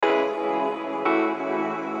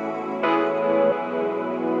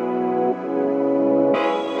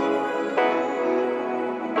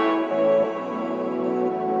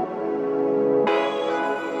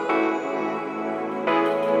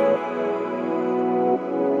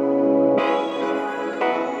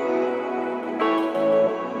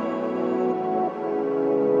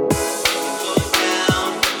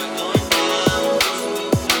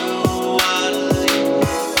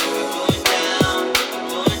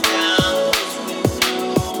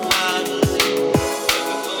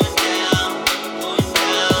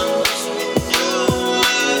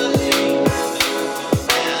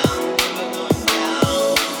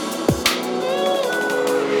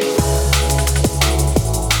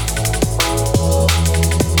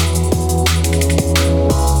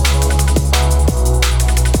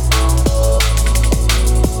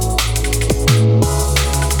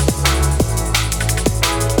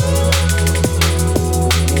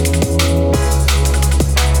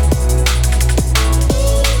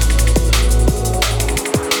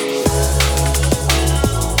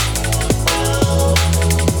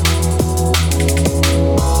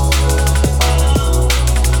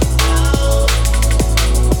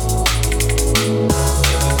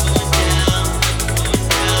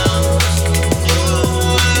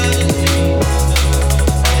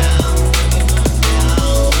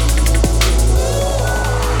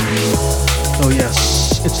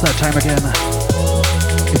It's that time again.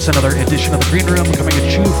 It's another edition of the Green Room coming at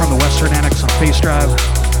you from the Western Annex on BASSDRIVE.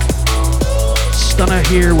 STUNNA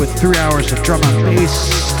here with 3 hours of drum and bass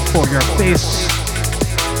for your face,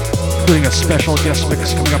 including a special guest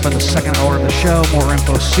mix coming up in the second hour of the show. More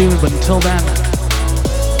info soon, but until then,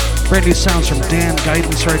 brand new sounds from Dan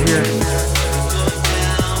Guidance right here.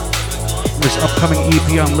 This upcoming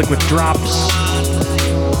EP on Liquid Drops.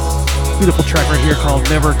 Beautiful track right here called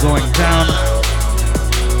Never Going Down.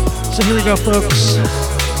 So here we go, folks.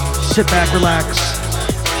 Sit back, relax.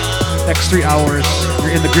 Next 3 hours,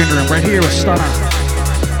 you're in the Green Room right here with STUNNA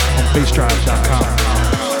on BASSDRIVE.com.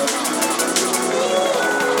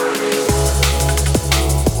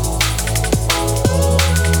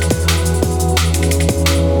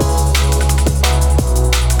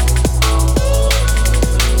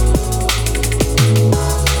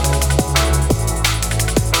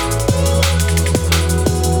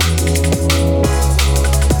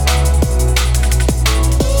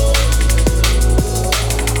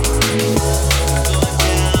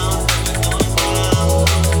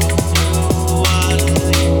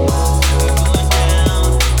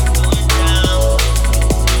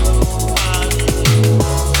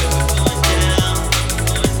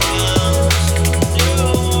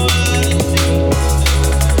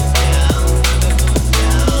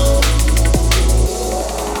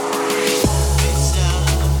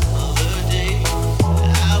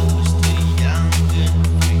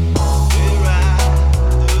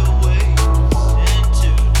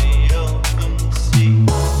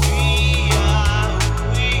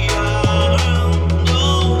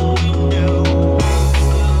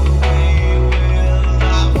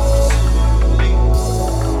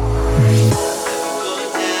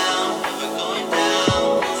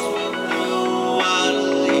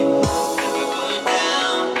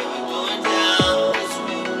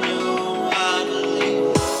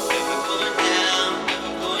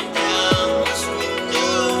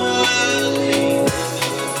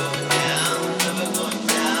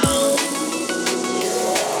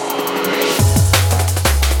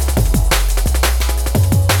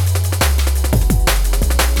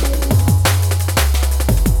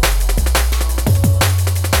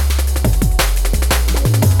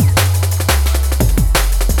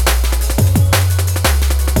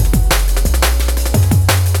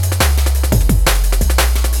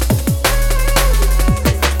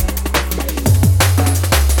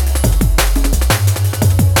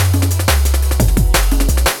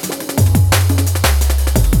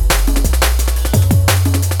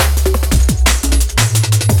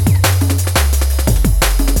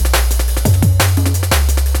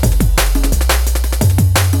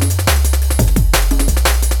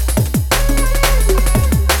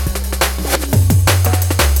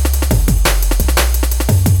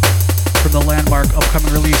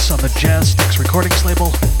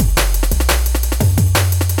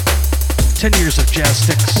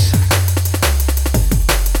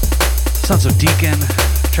 Sons of DECON,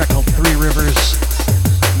 track called 3 Rivers,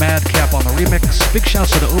 MADCAP on the remix. Big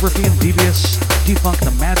shouts to the Overfiend, Devious, Defunk,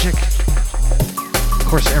 The Magic, of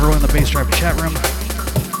course everyone in the BASSDRIVE chat room.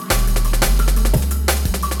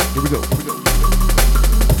 Here we go, here we go.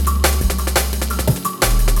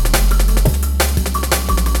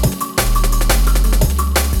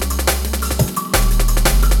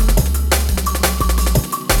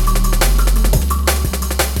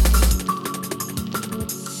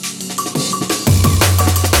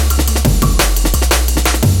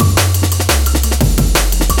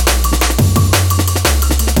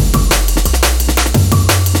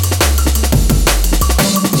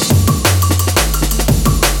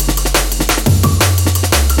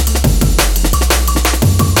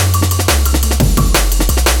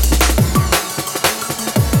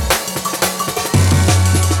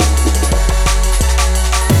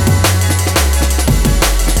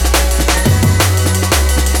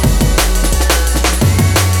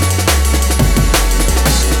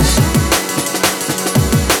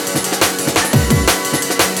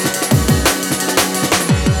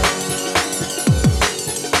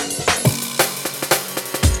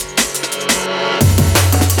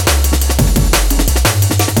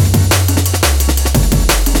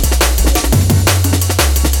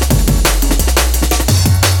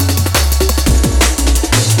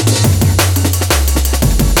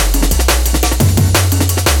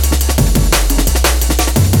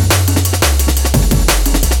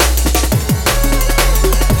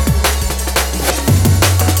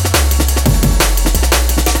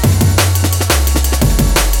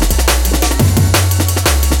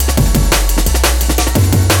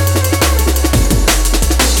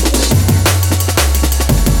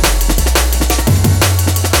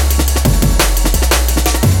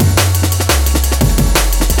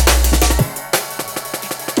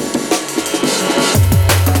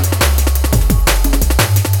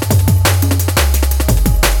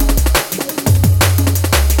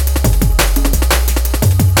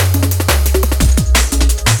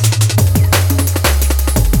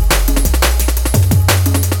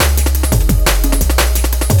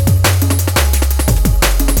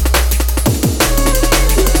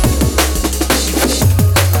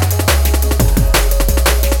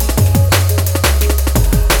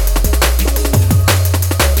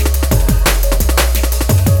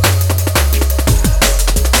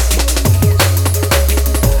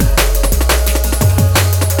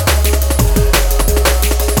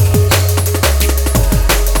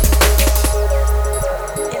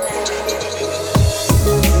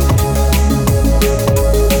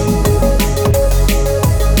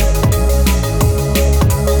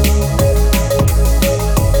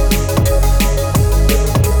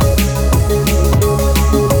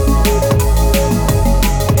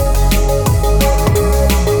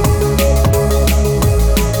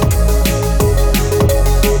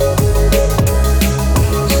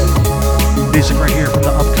 Music right here from the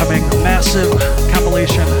upcoming massive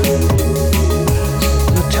compilation,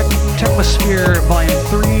 the Technosphere Volume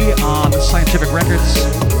 3 on Scientific Records.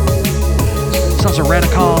 Sounds of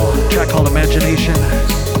RADICALL, a track called Imagination.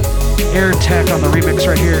 AIRTEK on the remix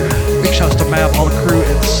right here. Big shouts to Mav, all the crew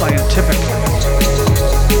at Scientific.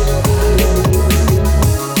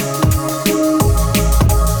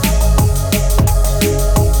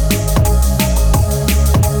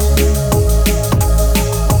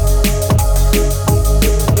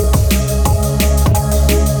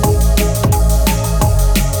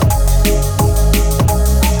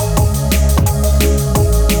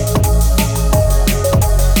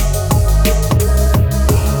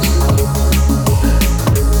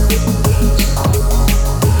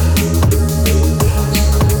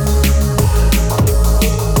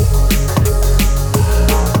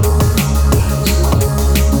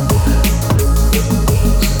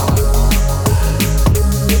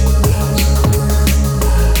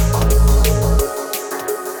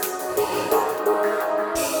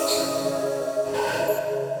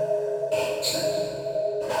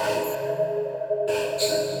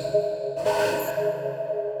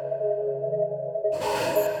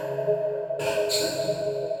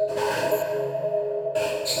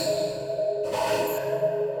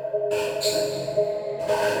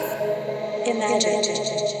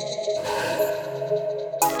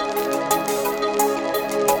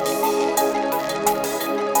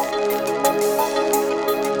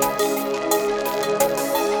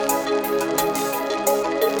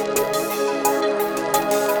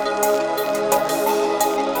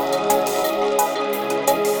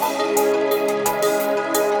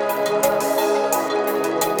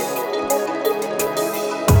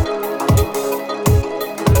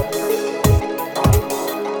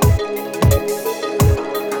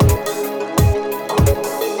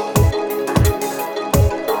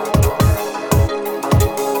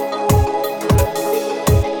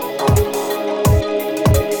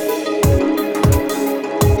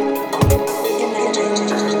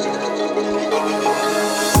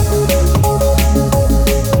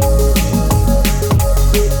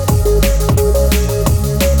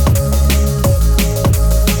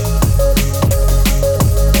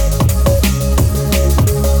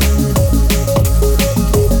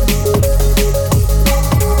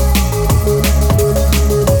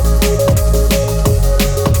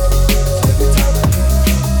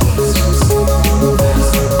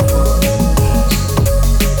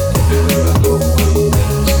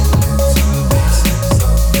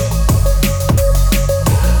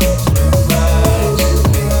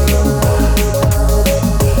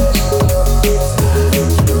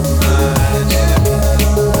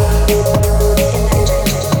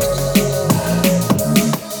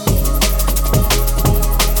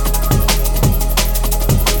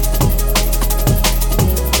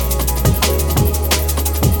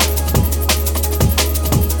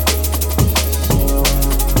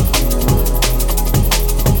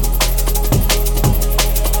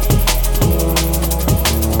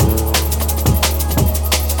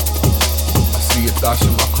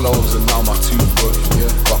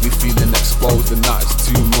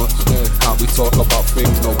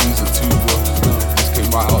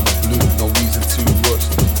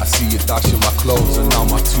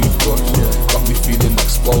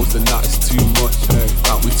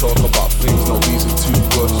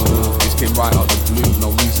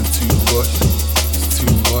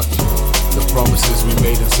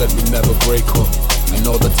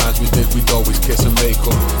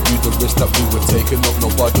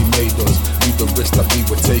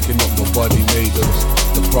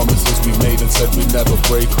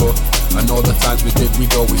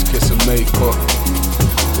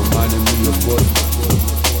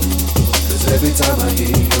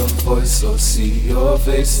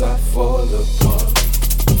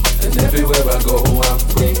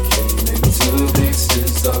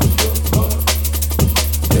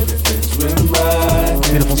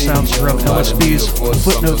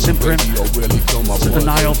 Footnotes imprint. It's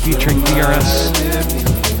ANILE featuring DRS.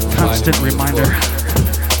 Constant reminder. I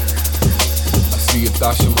see a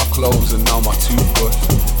dash in my clothes and now my toothbrush.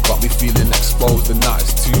 Got me feeling exposed and that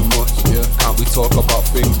is too much. Yeah, can't we talk about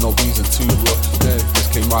things? No reason to rush. Yeah, this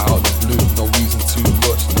came right out the blue. No reason to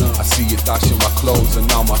rush. No. I see a dash in my clothes and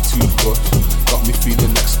now my toothbrush. Got me feeling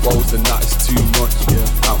exposed and that is too much. Yeah,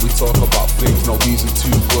 can't we talk about things? No reason to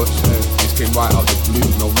rush. Yeah, this came right out the blue.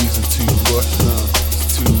 No reason to rush. No.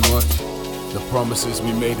 Too much. The promises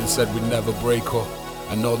we made and said we'd never break up.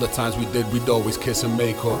 And all the times we did, we'd always kiss and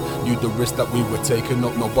make up. Knew the risk that we were taking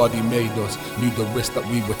up, nobody made us. Knew the risk that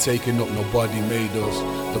we were taking up, nobody made us.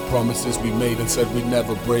 The promises we made and said we'd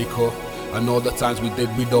never break up. I know the times we did,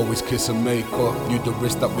 we'd always kiss and make up. Knew the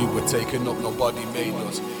risk that we were taking up, nobody made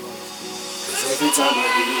us. 'Cause every time I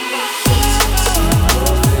hear your face,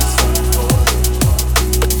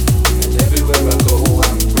 and everywhere I go,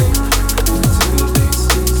 I'm breaking to these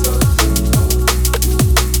things of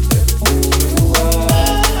everything you are.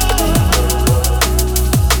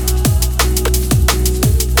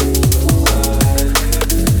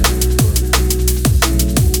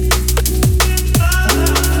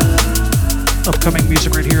 Upcoming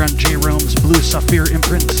music right here on J-Rome's Blue Sapphire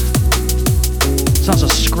imprint. Sounds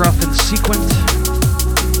of SKRUFF and SEQUENT.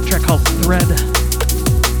 A track called Thread.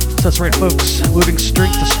 So that's right, folks. Moving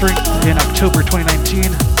strength to strength in October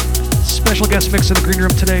 2019. Special guest mix in the green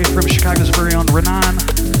room today from Chicago's very own Renan,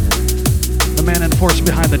 the man and force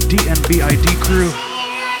behind the DNBID crew.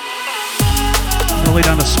 Gonna lay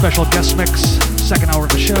down a special guest mix, second hour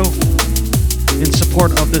of the show, in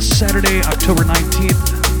support of this Saturday, October 19th.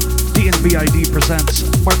 DNBID presents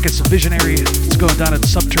Marcus Visionary. It's going down at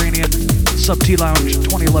Subterranean, Sub-T Lounge,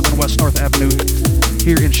 2011 West North Avenue,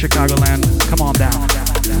 here in Chicagoland. Come on down.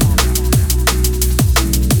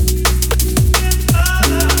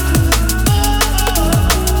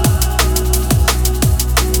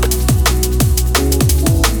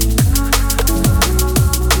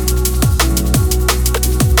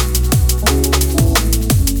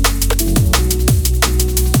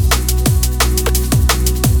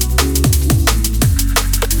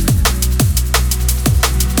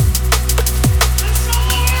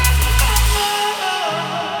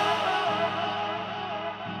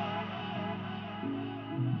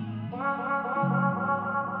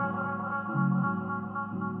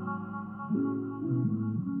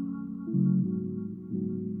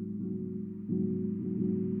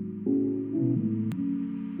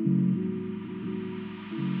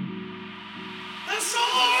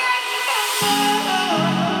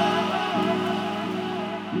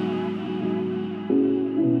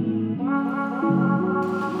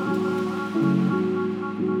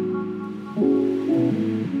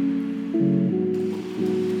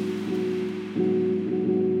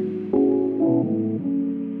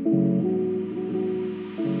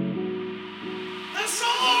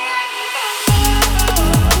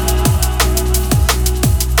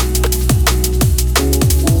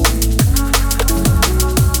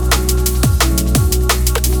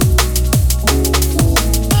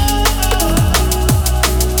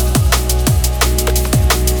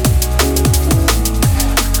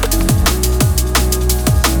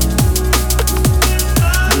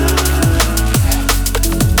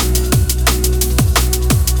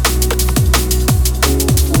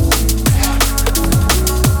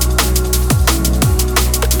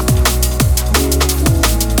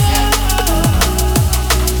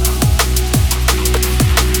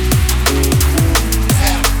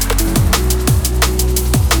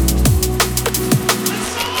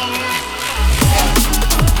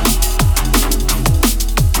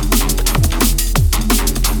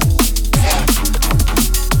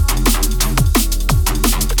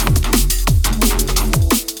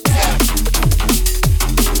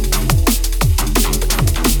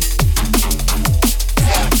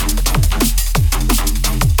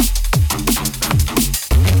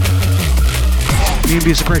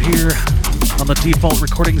 Music right here on the Default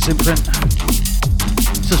Recordings imprint.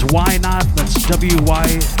 This is WYKNOT, that's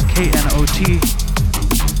WYKNOT.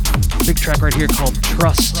 Big track right here called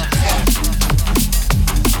Trust.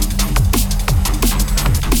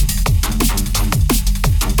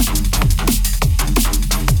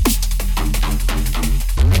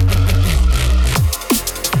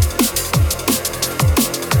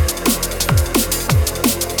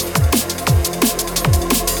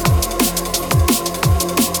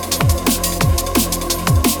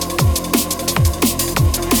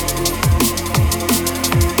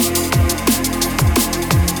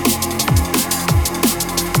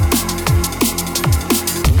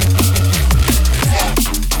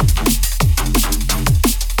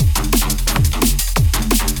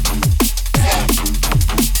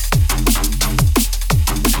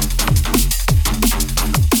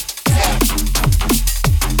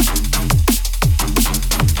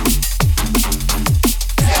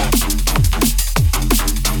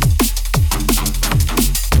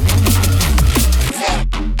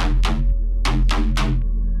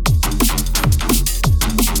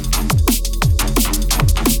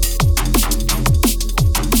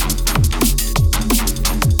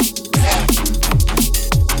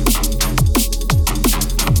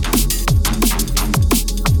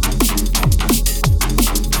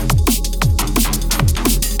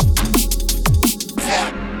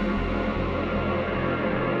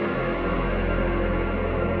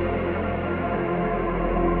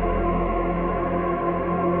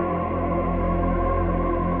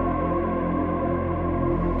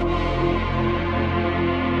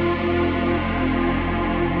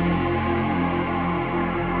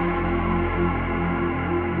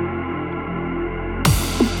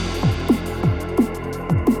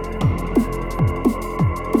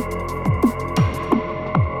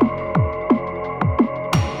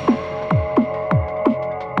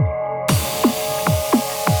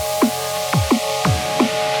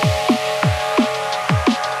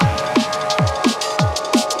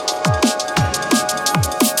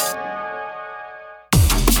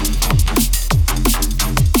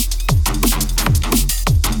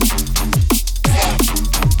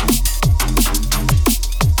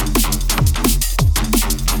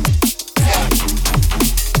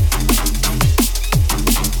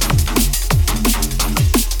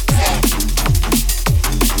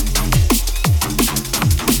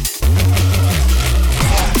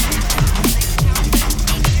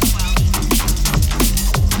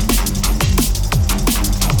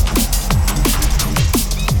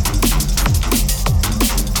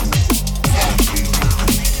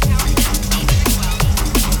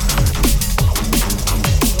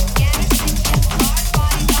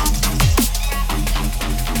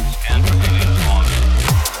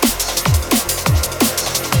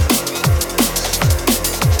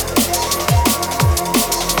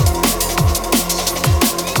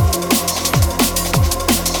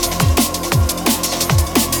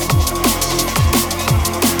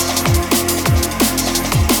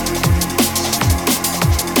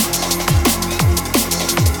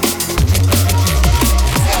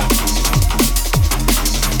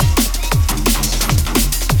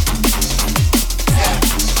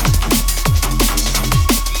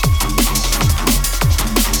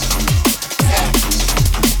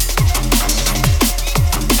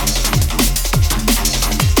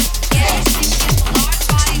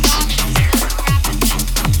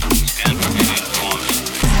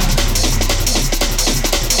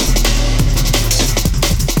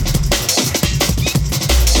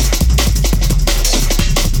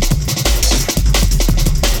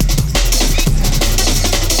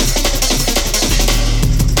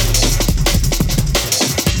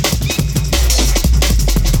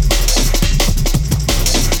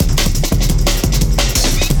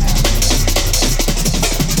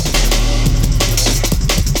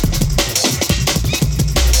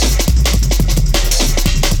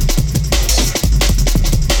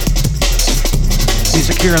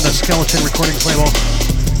 here on the Skeleton Recordings label.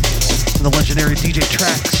 The legendary DJ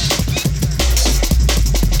TRAX.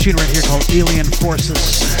 Tune right here called Alien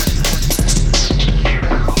Forces.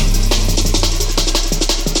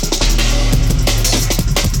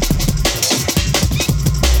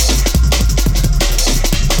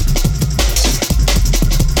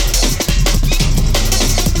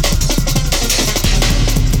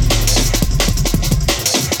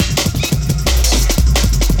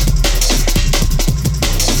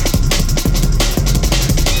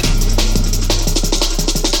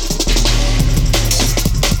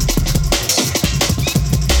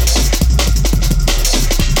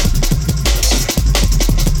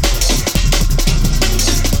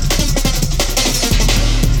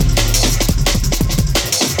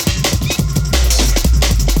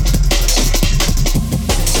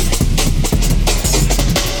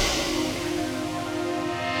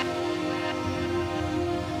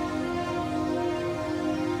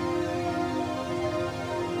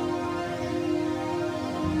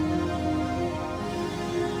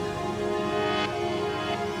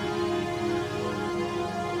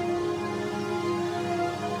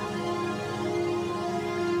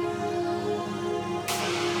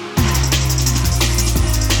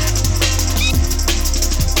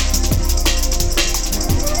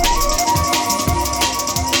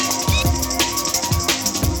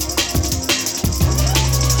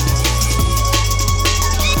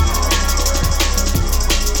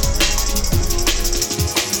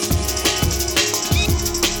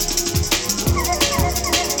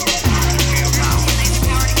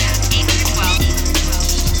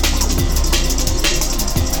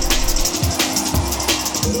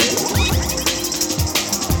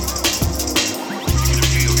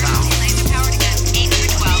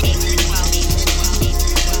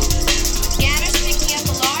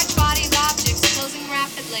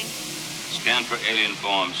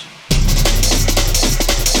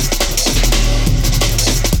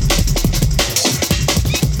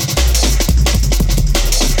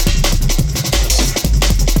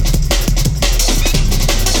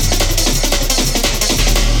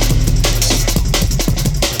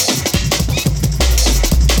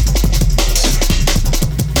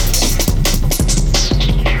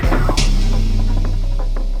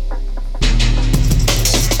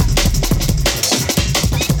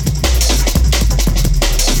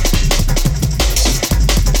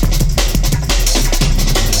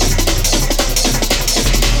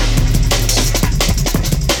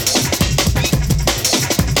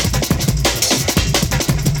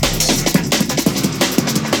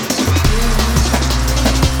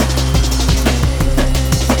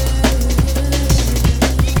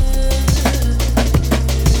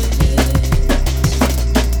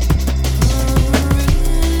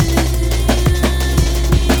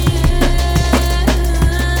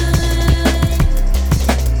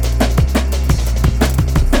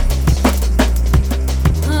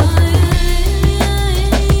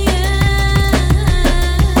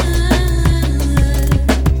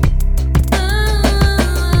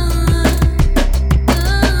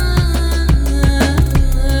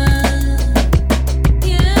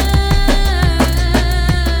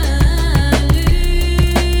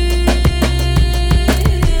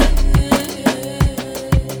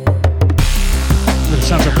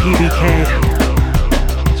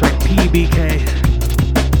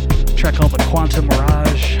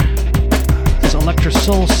 MIRAGE. This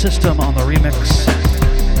ELECTROSOUL system on the remix.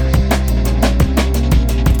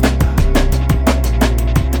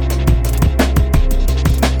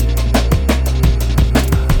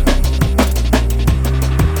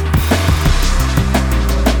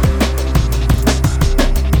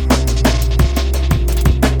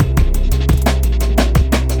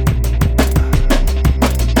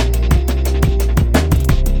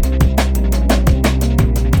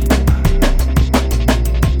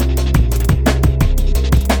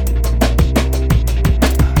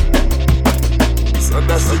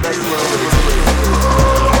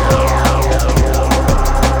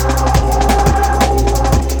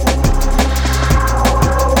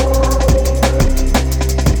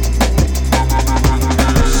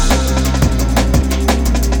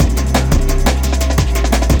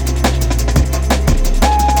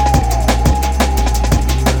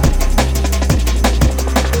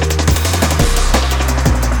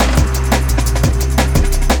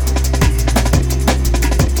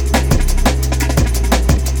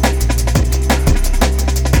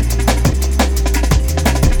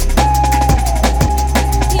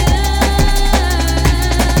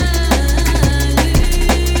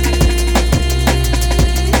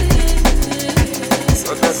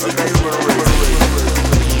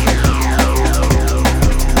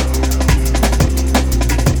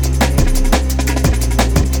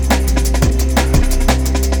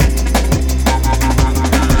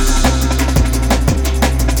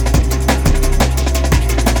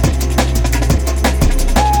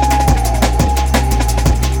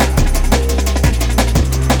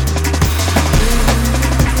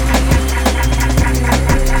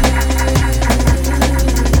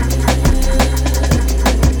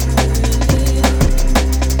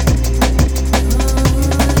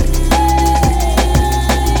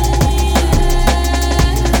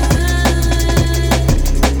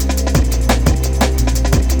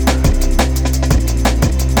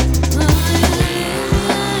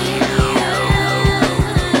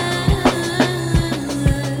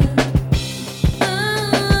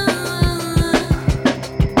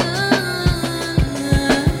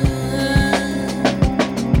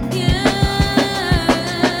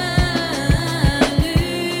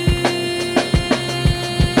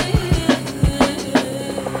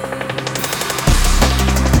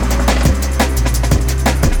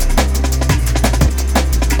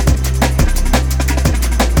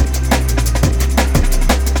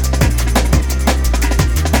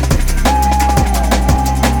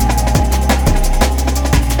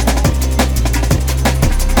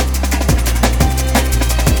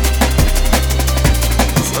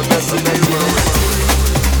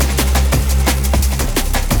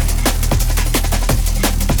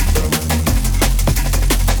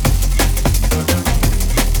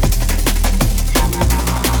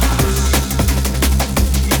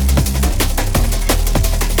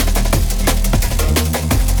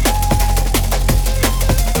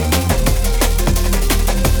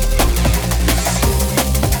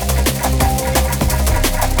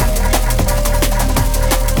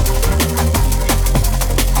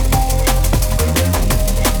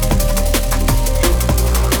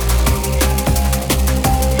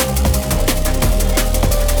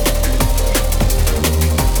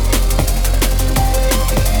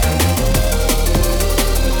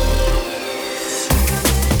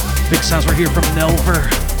 sounds right here from NELVER.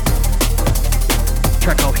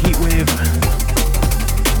 Track called HEATWAVE.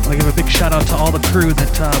 I want to give a big shout out to all the crew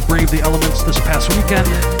that braved the elements this past weekend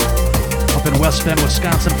up in West Bend,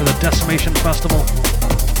 Wisconsin for the Decimation Festival.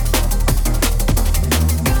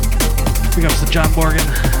 Big ups to John Morgan,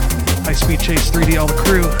 High Speed Chase 3D, all the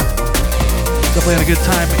crew. Definitely had a good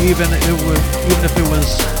time, even if it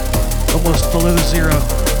was almost below zero.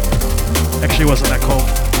 Actually, it wasn't that cold,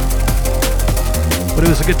 but it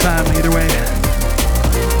was a good time either way.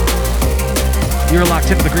 You're locked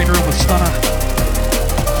into the Green Room with STUNNA.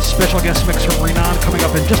 Special guest mix from RENAN coming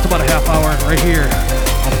up in just about a half hour right here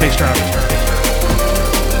on BASSDRIVE.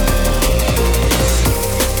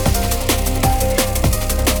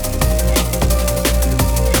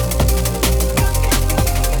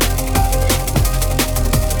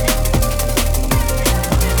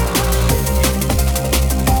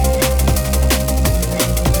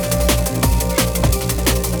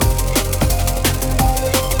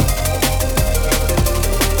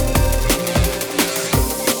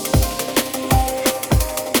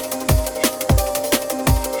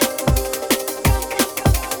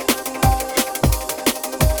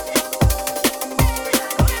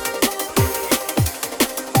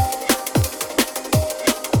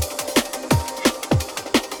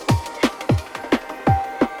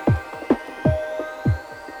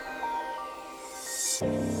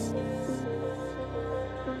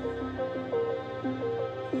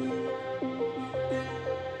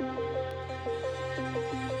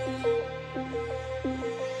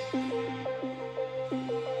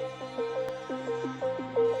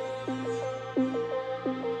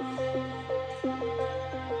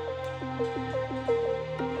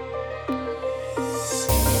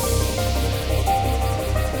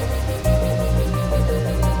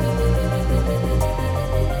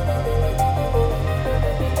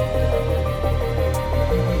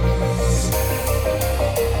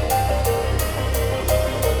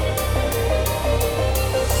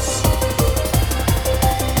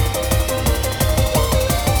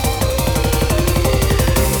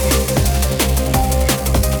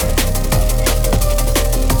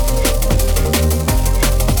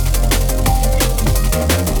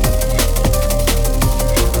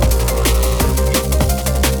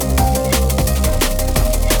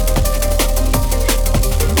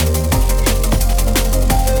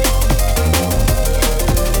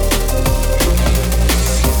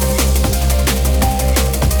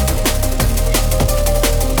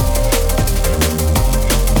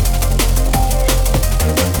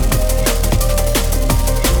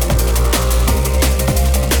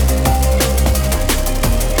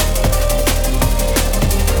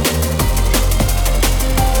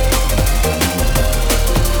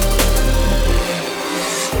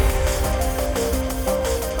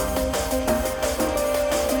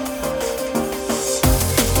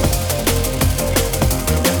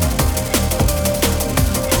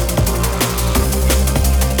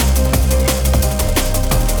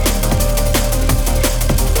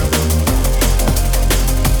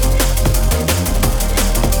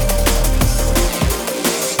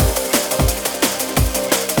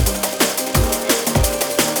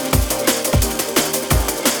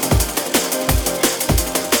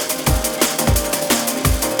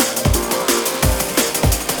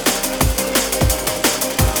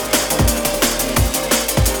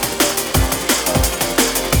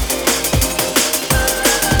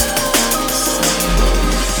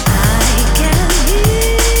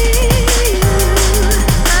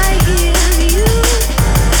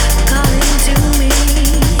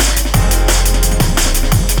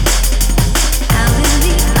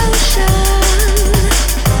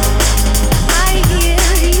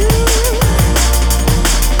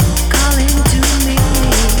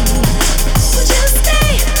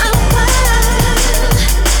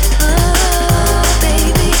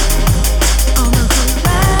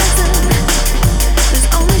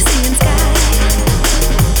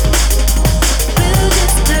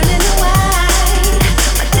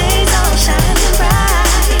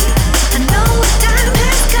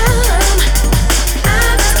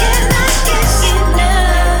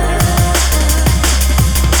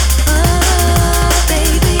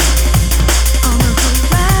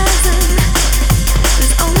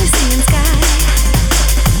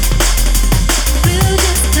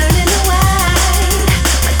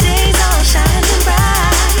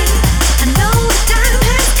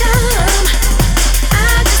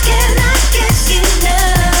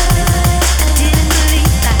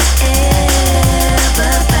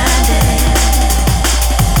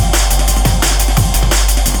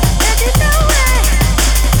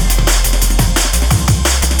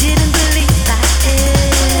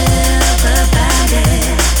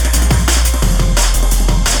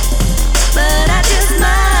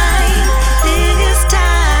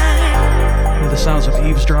 sounds of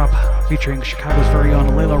EAVESDROP, featuring Chicago's very own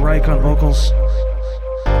LAILAH REICH on vocals.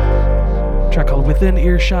 A track called Within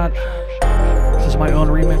Earshot. This is my own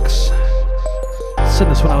remix.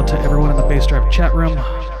 Send this one out to everyone in the BASSDRIVE chat room.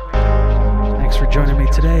 Thanks for joining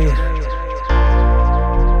me today.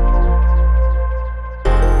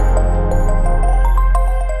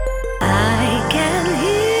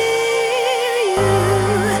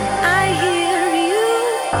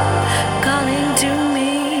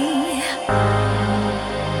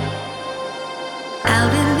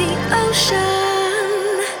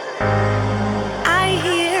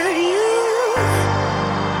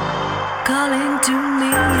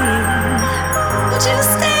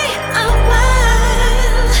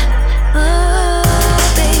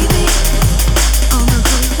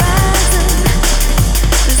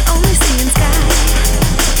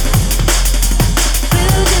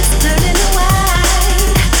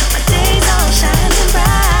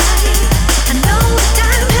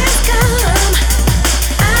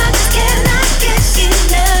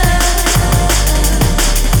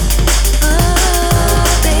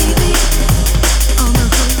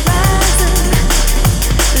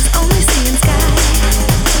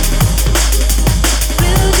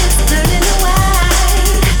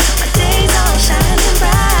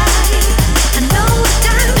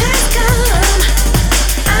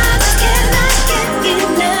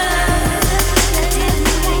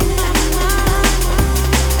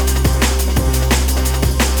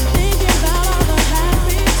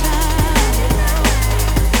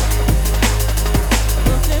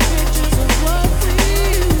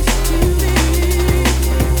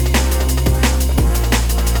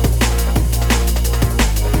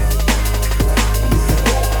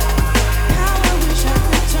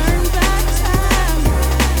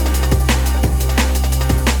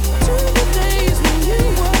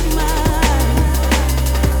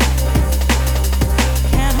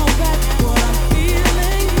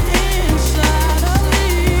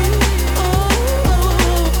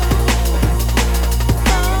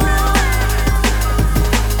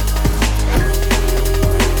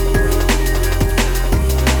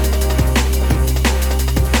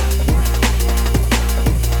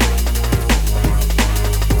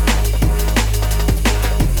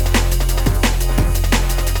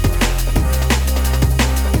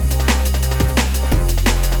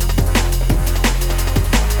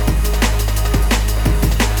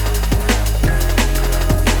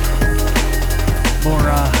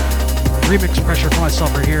 Remix pressure for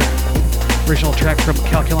myself right here. Original track from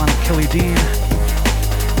CALCULON and Kelly Dean.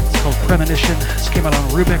 It's called Premonition. This came out on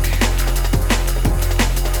Rubik.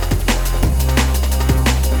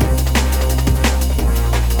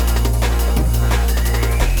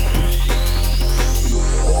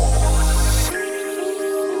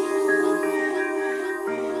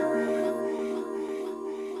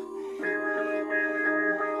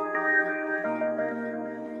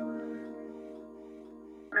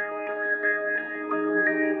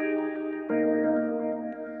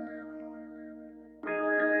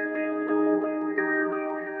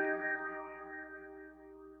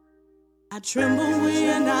 I tremble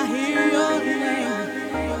when I hear your name.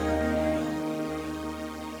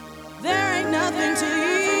 There ain't nothing to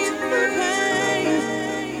ease the pain.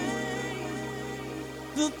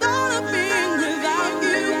 The thought of being without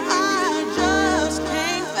you, I just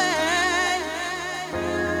can't face.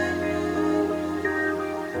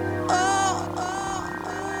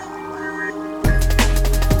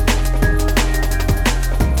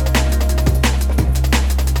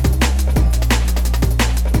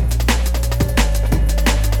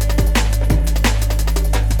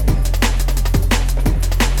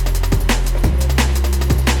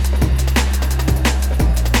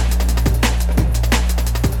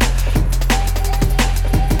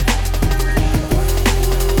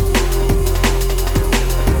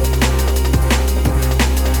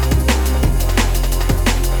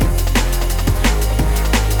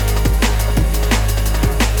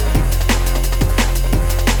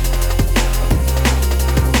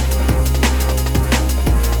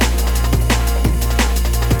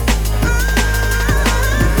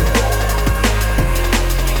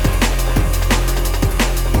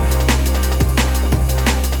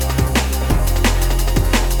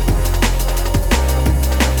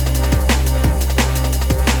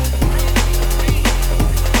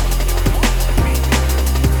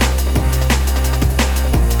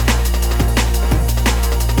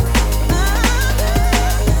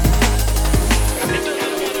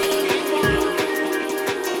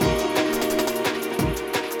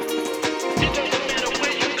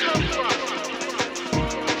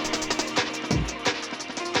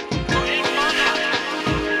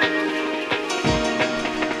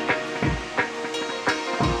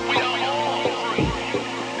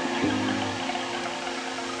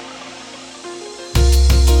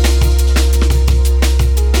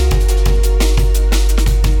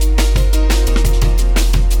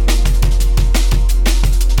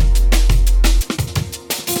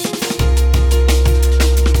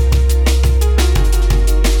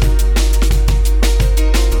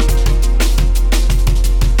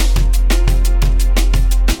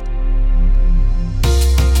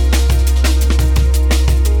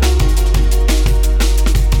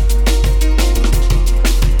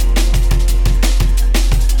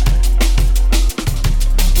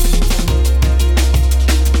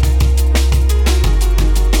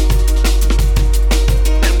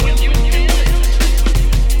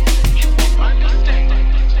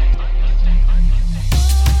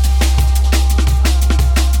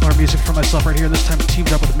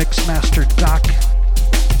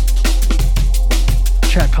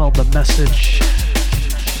 track called The Message.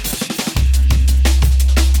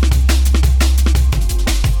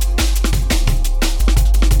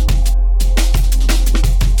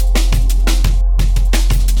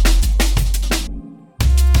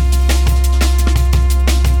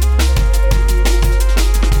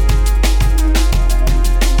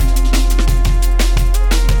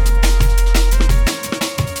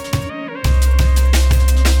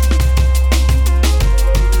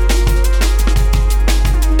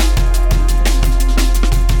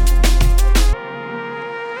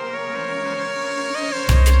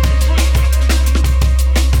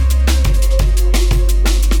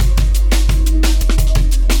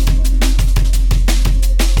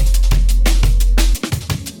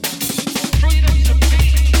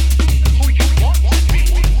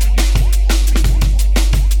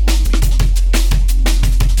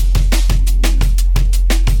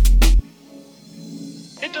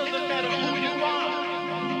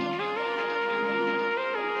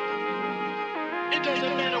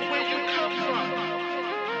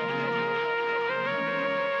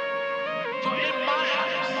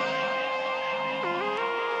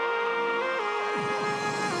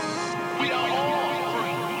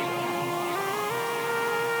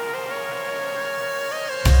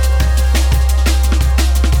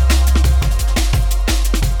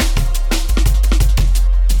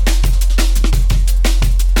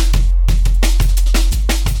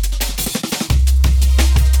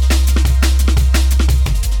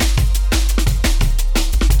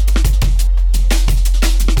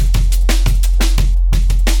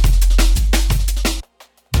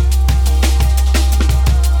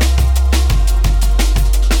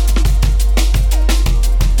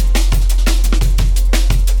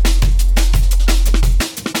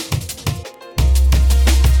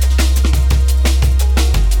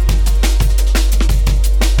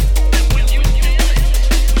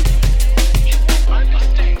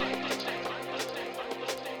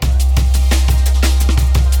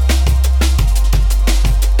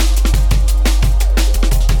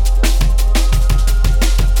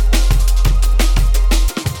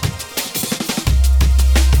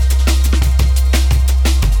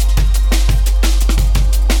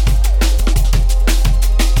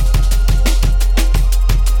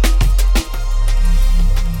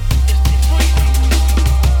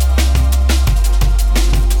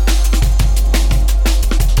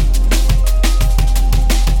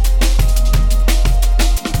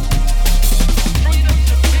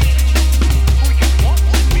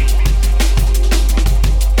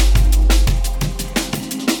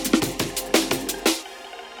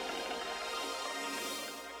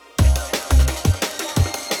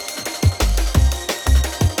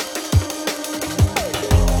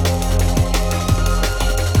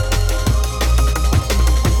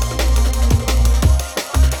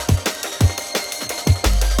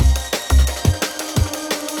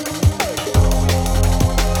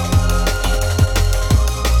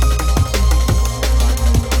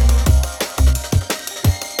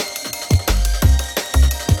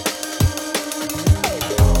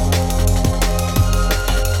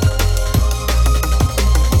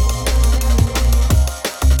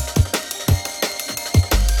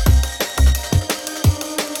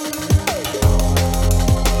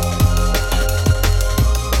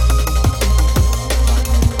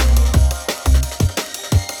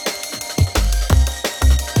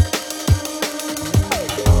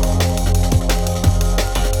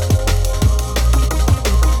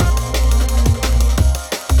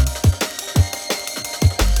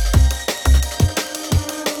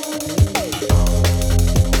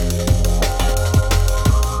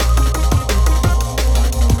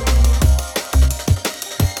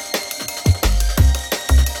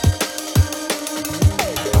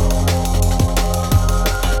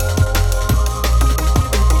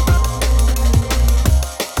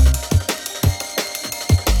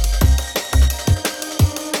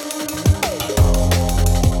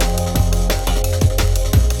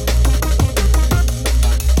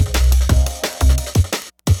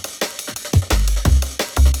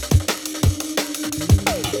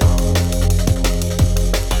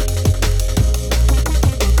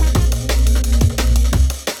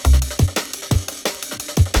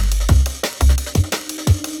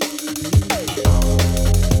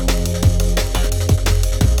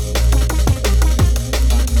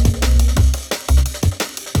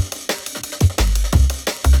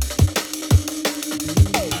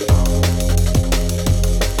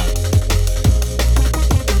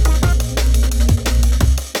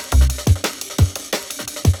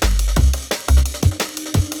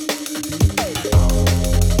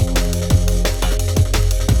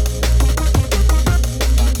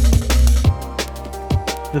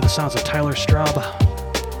 To the sounds of Tyler Straub.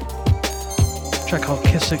 A track called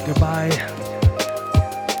Kiss It Goodbye.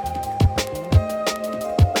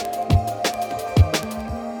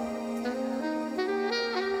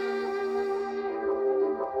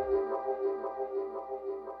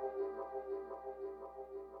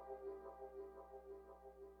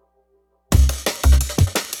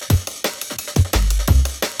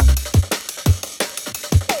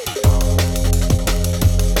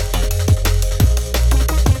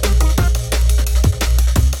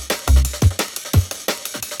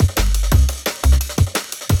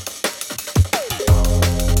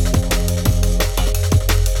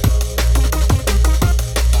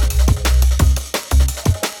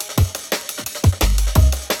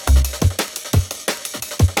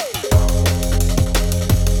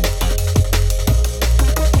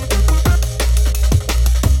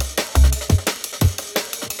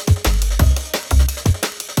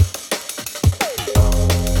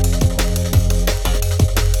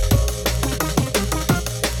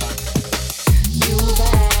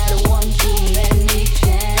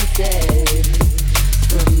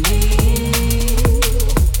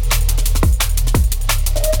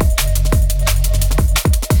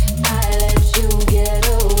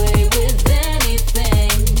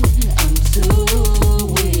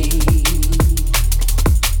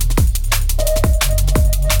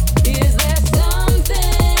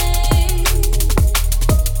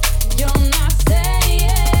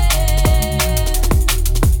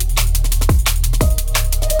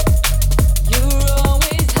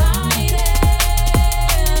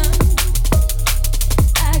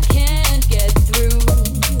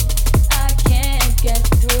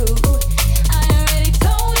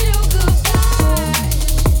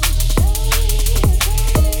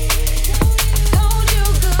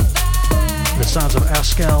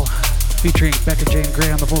 ASKEL featuring Becca Jane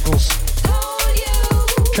Gray on the vocals.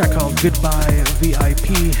 Track called Goodbye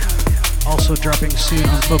VIP, also dropping soon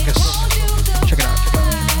on Focus. Check it out.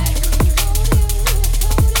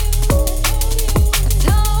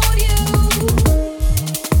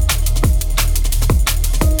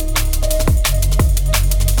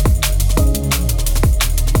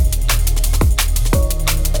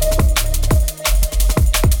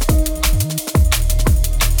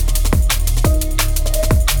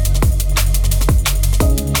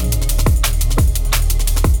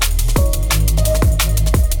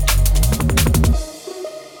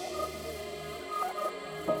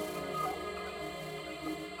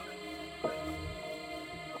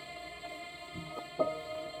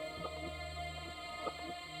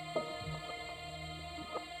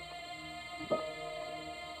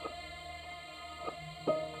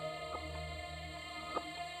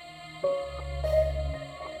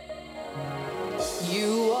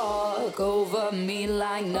 Over me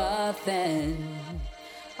like nothing.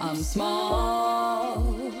 I'm small.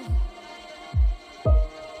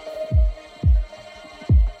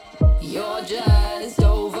 You're just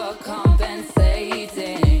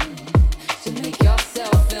overcompensating to make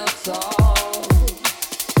yourself feel tall.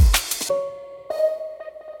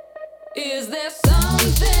 Is there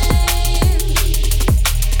something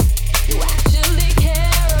you actually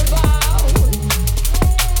care about?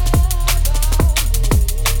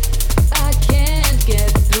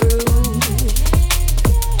 Get through.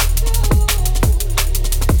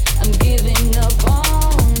 I'm giving up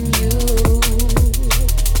on you.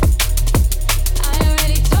 I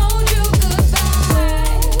already told you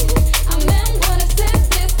goodbye. I meant what I said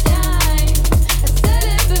this time. I said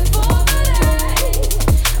it before, but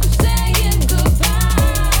I'm saying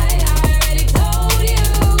goodbye. I already told you.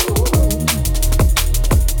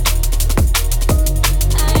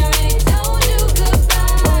 I already told you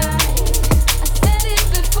goodbye.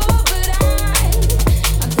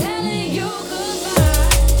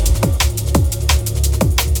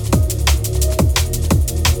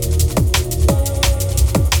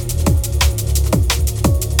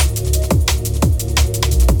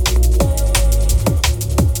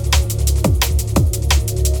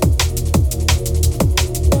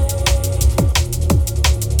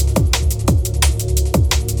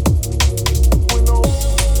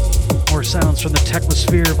 From the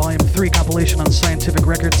TRACKLIST Volume 3 compilation on Scientific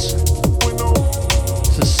Records.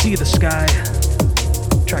 This is See the Sky,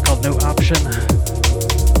 a track called No Option.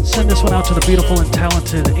 Send this one out to the beautiful and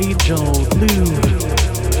talented Angel Blue.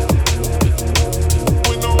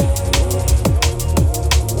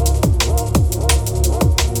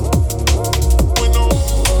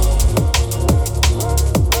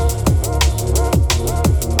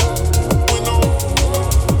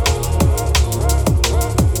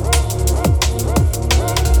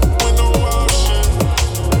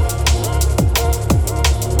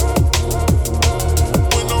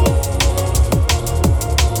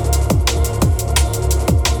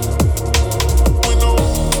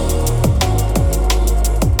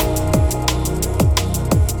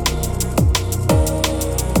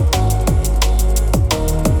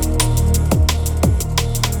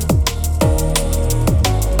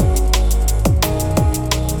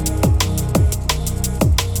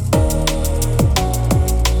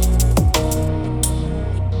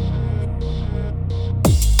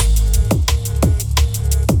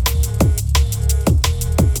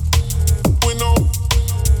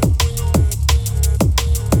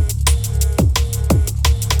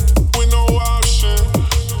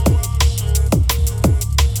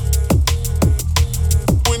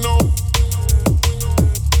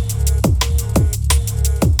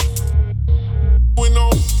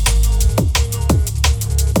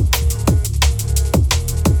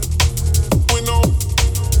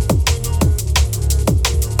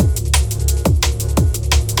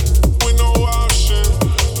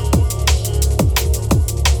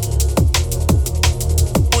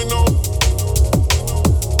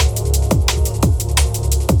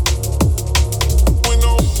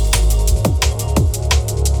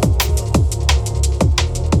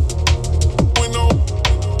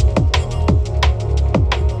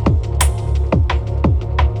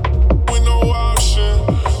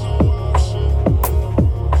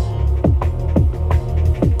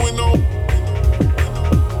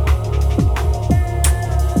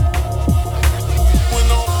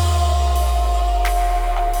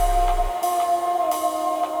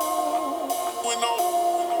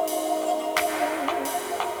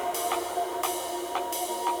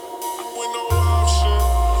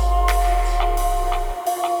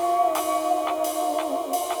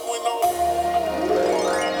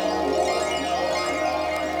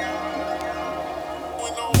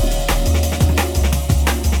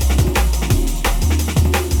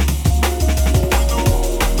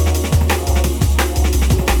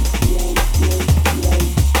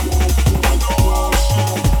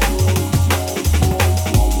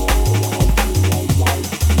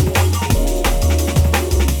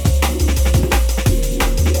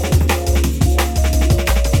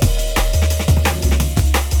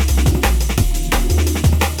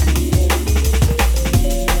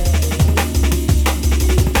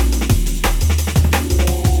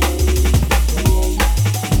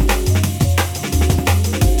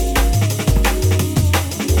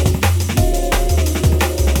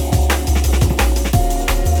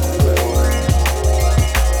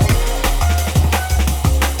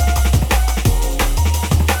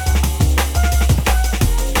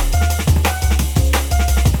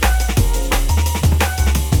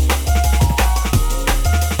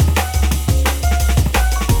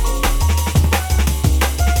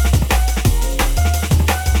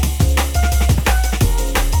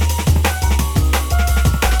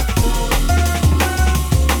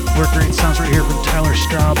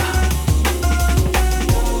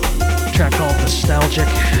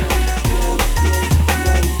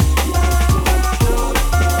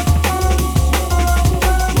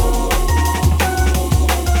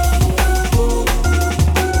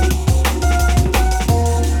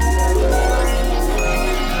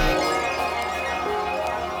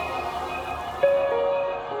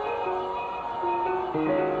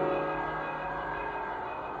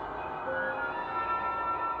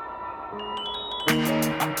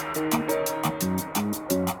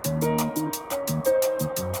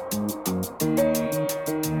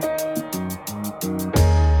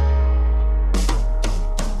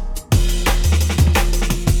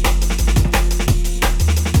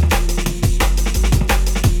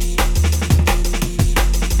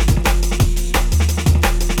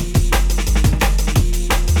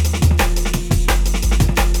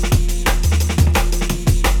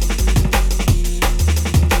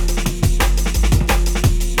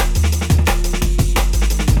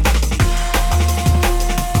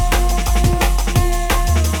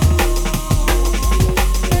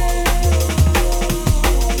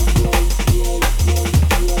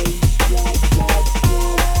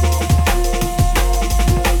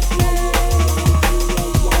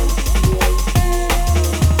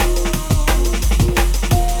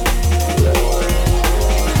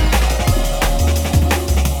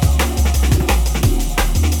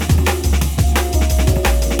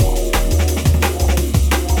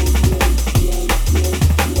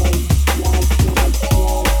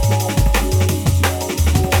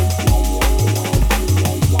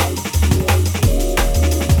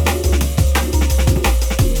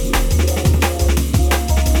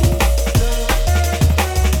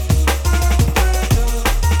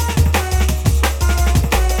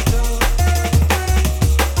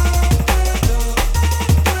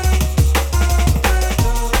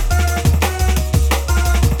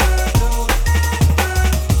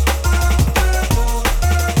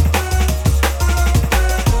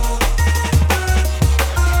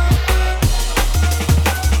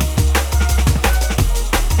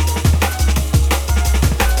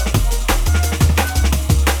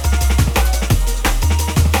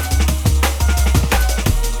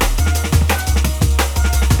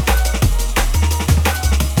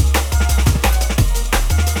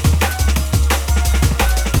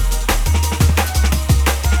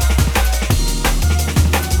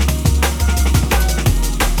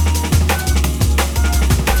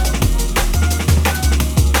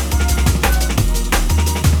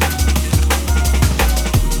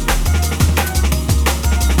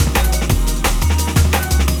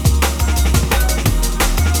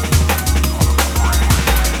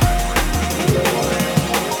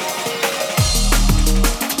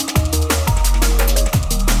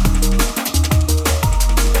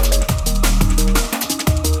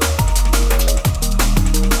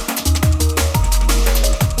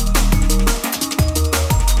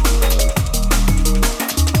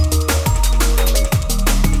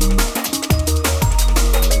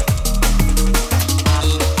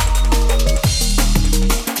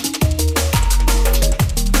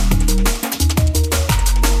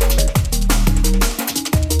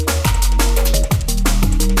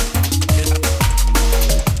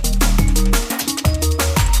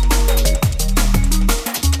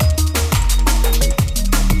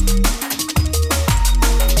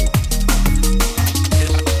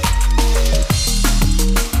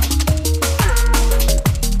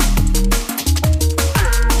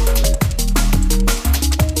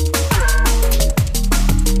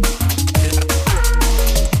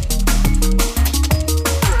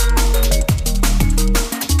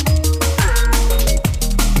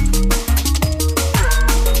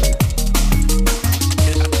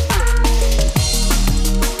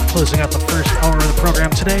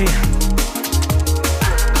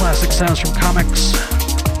 Classic sounds from COMMIX.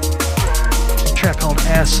 A track called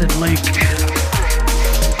Acid Lake.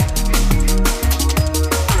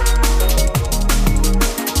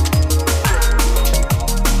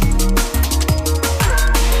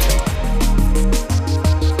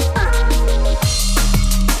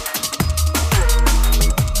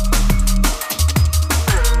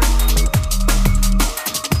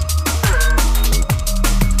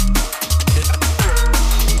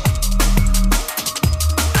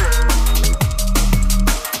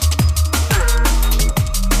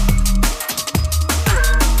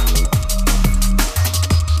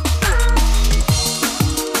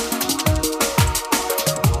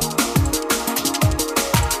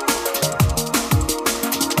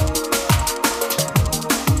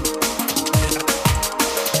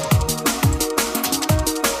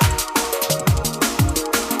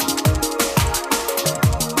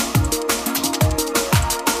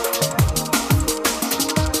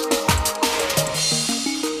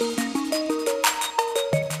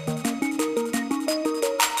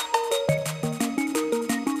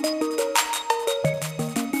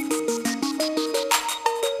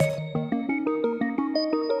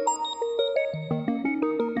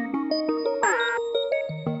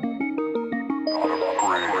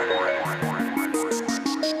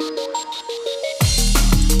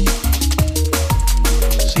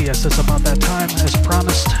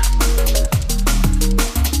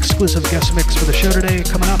 Exclusive guest mix for the show today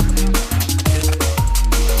coming up.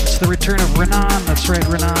 It's the return of RENAN. That's right,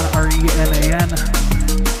 RENAN, R-E-N-A-N.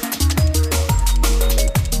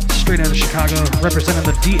 Straight out of Chicago, representing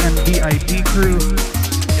the DNVID crew.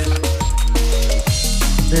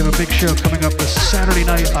 They have a big show coming up this Saturday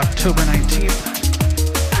night, October 19th,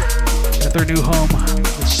 at their new home,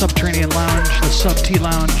 the Subterranean Lounge, the Sub T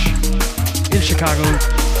Lounge in Chicago,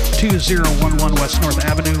 2011 West North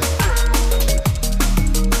Avenue.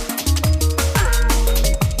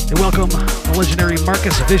 They welcome the legendary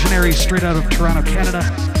Marcus Visionary, straight out of Toronto, Canada.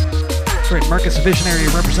 That's right, Marcus Visionary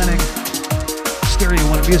representing Stereo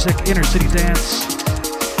One Music, Inner City Dance,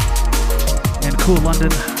 and Cool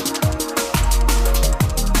London.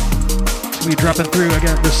 We'll be dropping through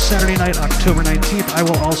again this Saturday night, October 19th. I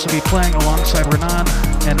will also be playing alongside RENAN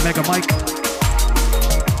and Mega Mike.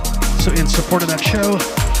 So in support of that show,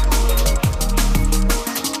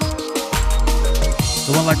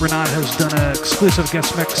 the One Like RENAN has done an exclusive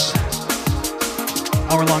guest mix,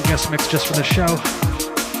 hour-long guest mix just for the show.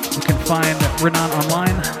 You can find RENAN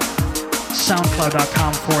online,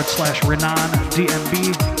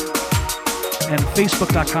 soundcloud.com/RENANDNB, and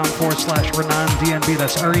facebook.com/RENANDNB.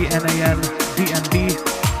 That's RENANDNB.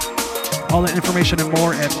 All that information and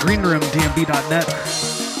more at greenroomdnb.net.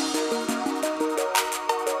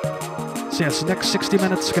 So yes, next 60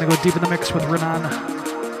 minutes, gonna go deep in the mix with RENAN.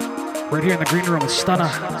 Right here in the green room with STUNNA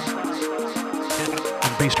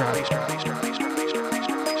and BASSDRIVE.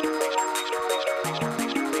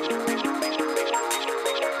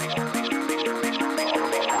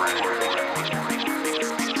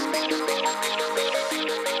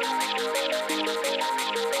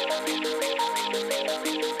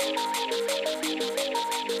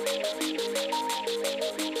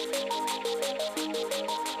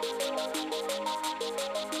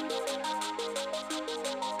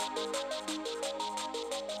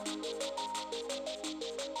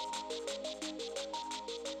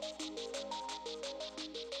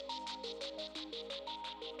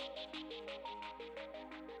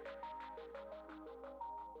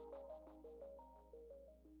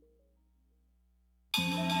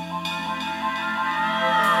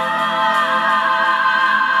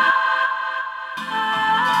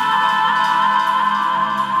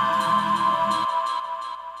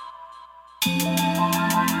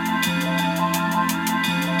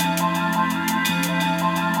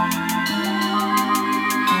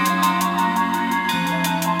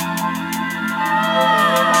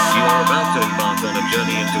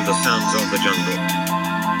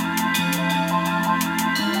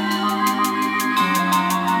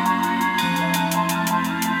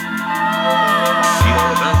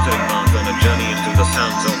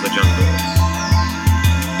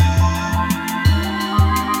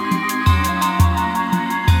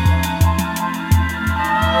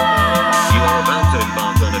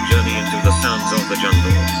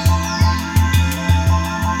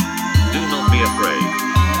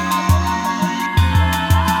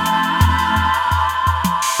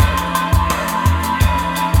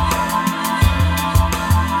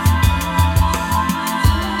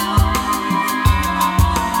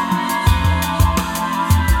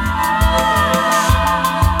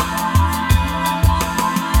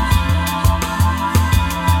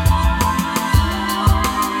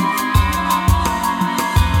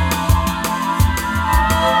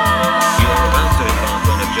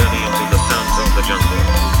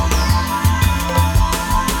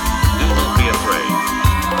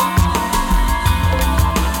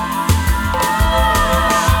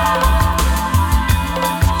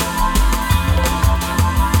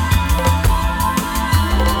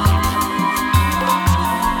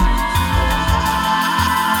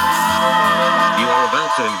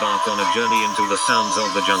 sounds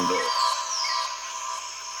of the jungle.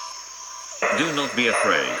 Do not be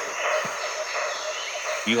afraid.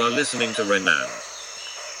 You are listening to Renan.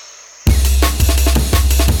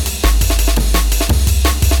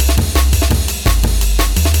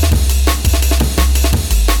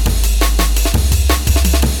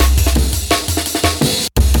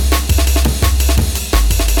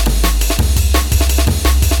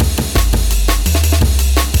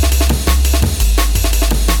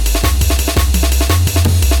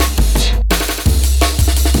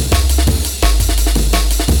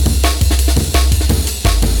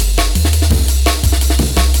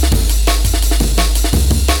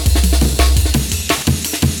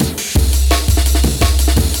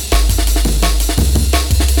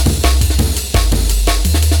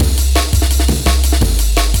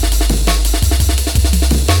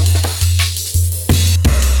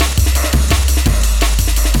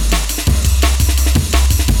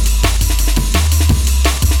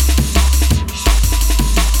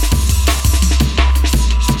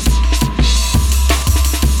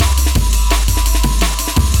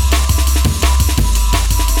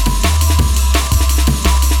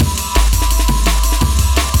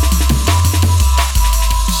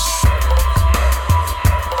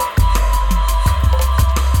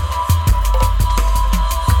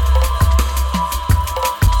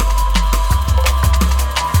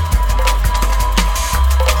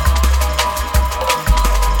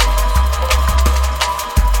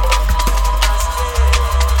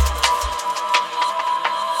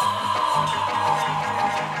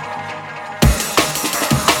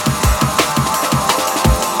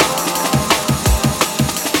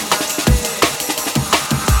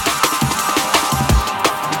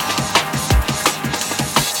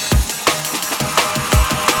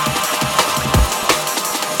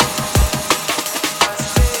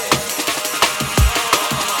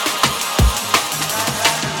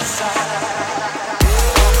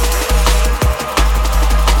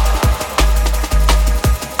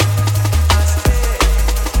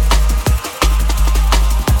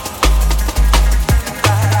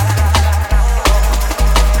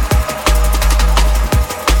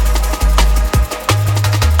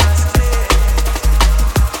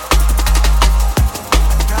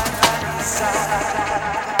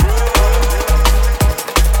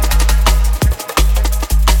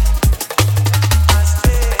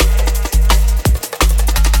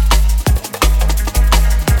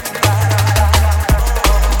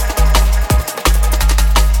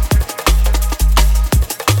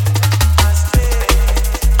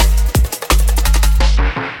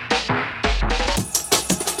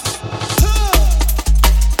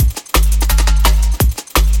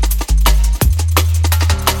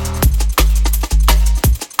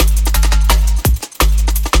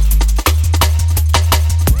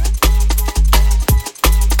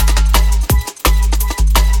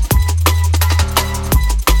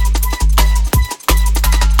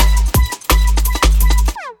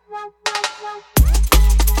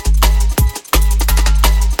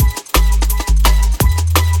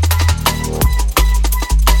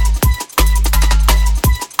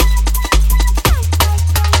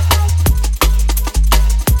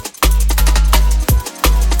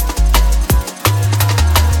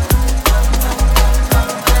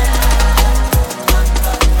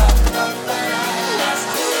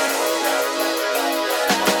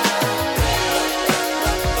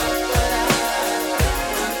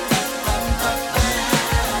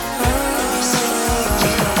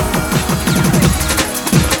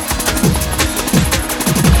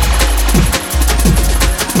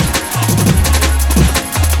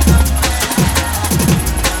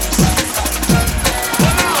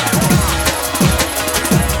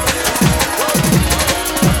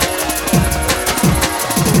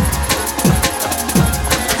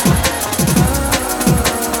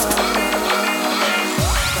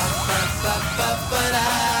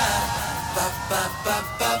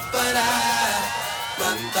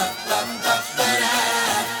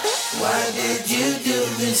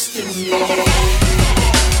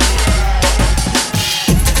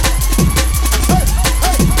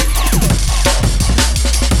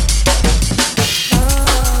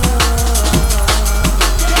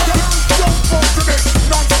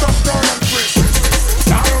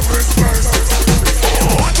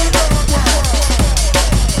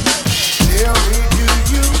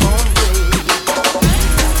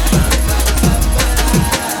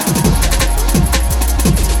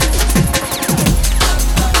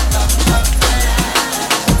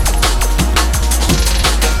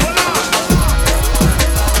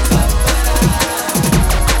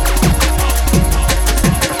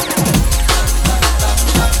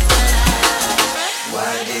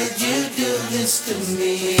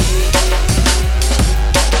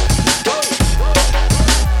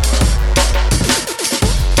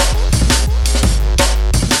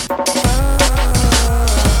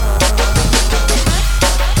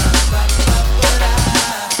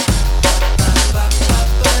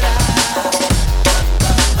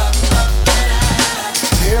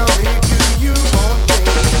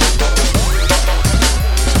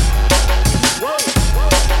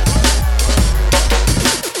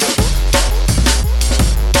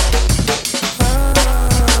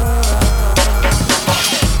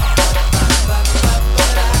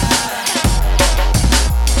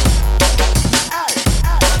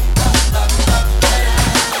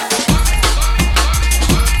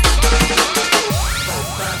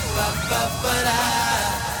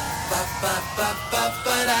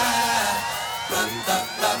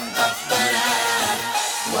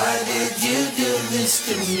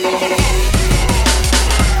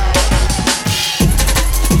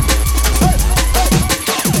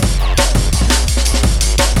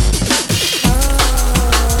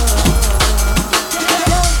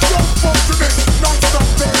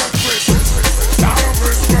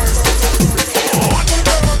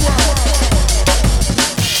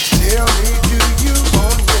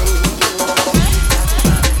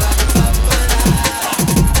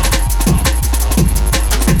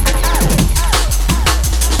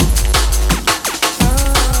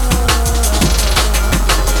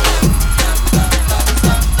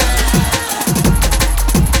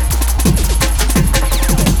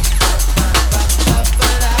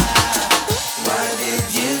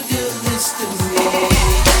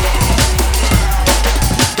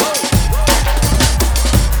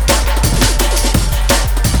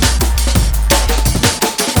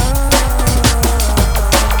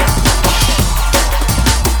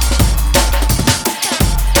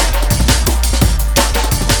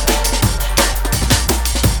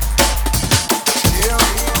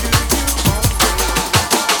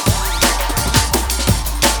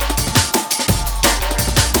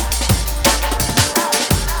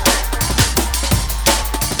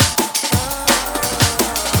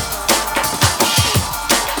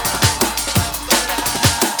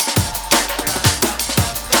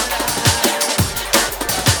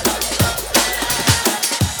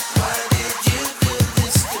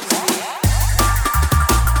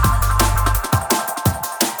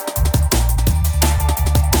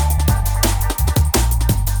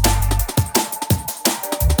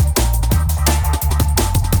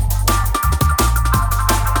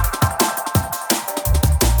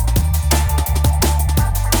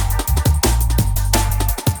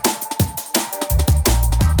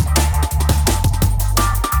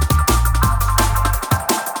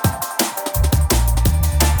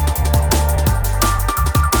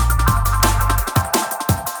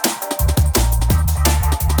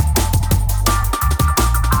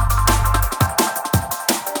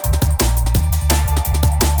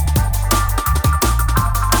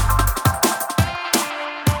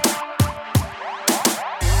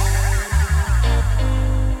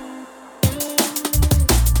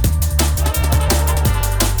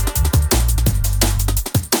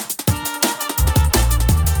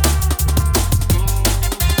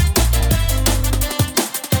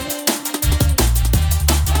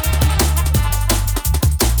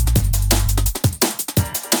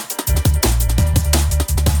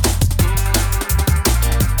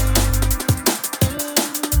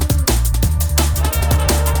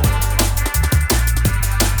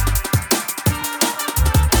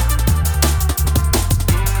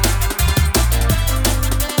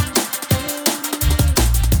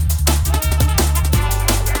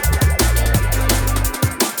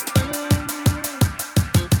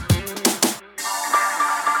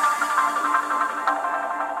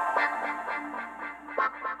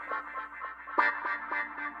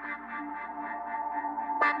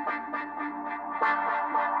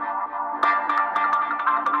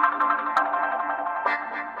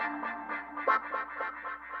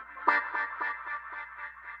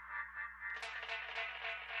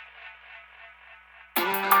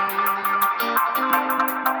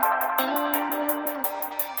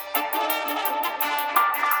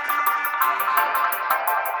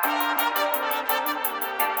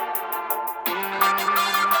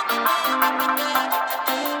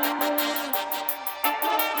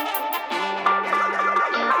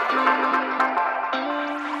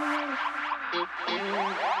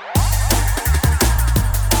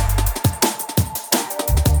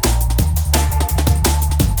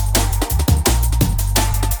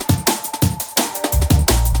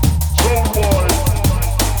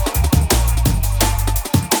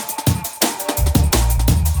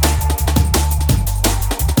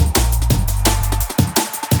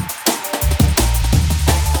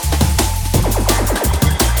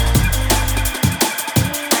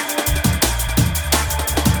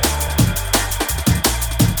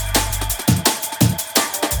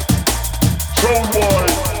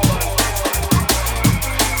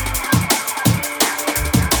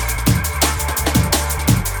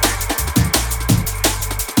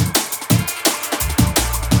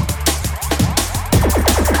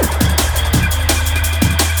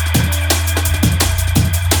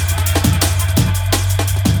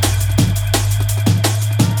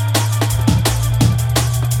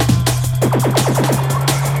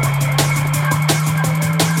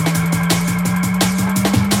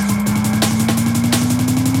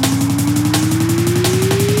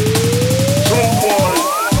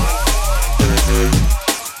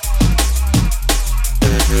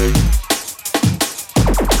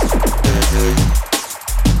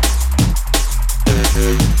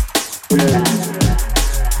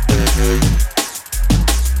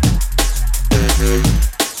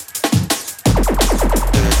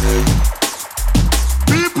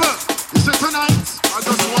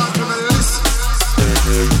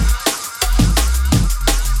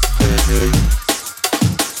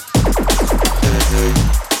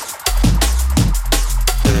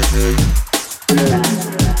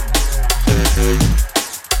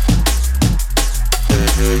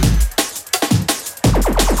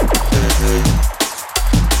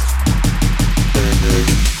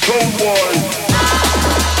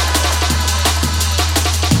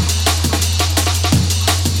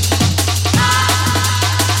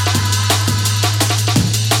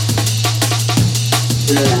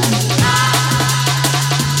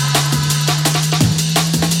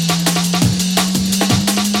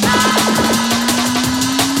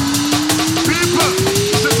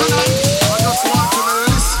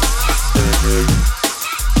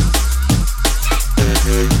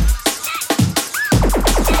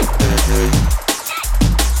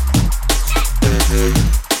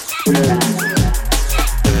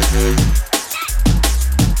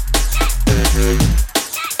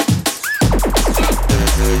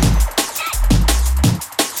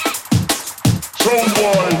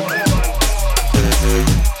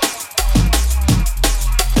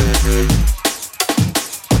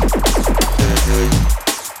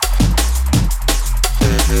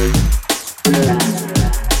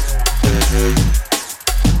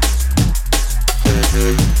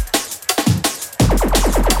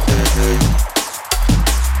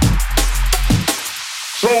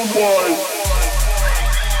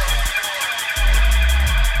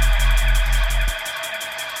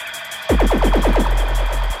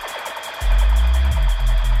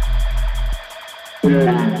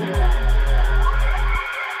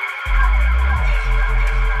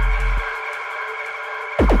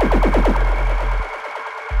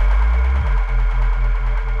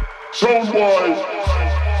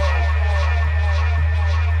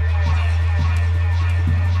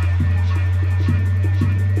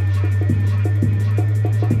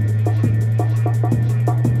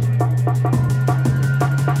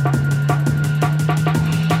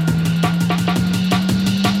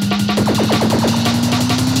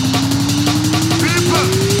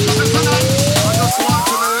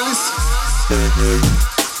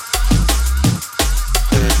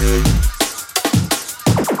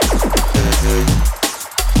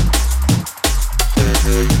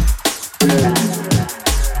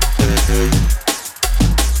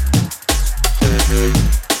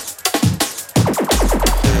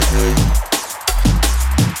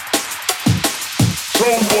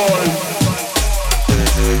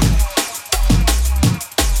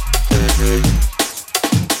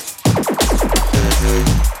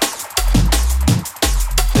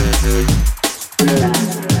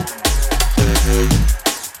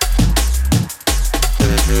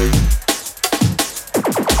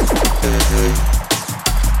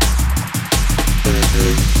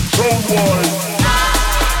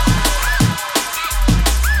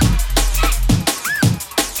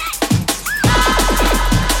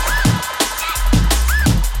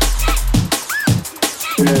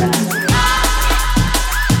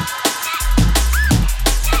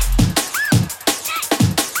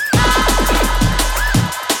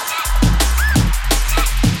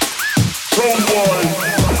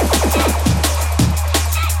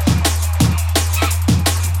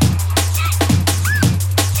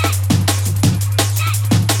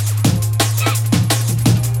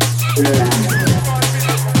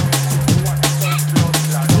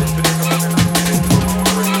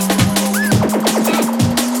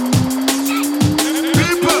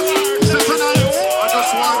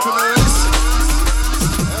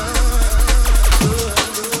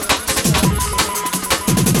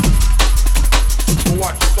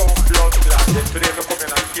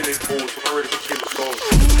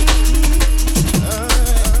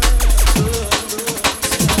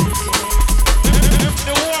 If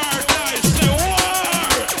the war dies,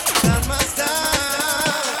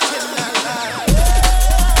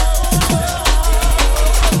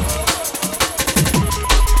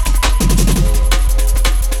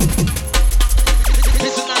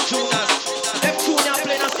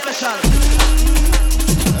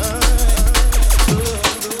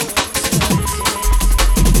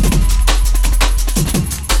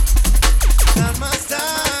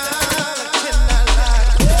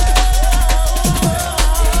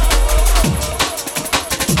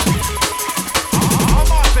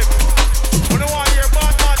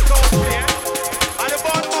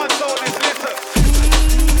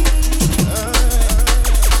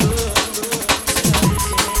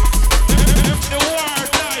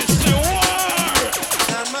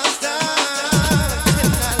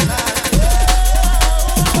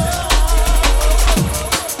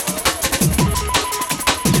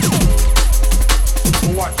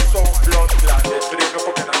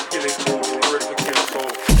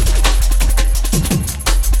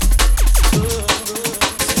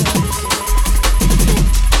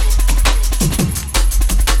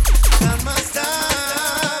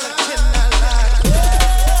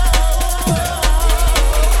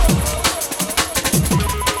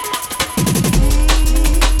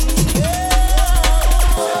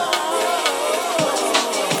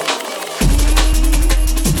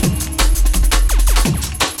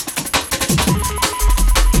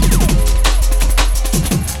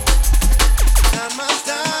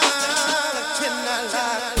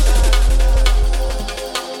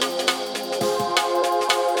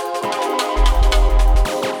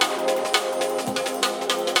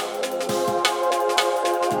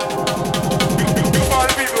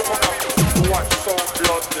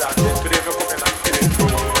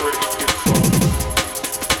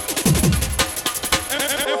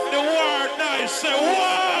 say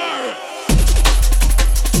war.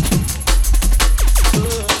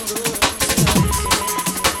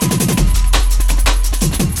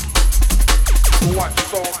 Watch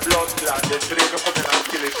some blood clot, the trigger coming and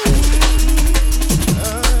kill it.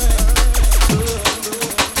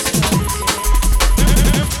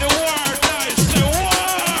 If the war dies, say war.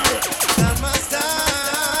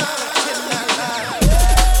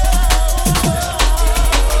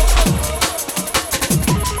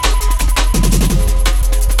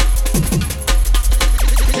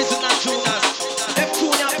 Listen to Tunas. If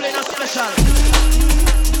Tuna playing a special.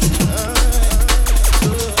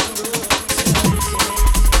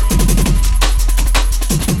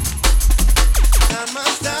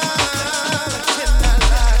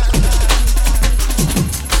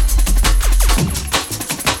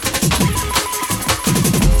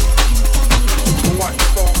 Watch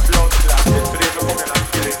some blood clot, the trigger coming and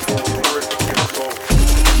kill it. Where's the kill go?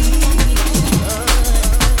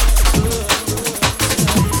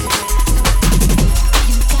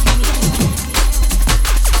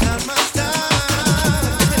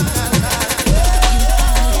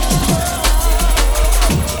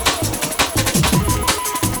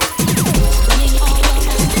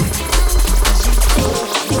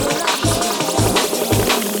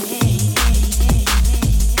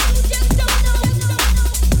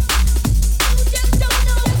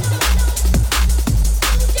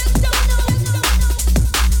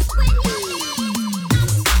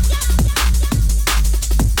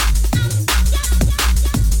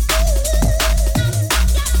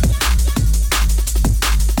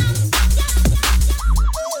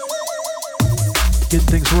 Getting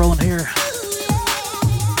things rolling here.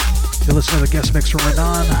 You're listening to the guest mix from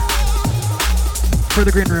Renan for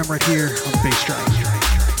the Green Room right here on BASSDRIVE.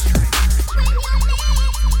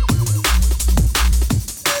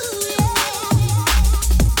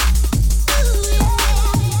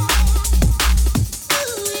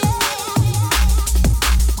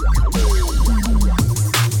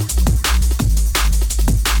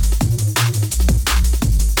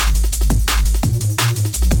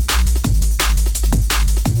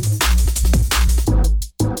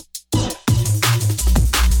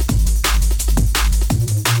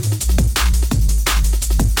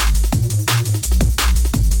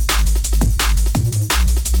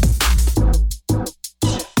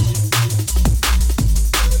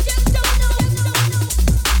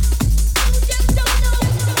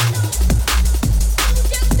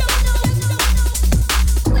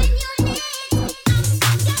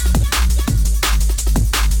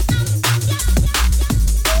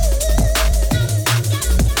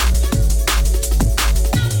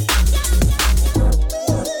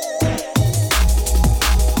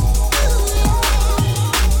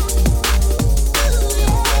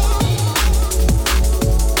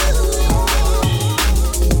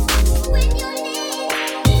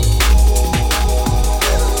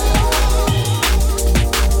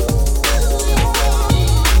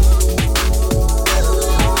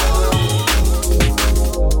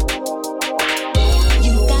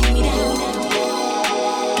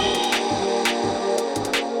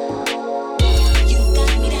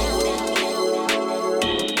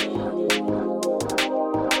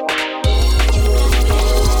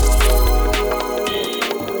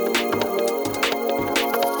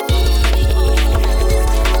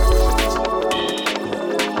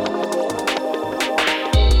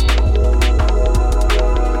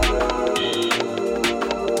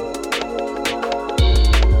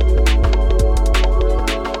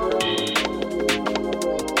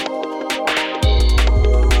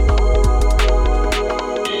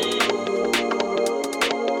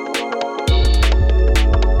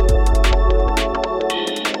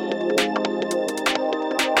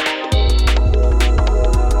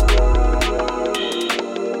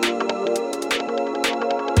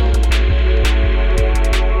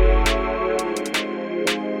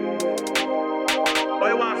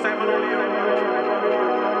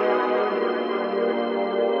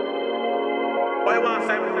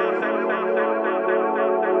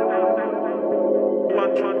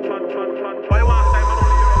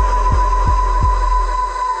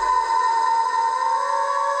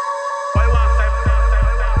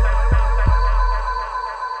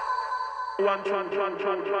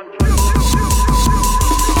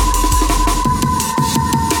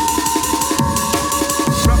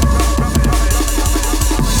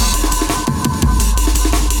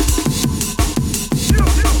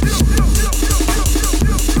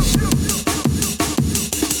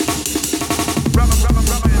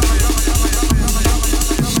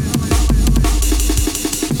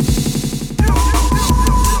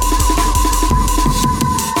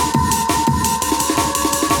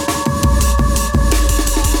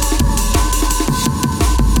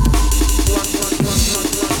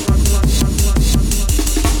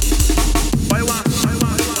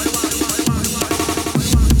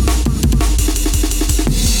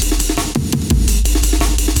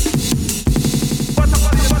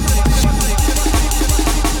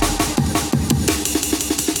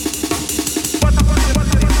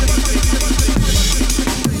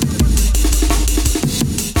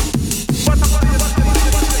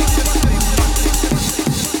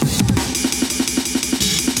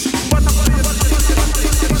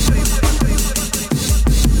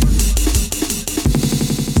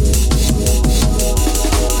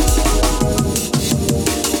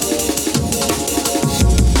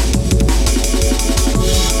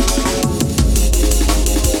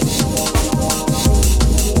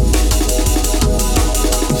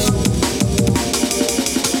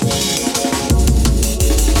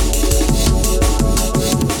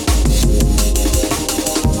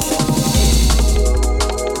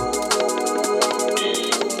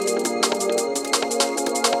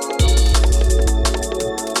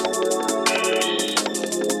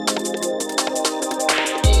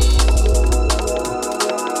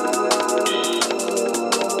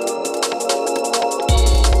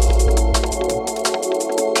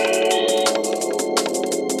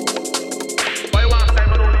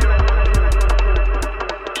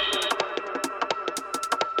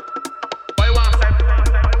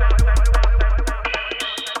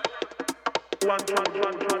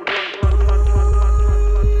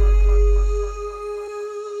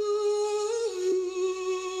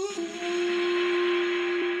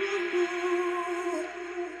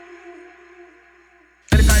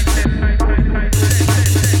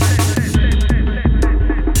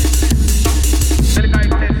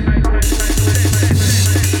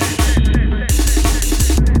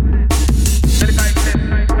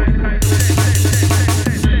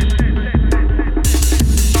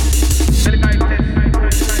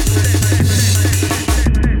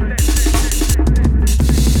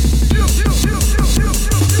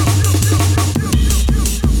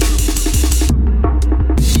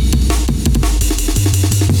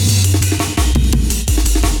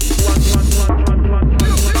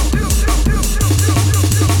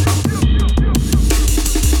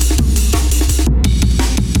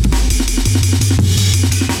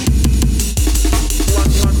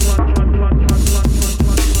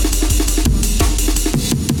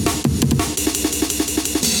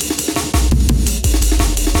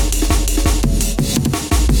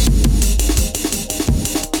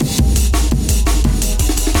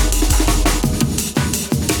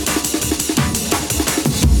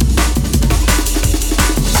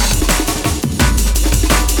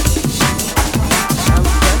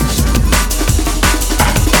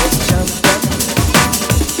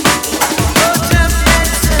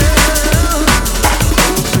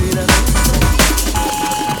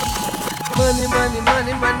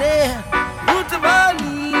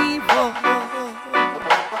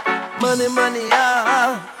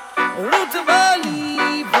 root of all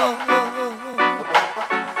evil.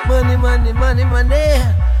 Money, money, money, money,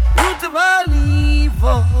 root of all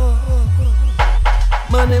evil.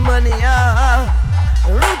 Money, money,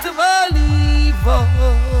 root of all evil.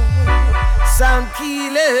 Sound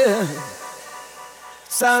killer,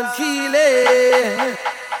 sound killer.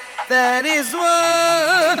 That is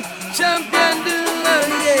what champion do,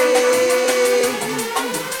 yeah.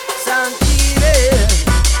 Sound killer,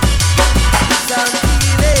 sound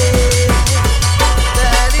killer.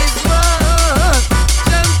 That is what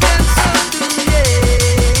champion sound do,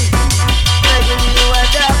 yeah. Begging you a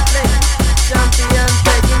doubling champion,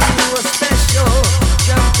 begging you a special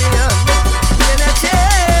champion. Can I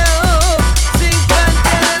tell? Sing and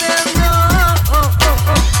tell them no.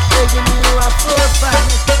 Begging you a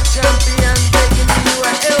 4-5 champion, begging you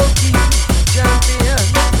a LP champion.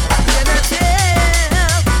 Can I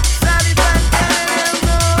tell? Sally and tell them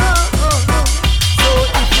no. So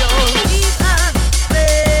if you're leave and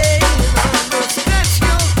play, no scratch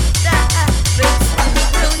you that let's do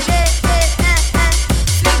it, yeah.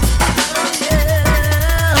 6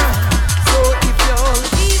 yeah. So if you're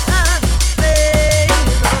leave and play,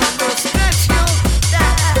 no scratch you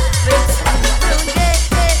that let's do it, yeah. 6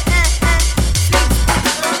 money,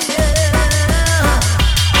 money,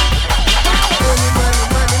 root of all evil.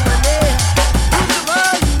 Money, money, money,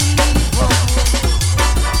 money, root of all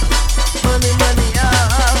evil.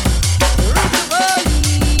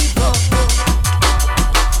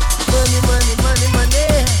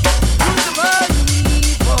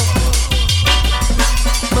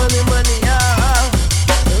 Money, money,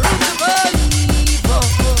 root of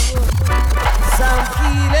all evil. Sound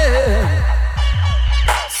killer,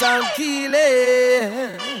 sound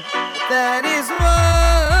killer. That is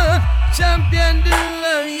what champion do,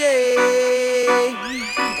 yeah.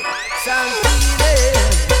 Sound killer,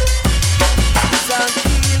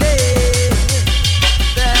 sound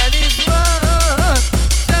killer. That is what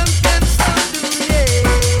champion sound do,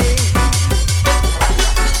 yeah.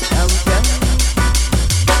 Champion,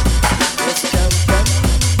 yes champion.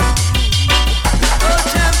 Oh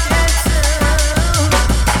champion sound,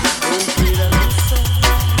 oh freedom sound.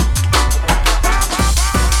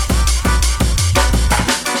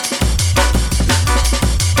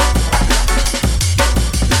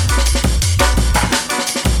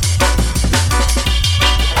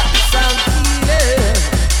 Sound killer,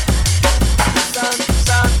 sound,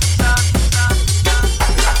 sound, sound, sound.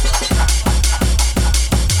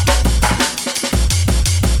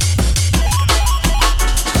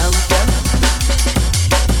 Champion,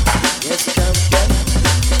 yes champion.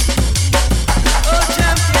 Oh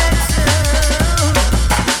champion sound,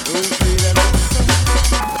 oh freedom sound.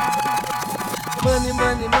 Money,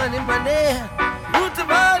 money, money, money, root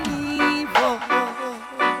of all evil.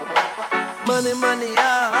 Money, money,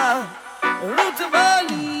 root of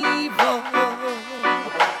all evil.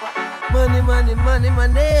 Money, money, money,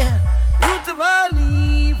 money, root of all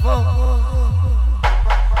evil.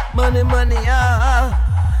 Money, money,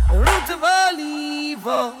 root of all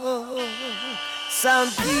evil.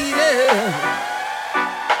 Sound killer,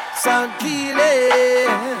 sound killer.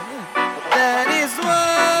 That is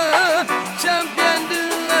what champion do,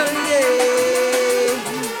 yeah.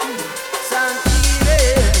 Sound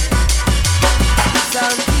killer,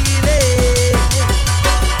 sound killer.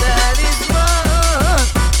 That is what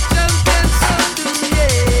champion sound do,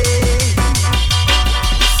 yeah.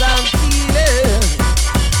 Sound killer,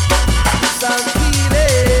 sound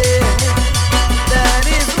killer. That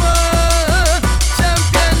is what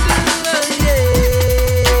champion do, yeah.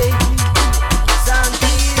 Sound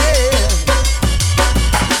killer,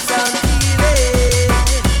 sound killer.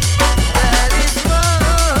 That is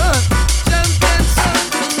what champion sound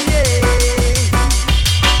do, yeah.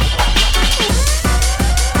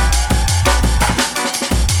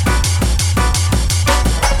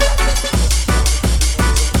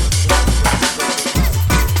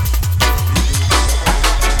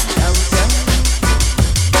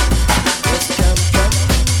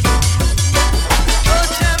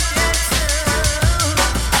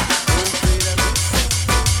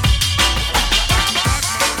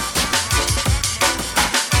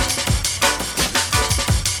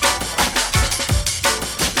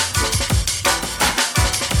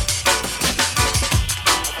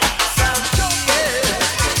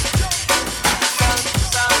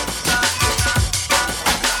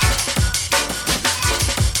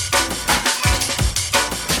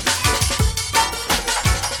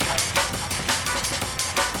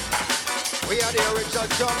 We are the original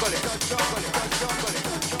jungle.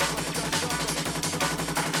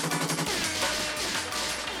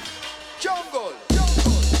 Jungle.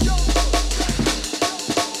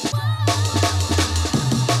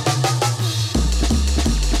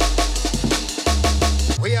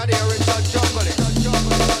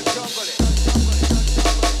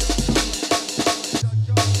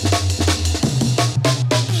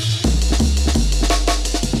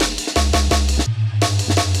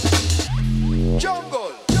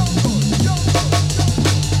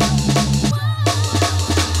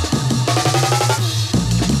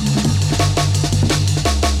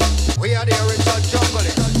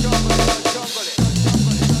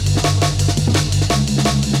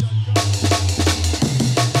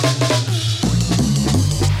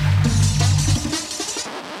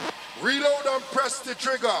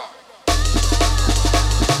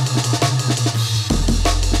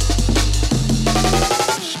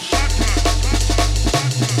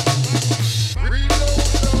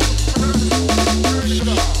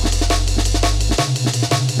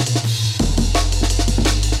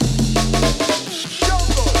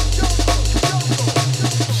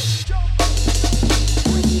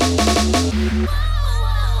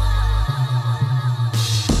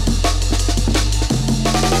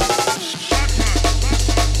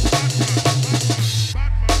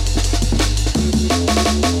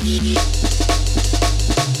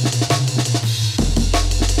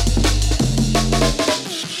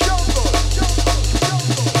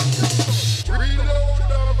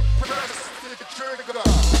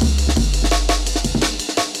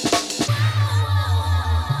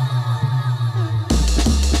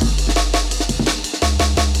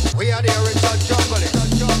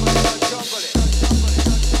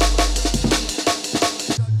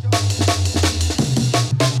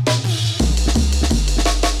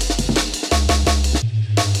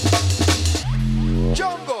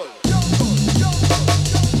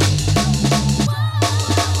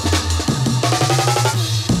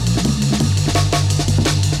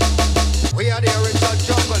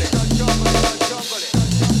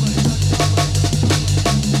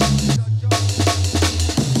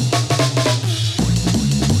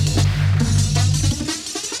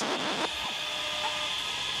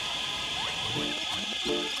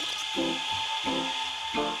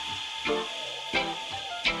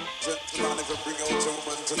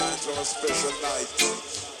 a special night.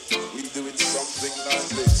 We doing something like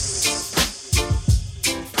this.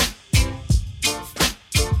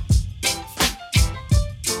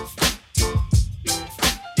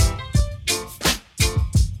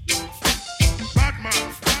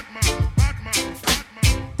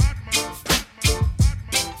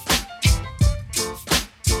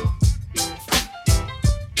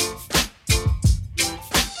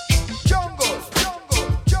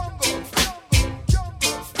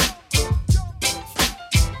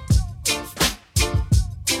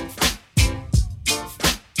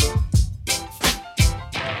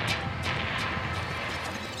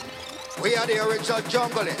 We are the original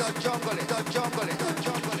jungle.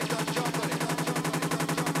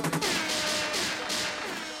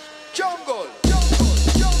 Jungle.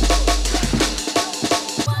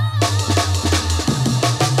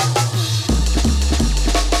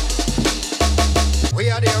 We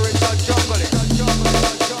are the original jungle.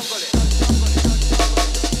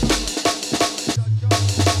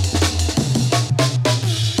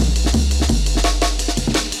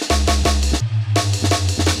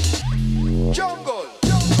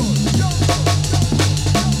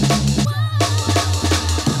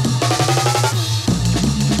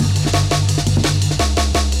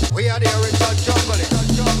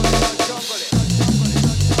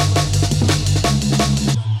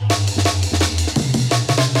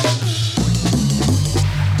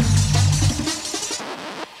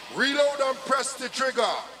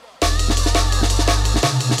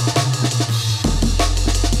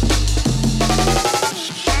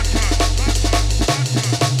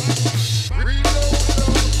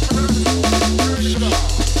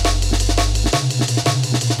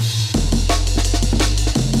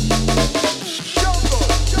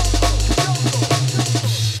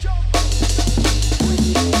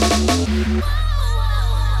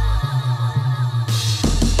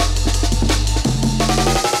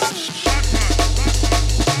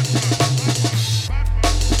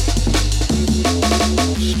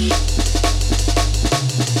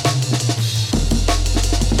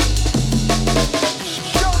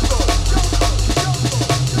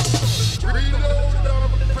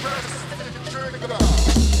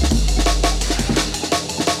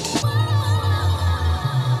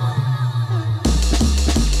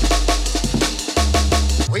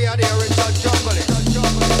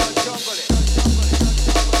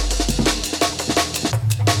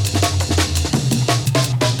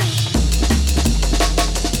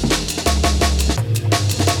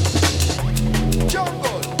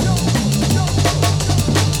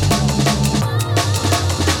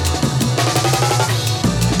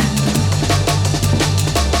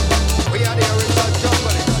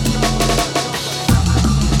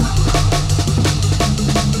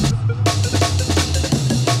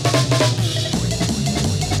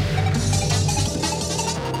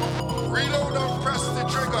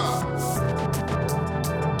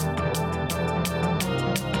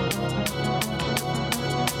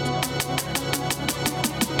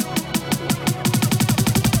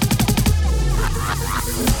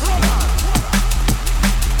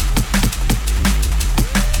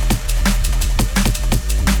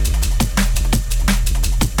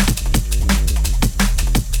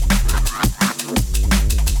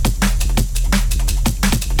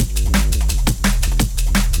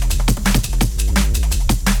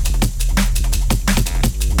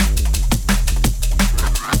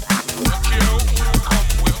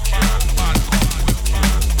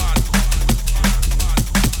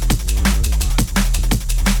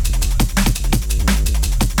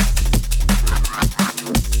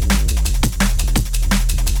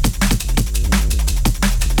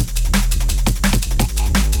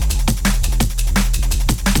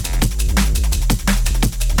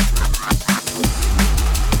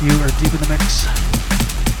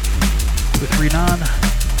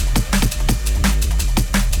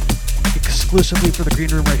 Exclusively for the Green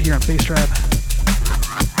Room right here on BASSDRIVE.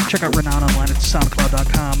 Check out RENAN online at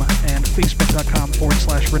soundcloud.com and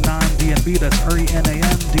facebook.com/RENAN-DNB. That's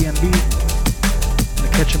RENAN-DNB.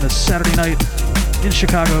 And catch him this Saturday night in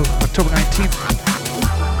Chicago, October 19th.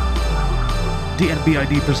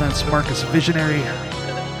 DNBID presents Marcus Visionary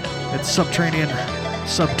at Subterranean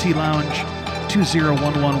Sub T Lounge,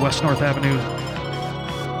 2011 West North Avenue,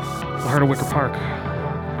 the heart of Wicker Park.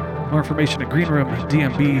 More information at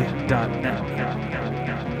greenroomdnb.net.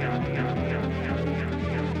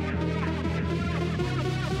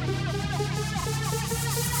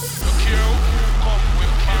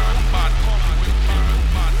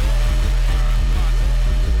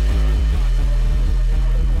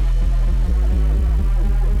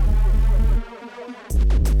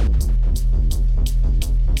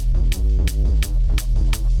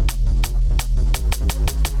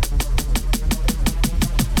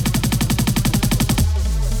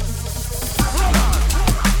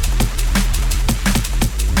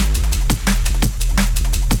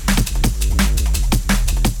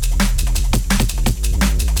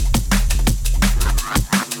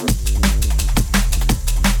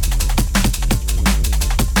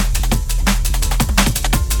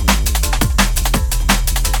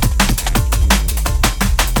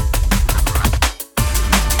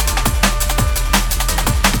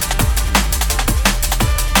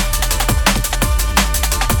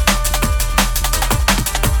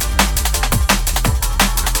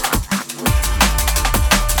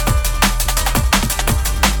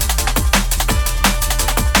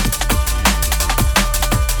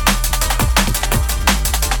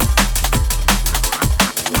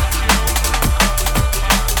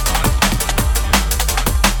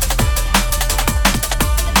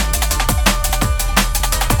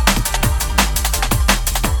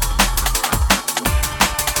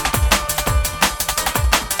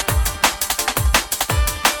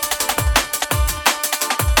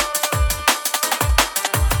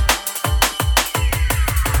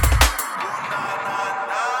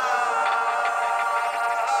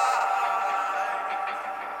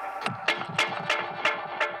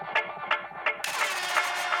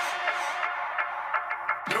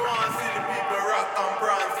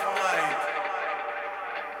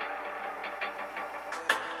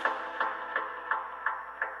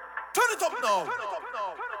 now.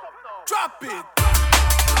 Drop it.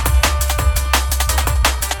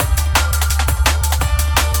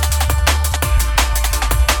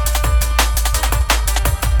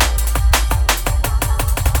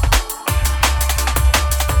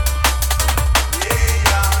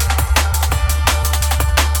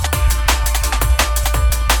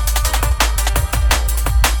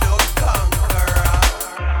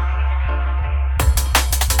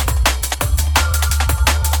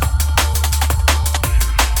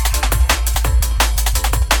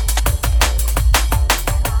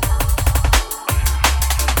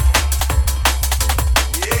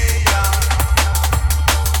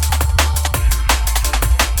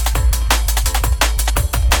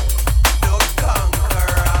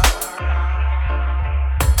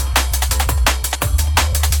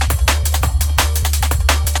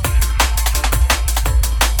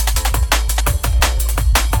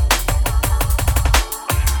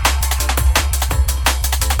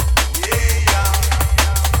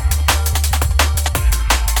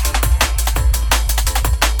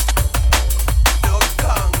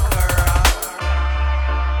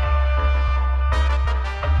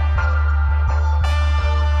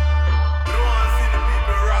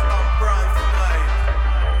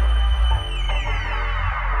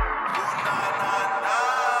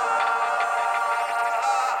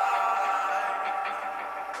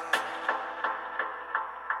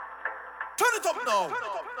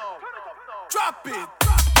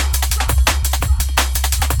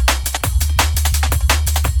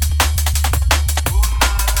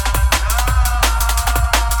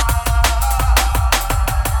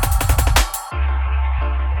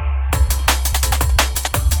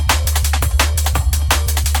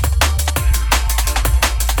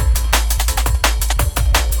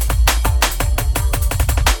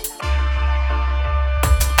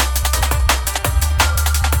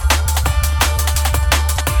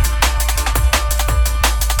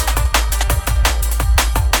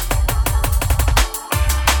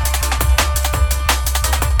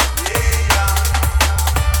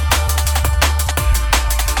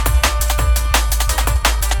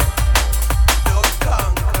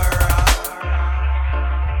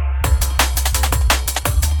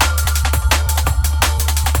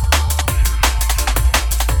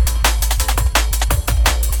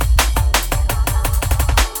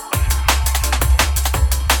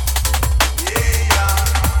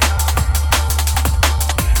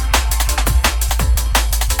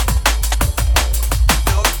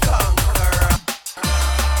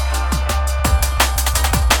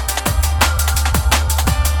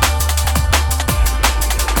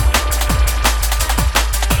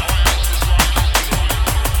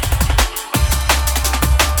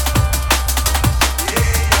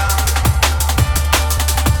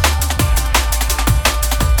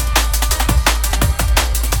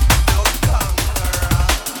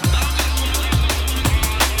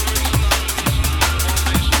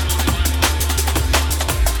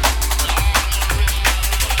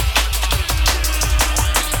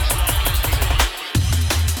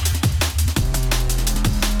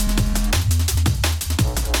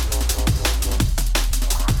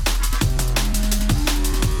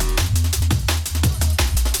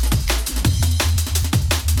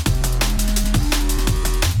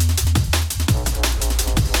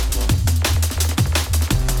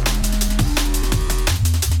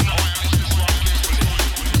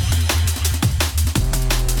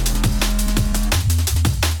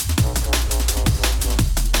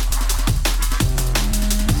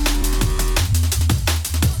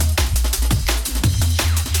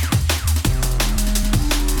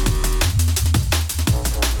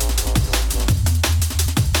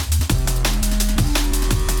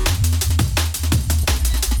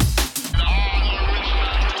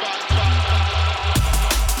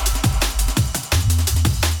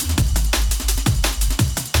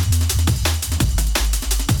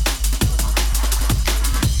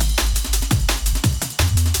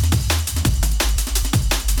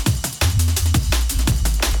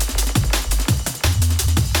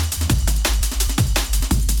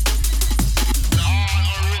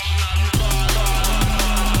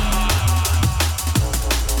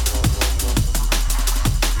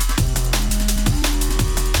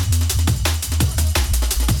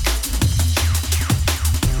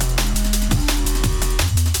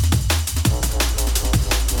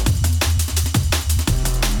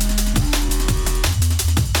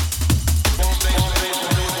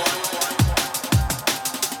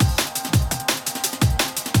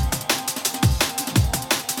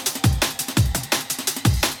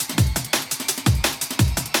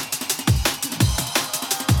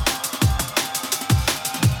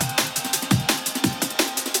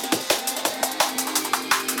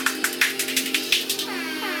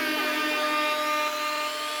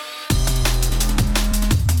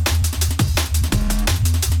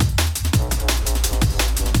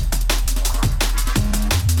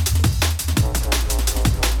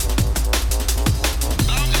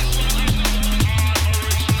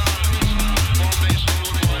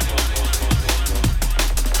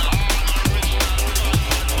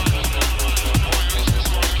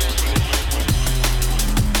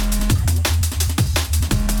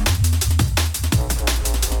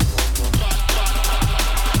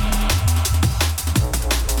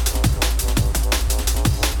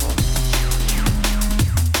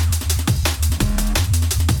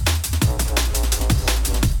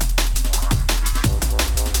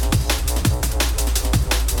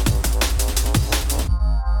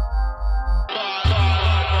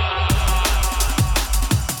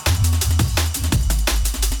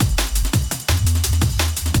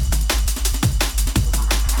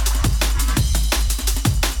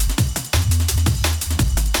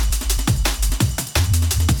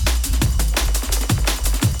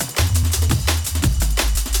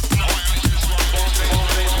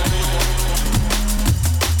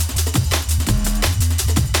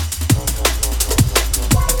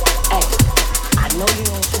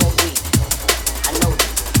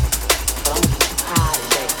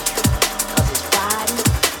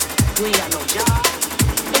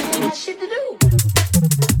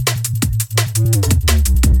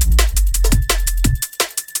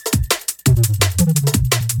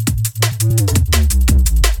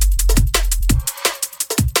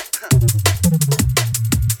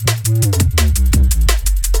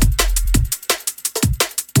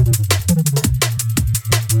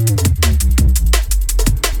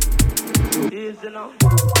 Easy now.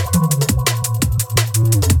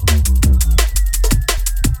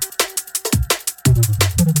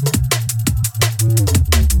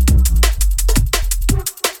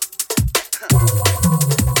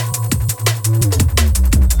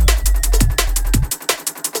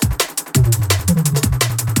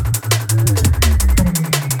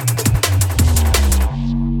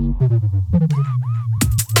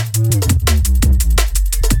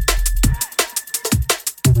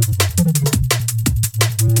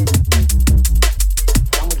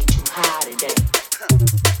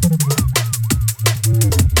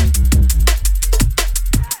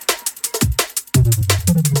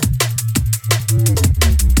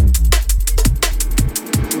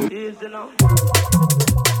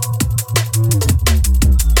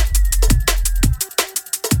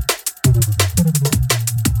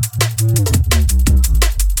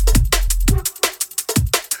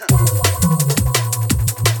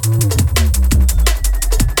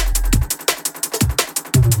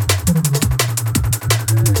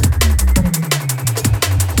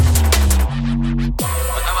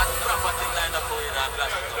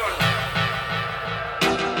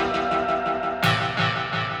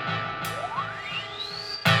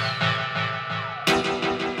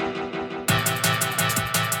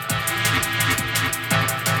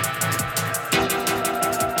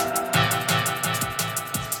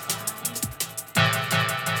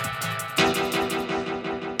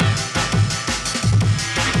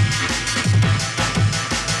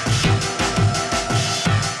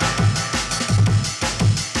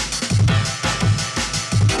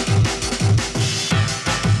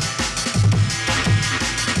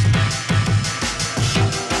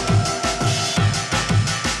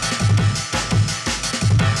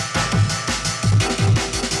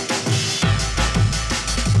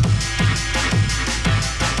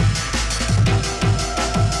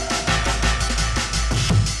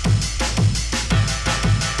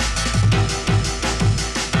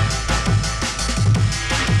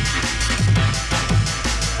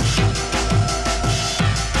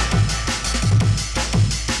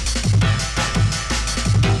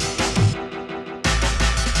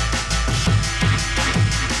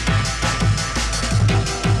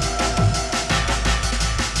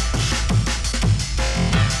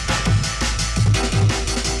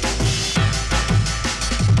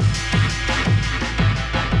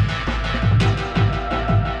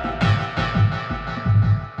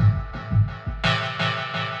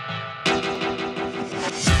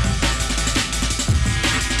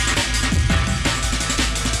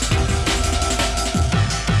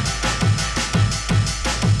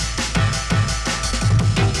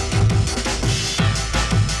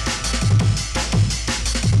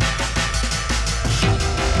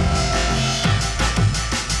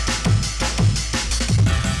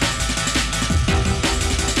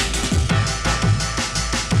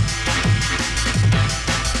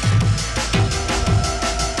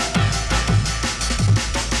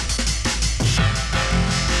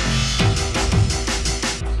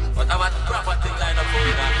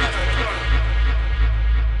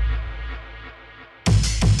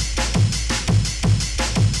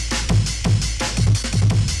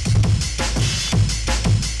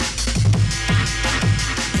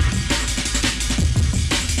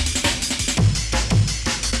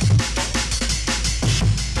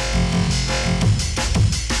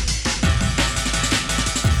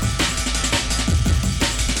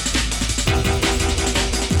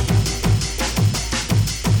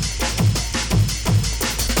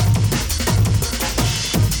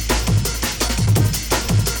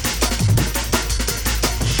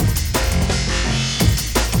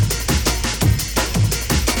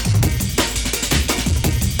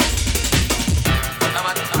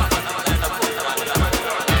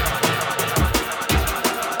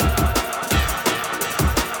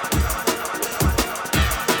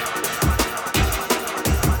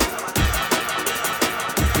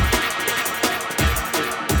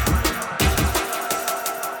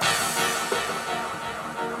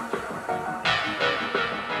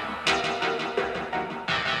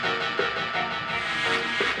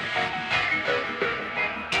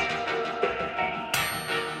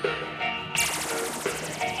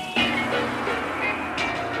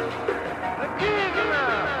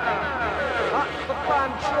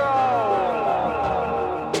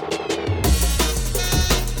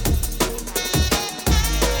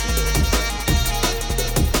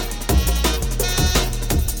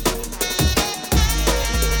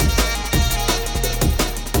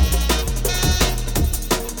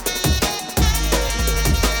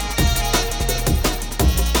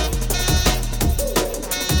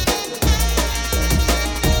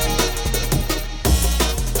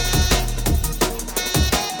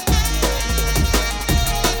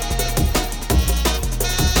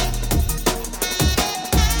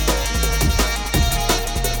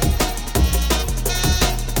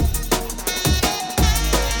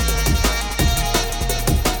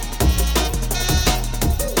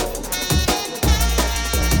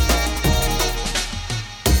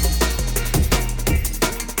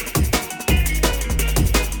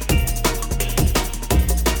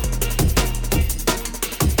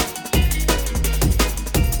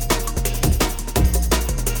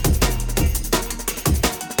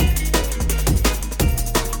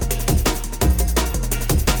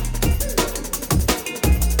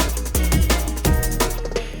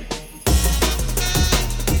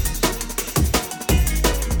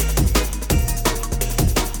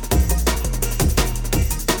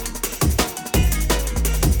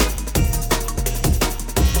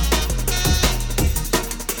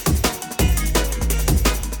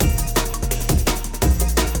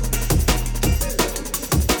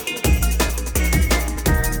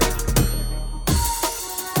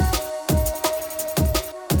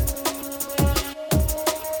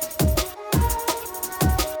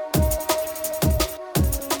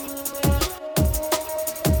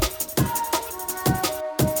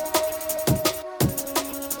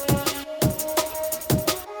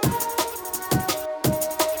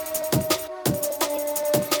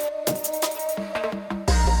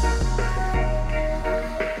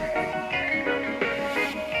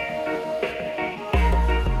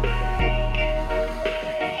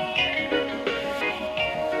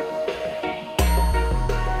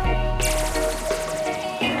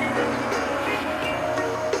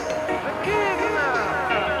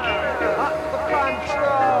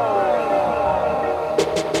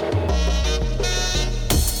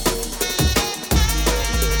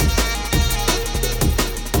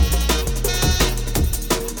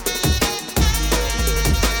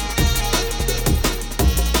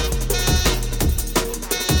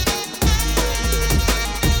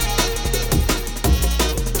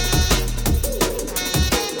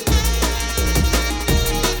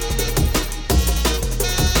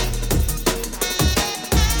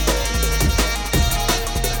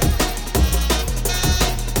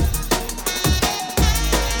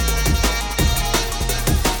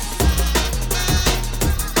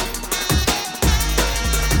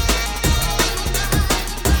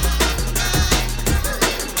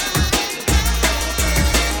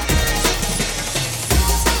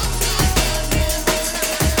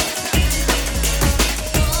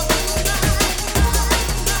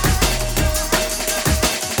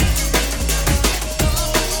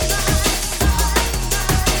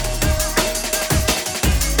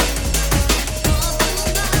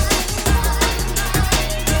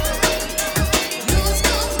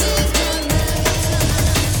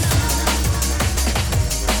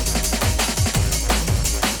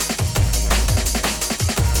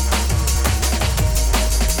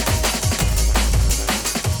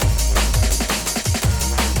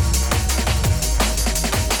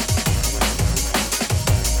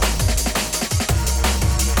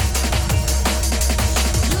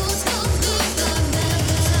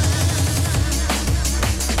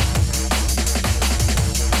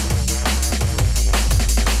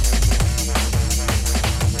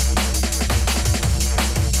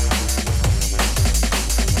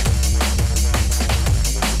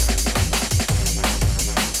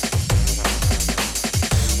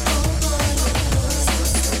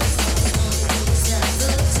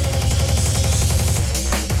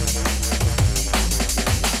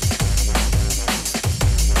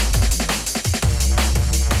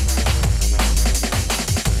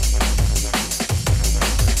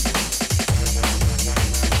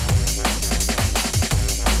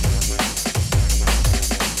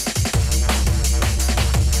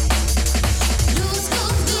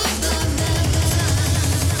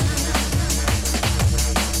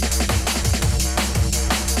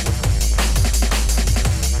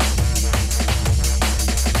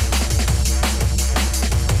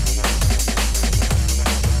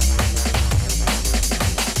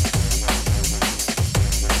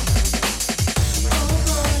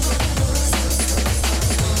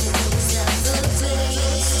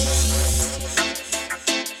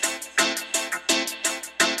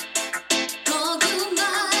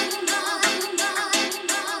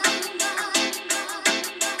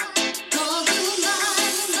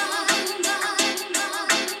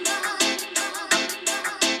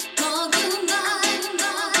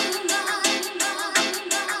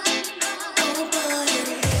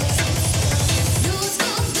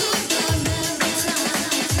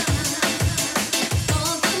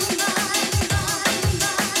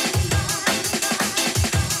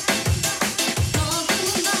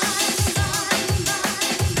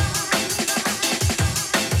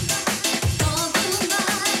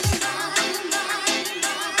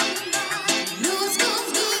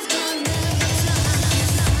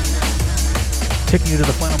 Taking you to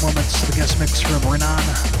the final moments of the guest mix from Renan.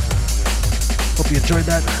 Hope you enjoyed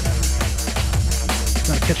that.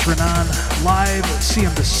 Gonna catch Renan live. See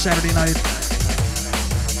him this Saturday night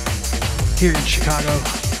here in Chicago,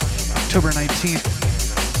 October 19th.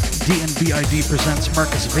 D&BID presents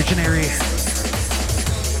Marcus Visionary.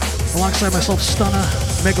 Alongside myself, STUNNA,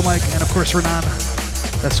 Mega Mike, and of course Renan.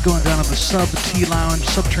 That's going down at the Sub T Lounge,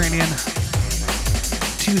 Subterranean,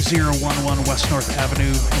 2011 West North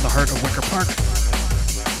Avenue in the heart of Wicker Park.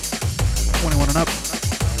 21 and up.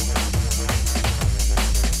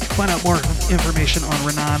 Find out more information on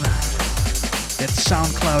Renan at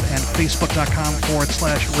SoundCloud and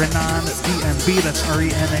Facebook.com/Renan DNB. That's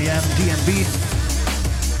RENAN DNB.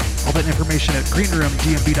 All that information at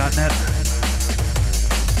greenroomdnb.net.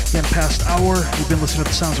 Again, past hour, you've been listening to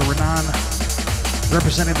the sounds of Renan,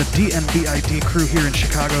 representing the D&BID crew here in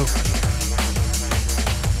Chicago.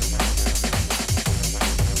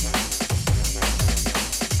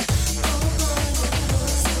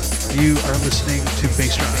 You are listening to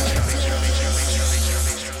BASSDRIVE.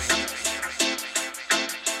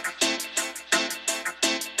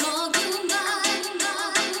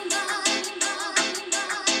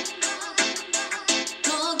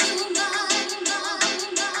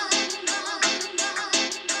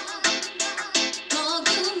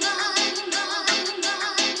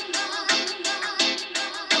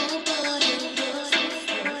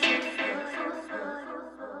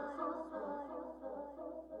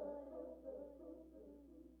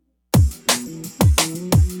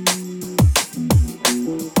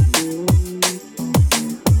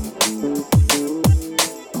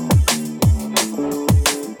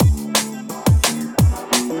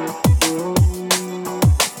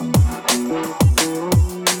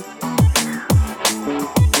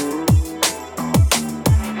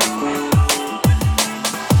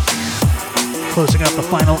 Closing out the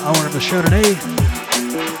final hour of the show today.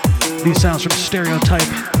 These sounds from Stereotype,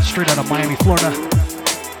 straight out of Miami, Florida.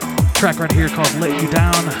 Track right here called Let You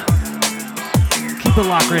Down. Keep it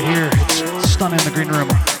locked right here. It's Stun in the Green Room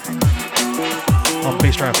on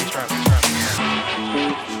BASSDRIVE.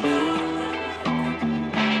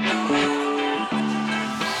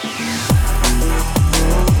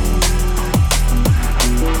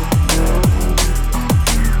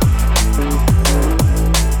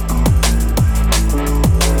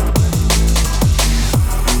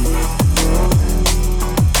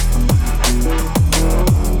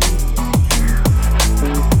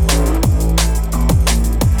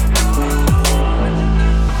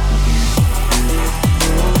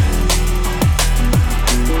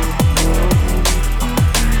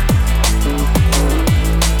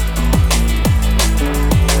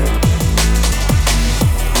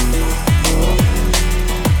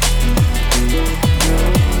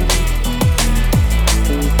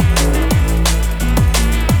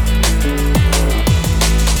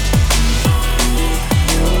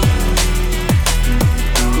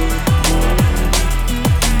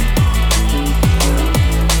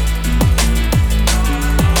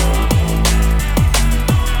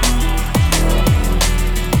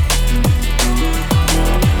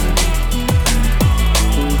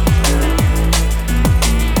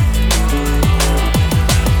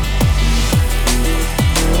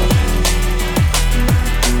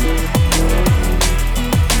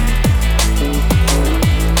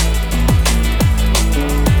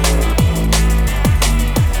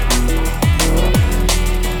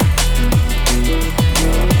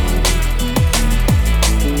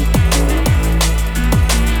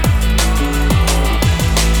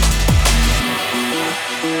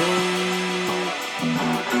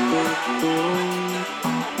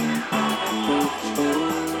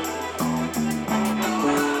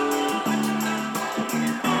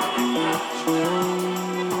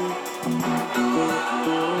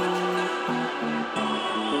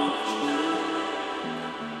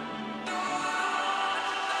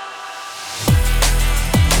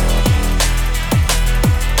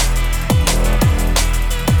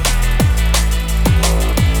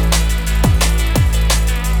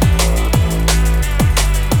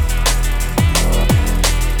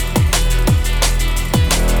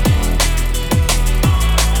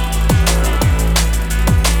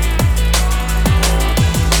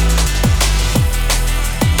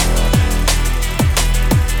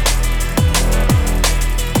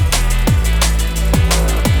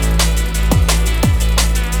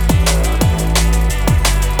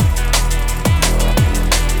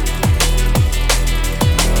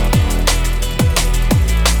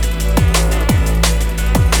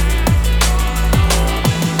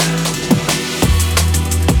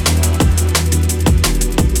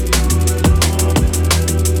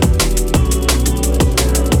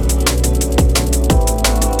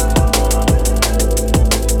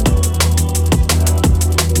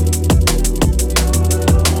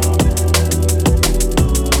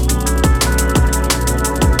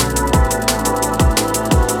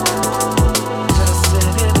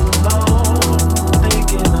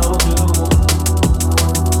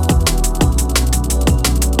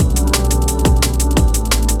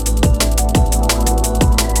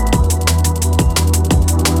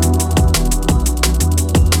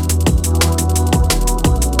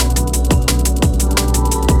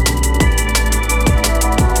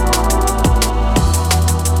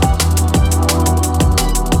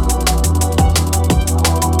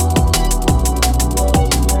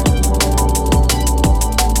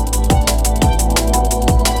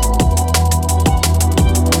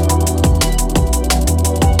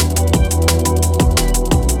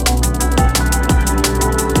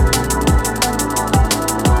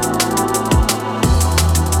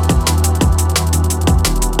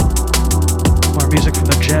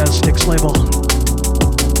 Sticks label.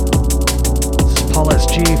 This is Paul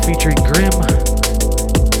S.G. featuring Grim.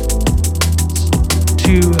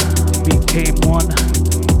 2 became 1.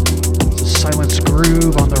 This is Silence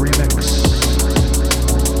Groove on the remix.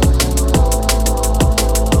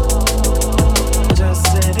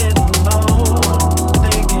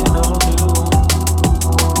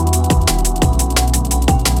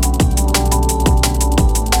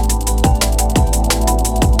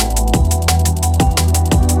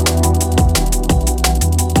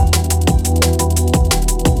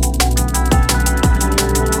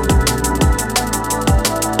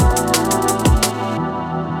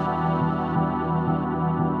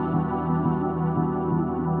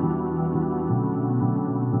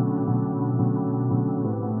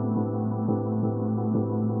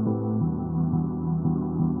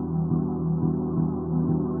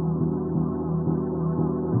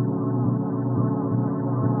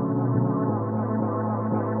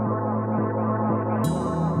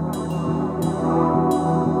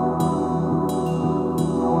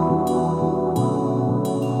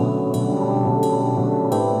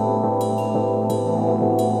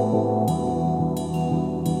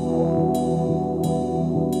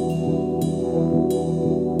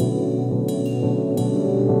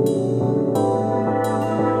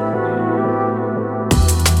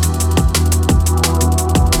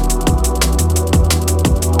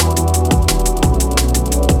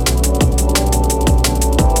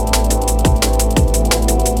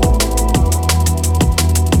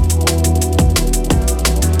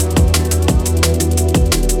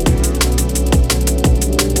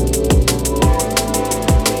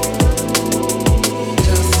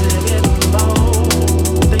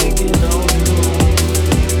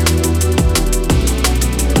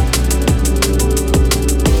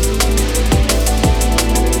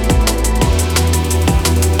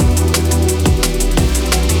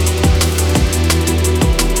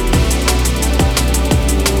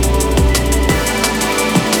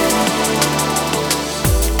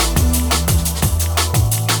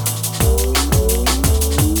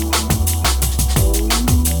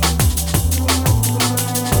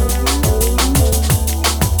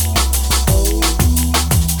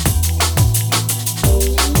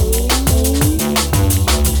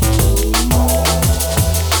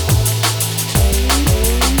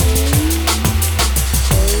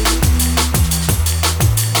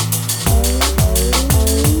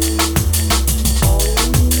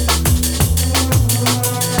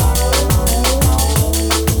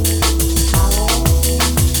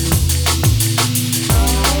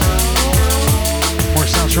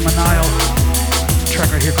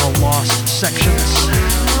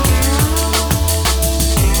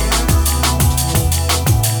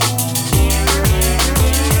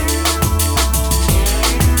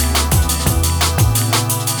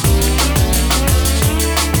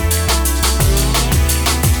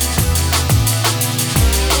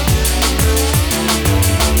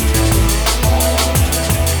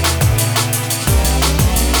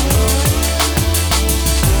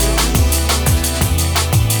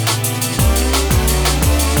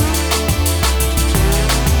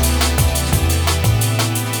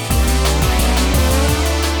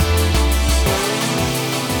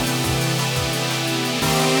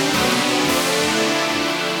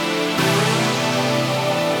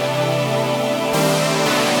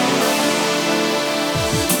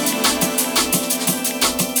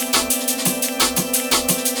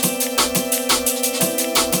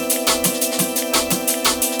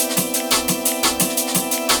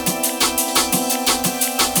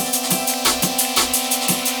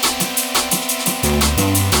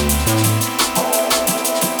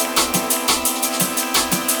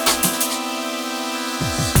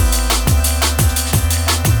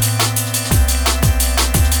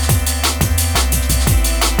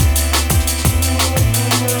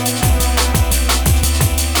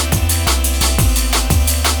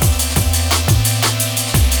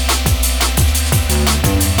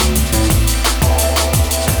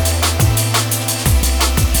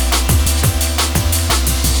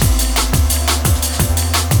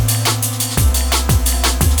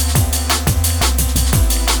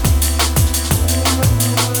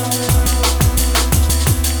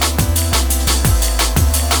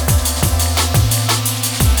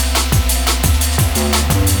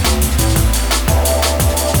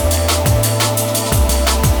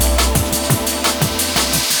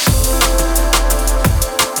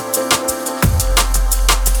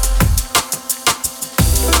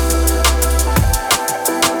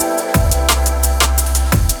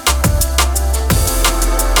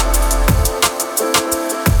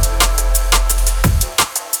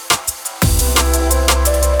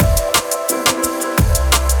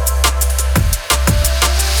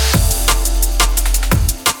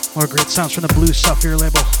 More great sounds from the Blue Sapphire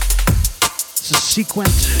label. This is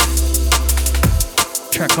SEQUENT.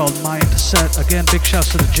 Track called Mindset. Again, big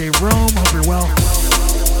shouts to the J Rome. Hope you're well.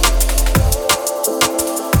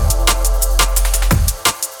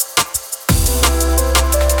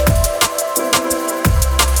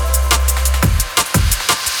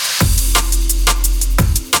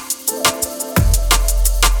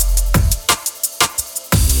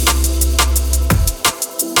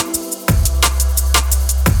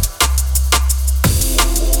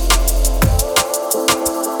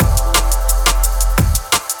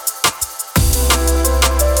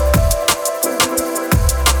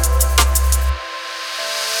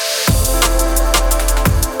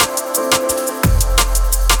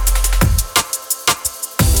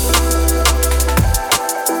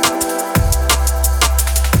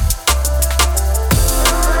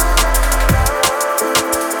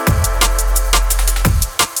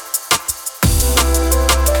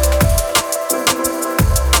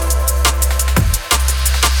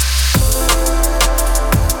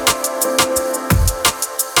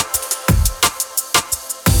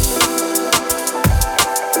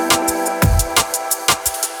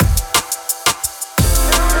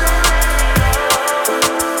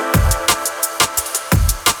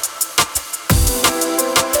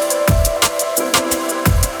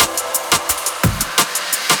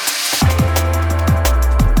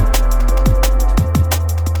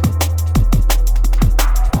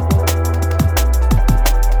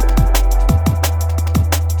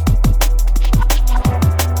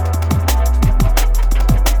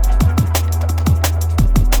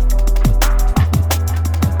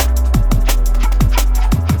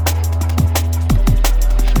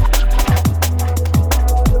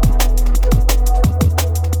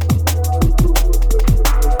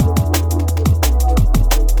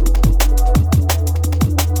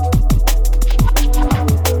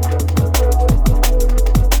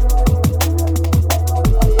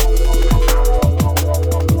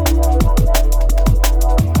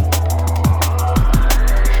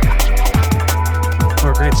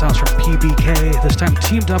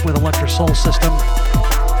 Teamed up with ELECTROSOUL system.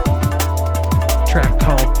 Track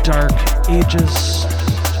called Dark Ages.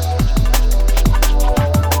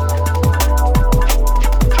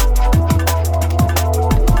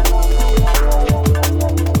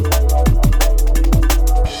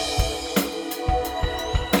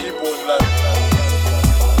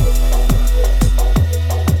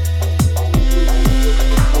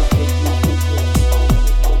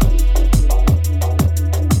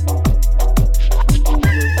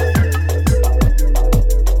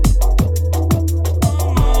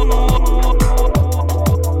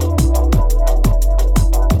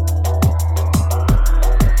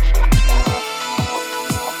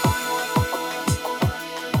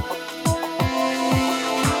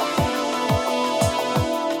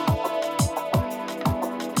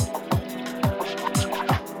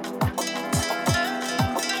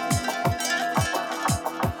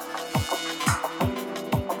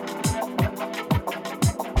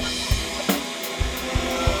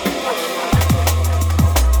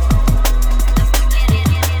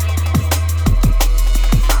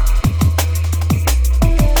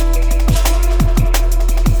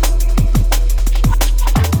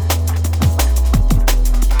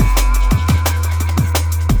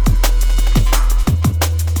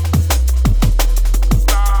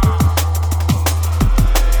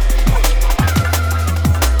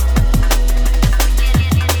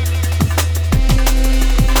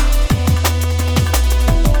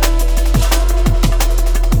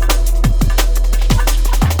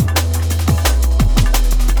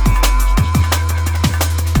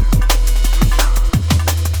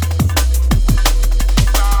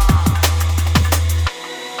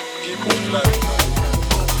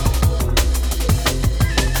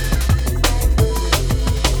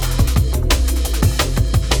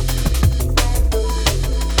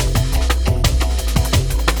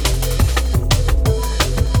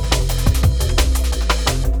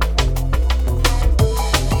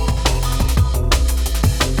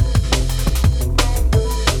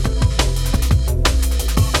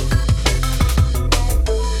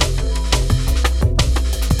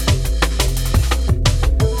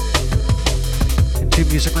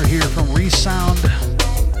 Music right here from Resound.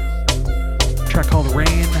 A track called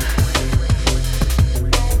Rain.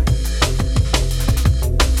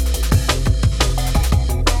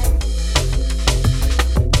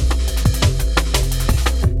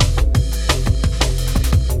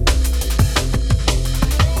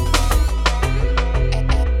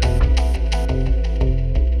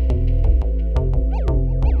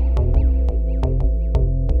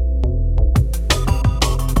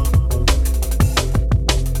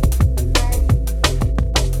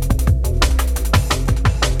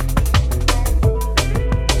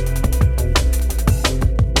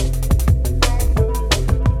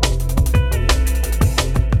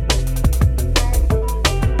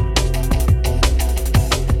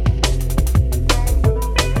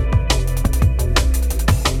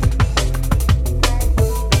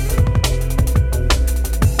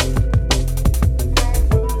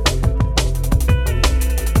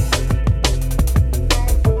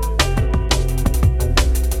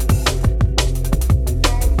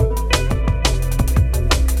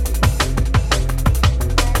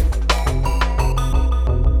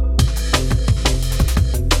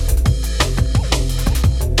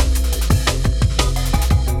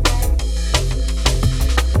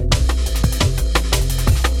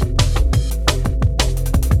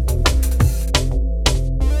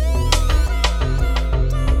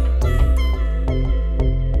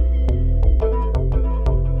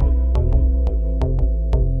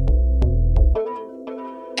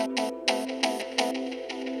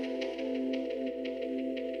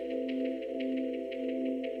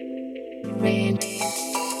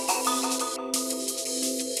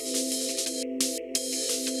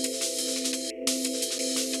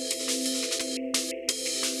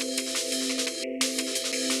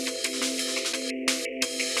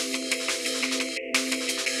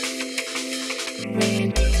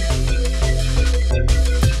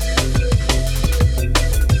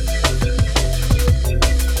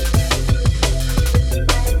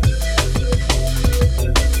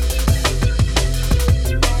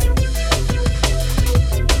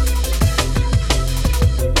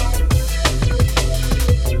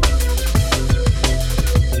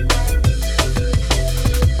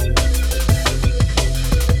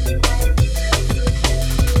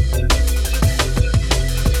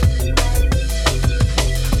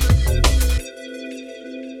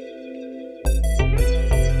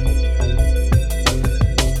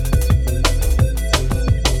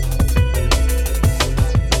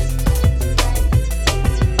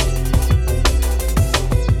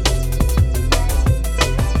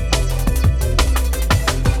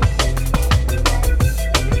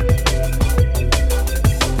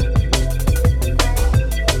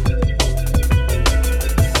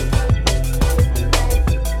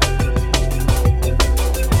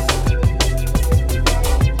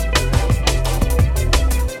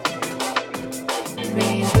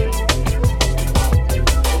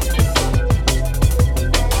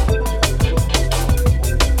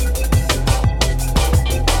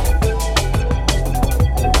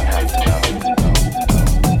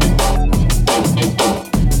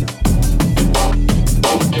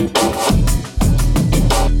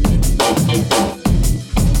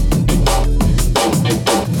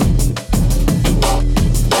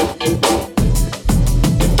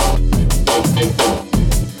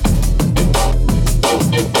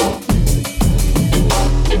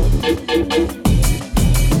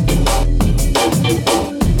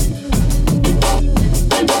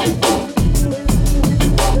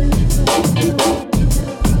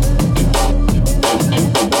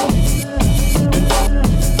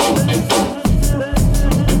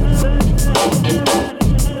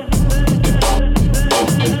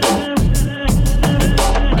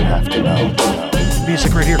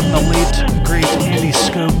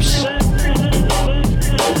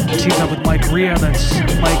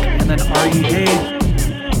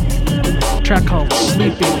 track called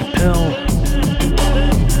Sleeping Pill.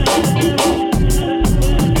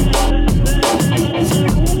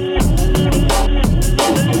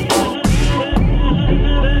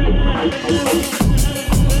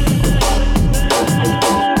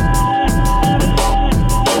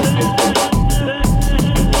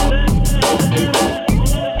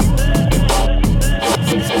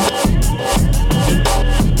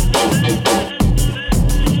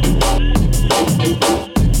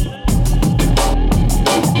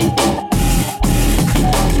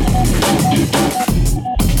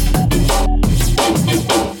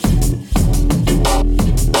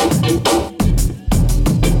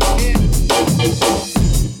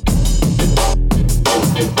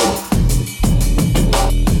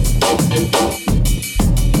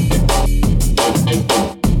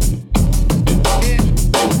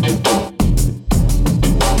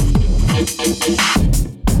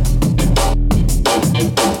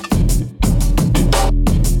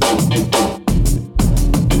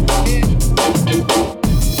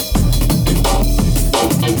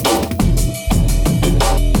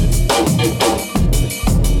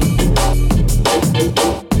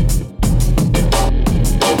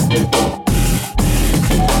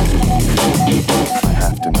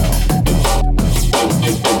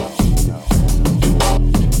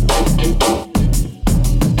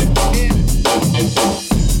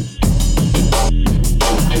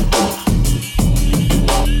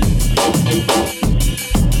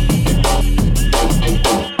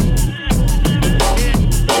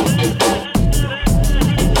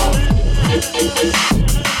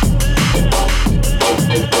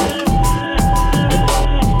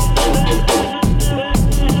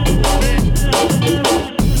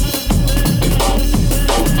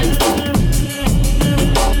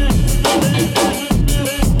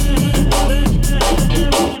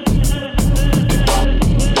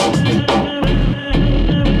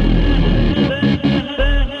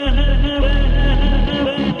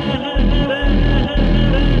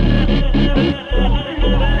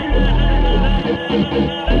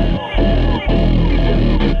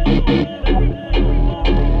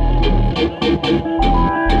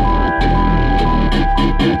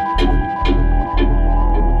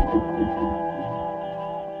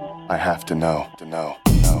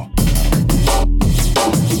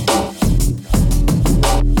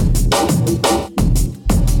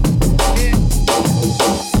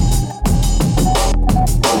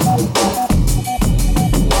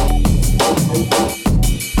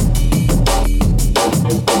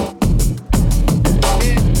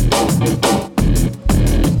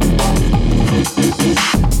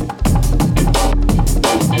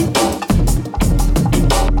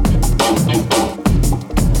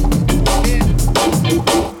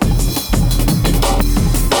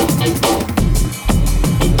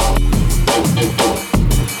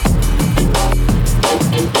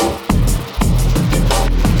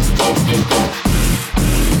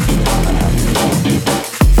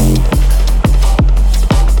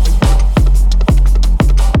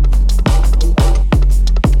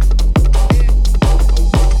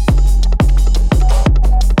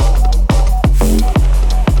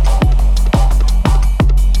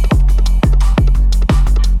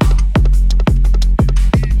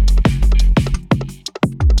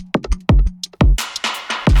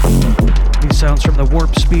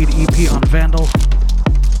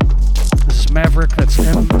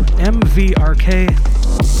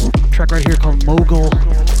 Track right here called Mogul.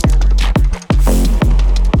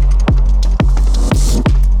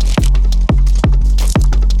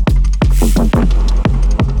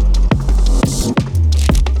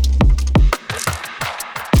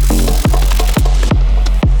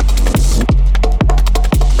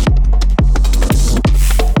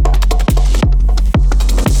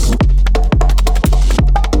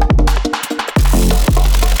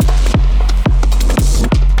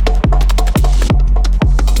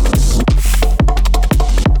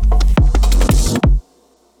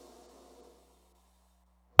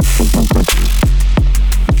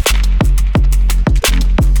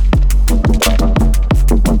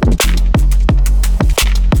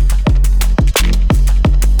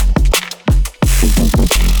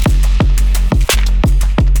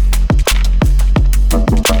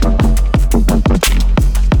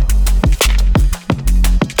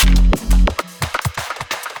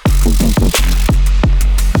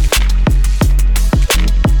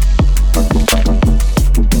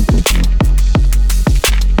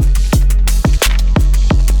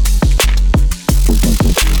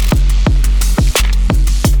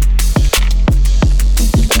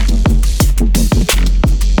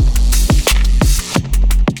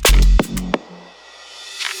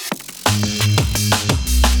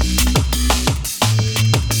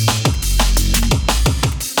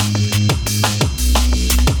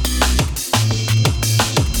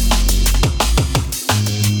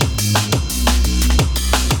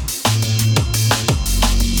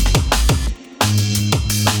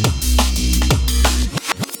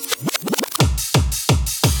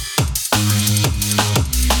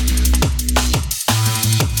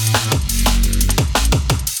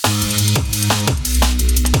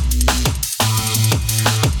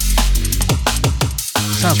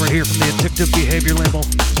 right here from the Addictive Behavior label.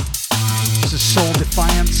 This is Soul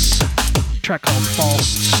Defiance, track called False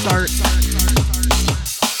Start.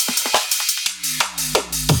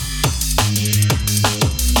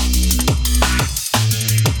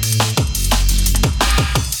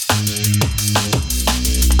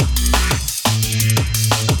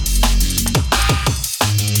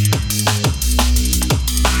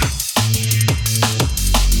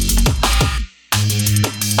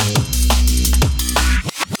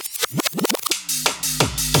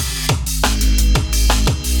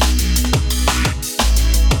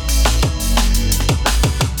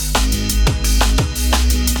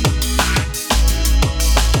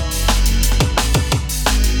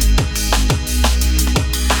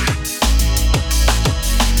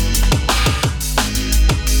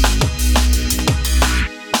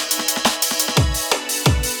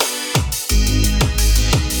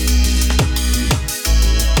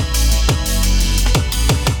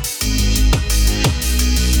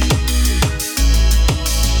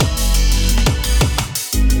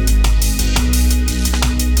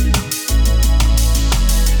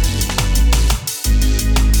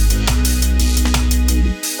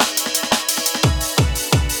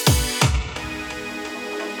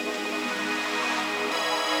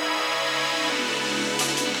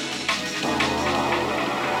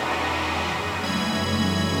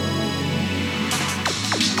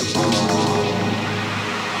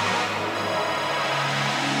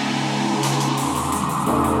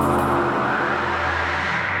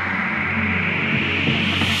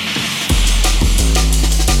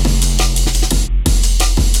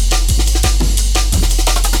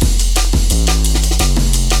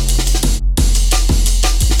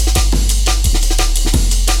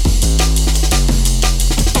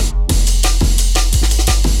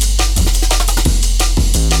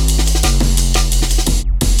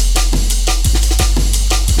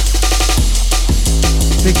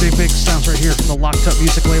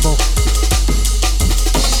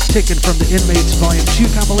 Taken from the Inmates Volume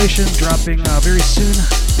 2 compilation, dropping very soon.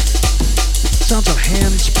 Sounds of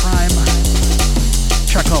Hands Prime,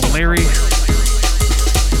 track called Larry.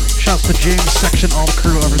 Shouts to James Section, all the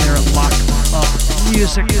crew over there at Locked Up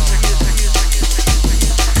Music.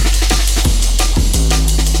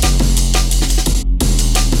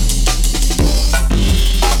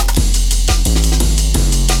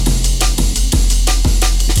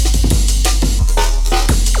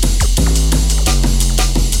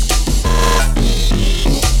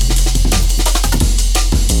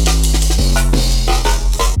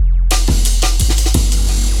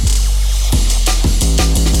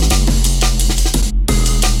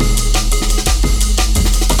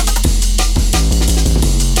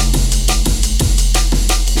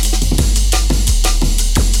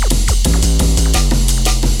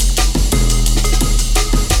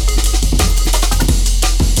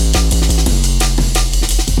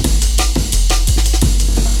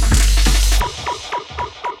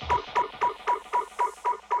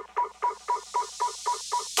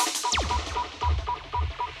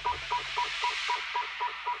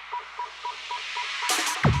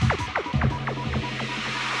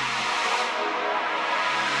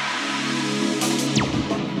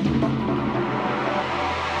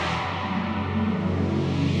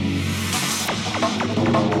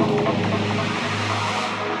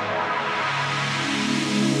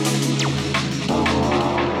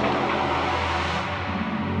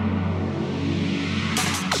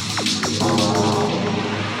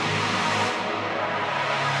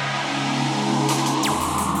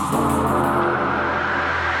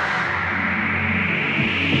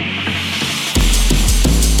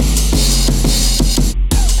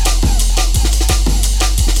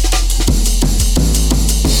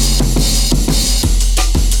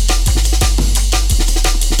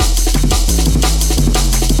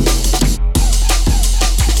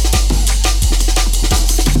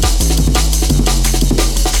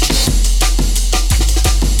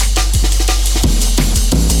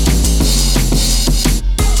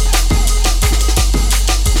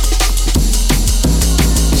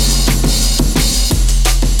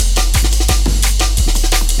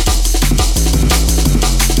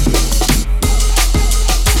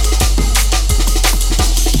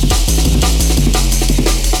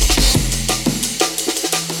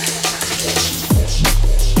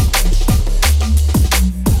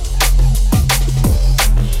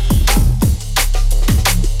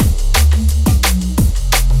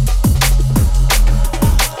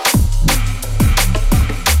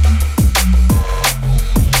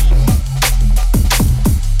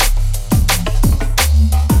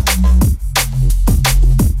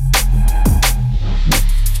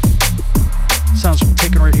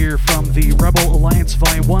 the Rebel Alliance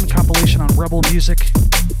Volume 1 compilation on Rebel Music.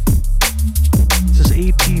 This is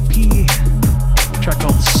ATP, a track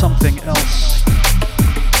called Something Else.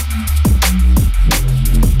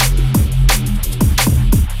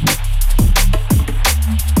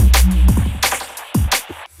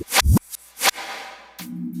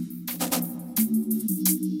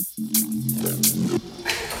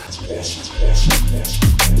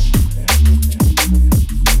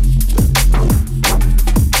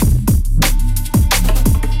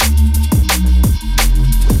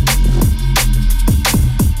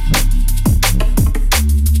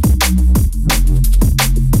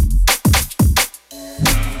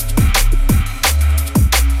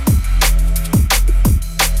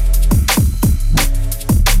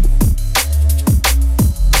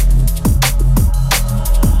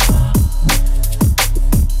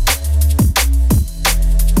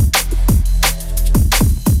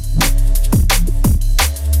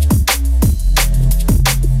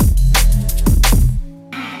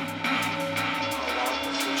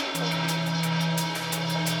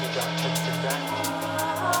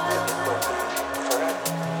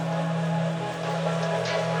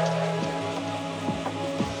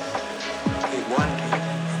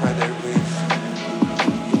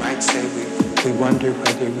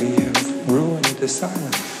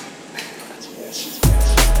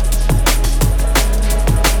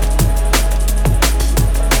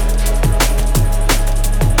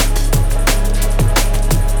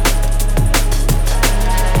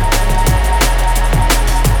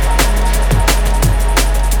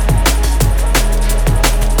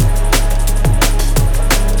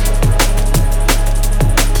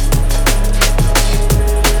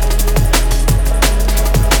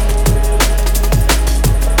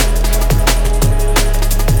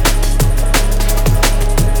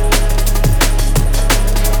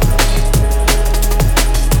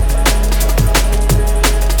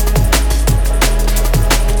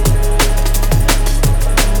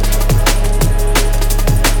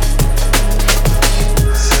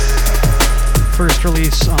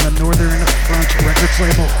 Release on the Northern Front Records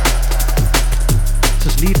label. This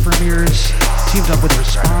is Need for Mirrors, teamed up with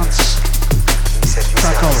Response.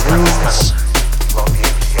 Track called Ruins.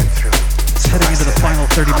 It's heading into the final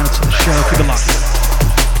 30 minutes of the show. Keep it locked.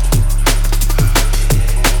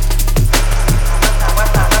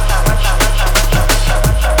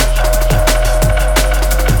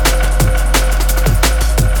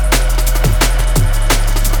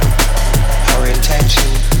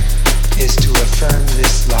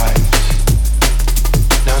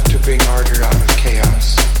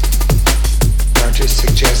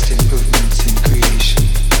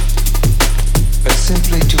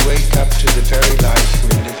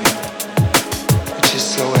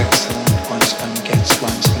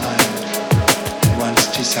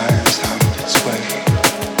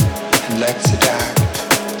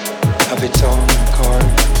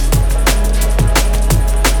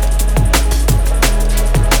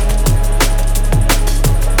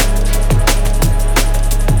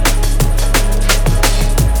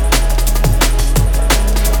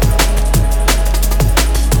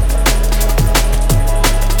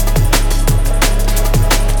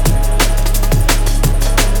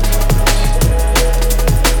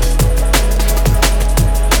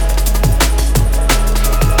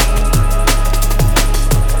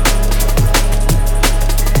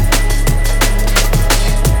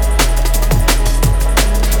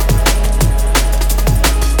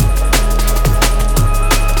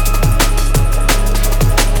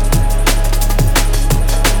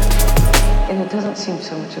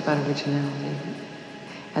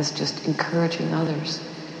 As just encouraging others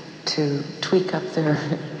to tweak up their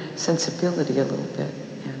sensibility a little bit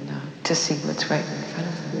and to see what's right in front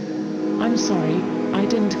of them. I'm sorry, I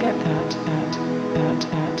didn't get that.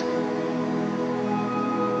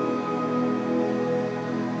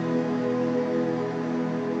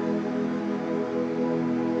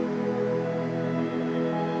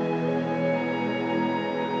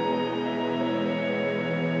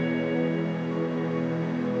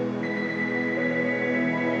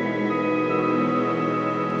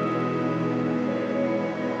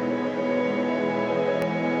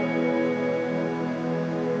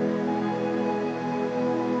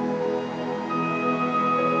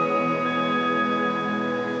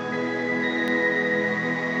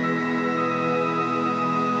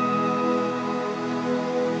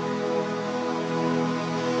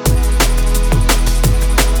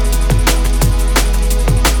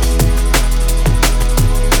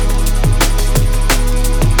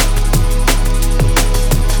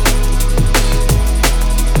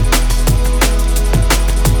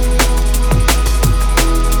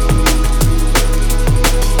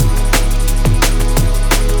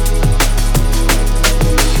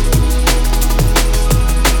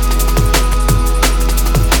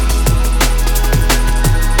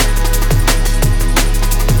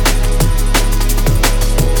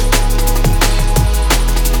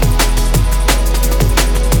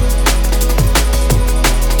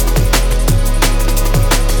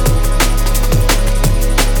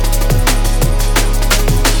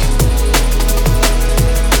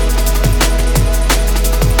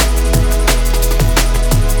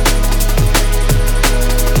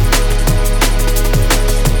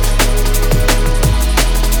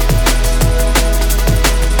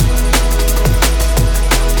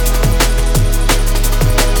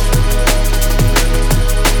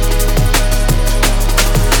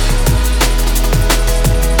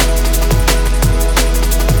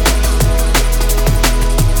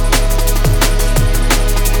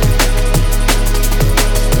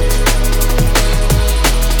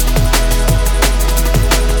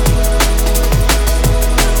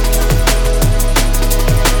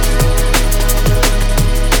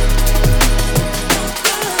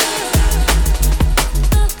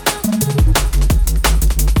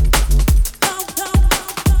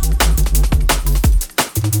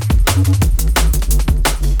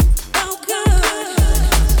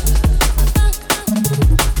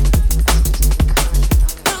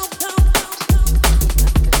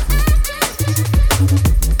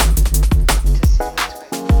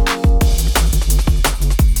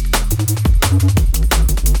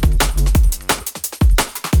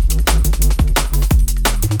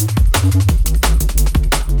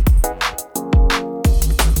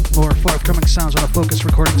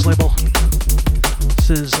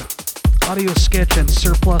 Sketch and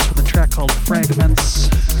Surplus with a track called Fragments.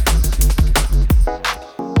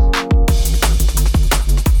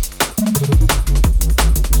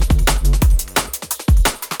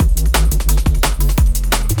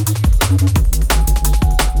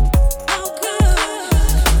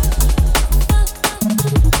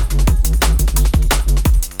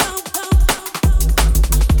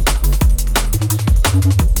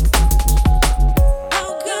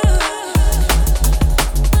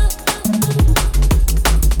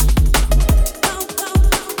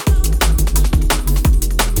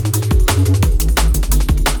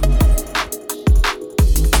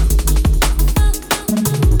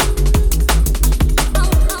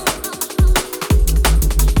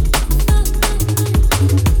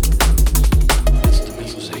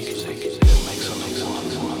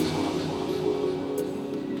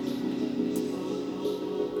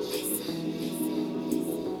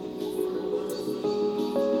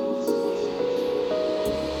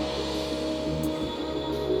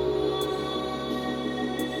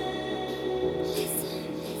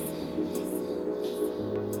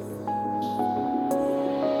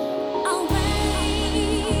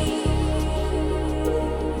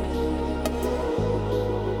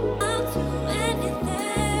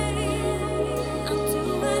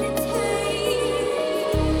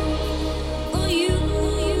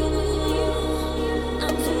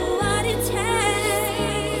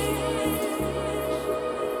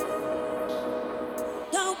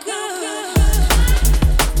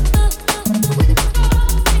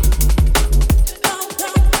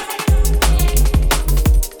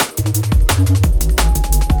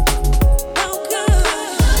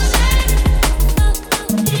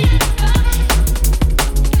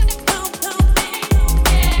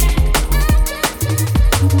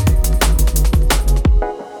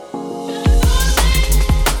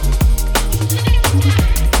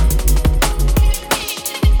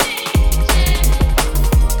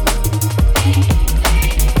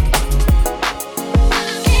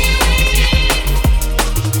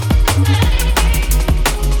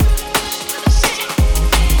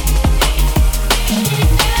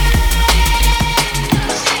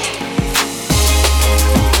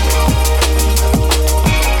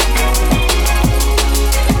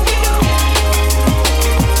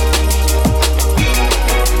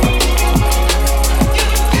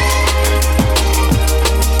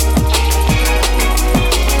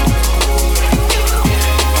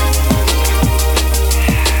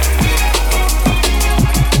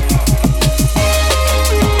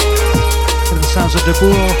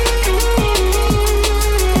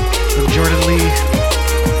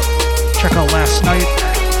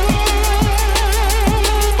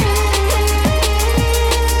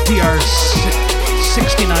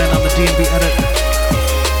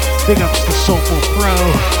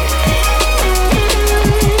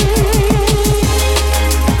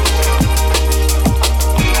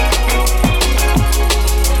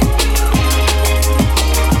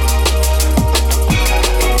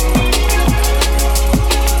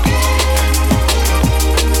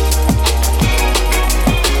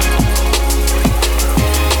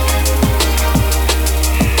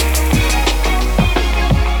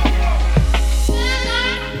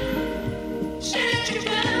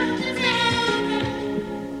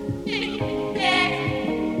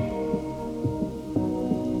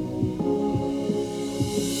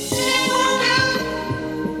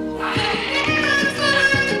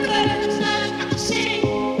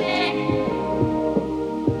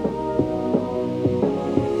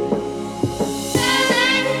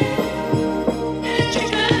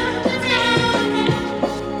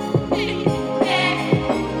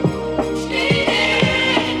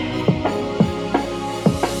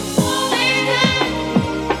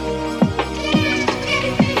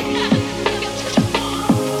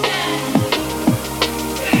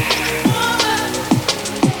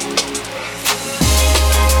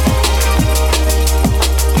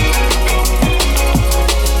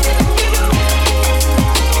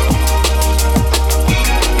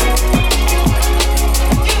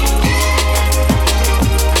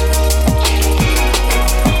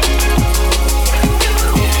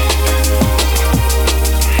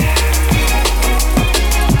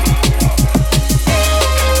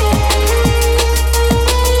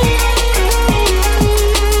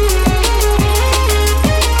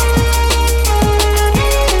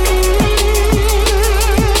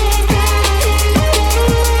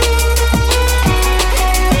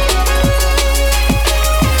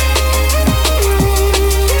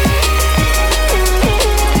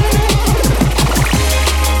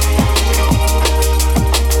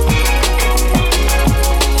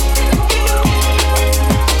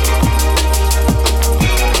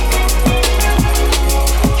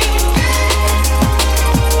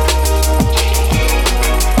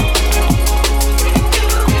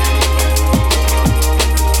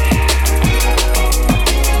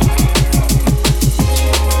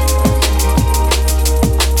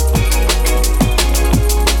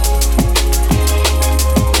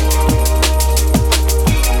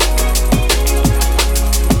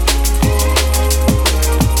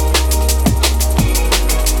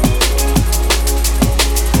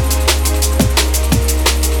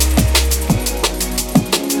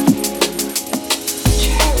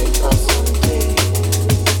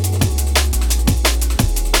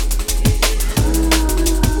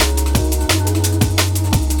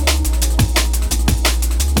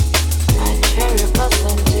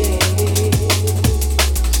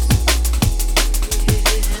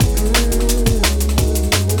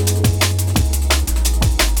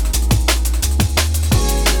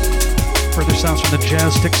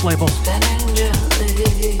 Jazz Sticks label.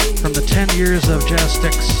 From the 10 years of Jazz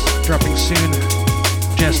Sticks, dropping soon.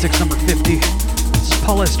 Jazz Sticks number 50. This is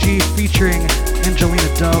Paul SG featuring Angelina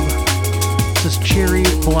Dove. This is Cherry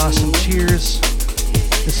Blossom Tears.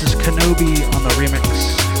 This is Kenobi on the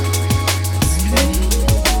remix.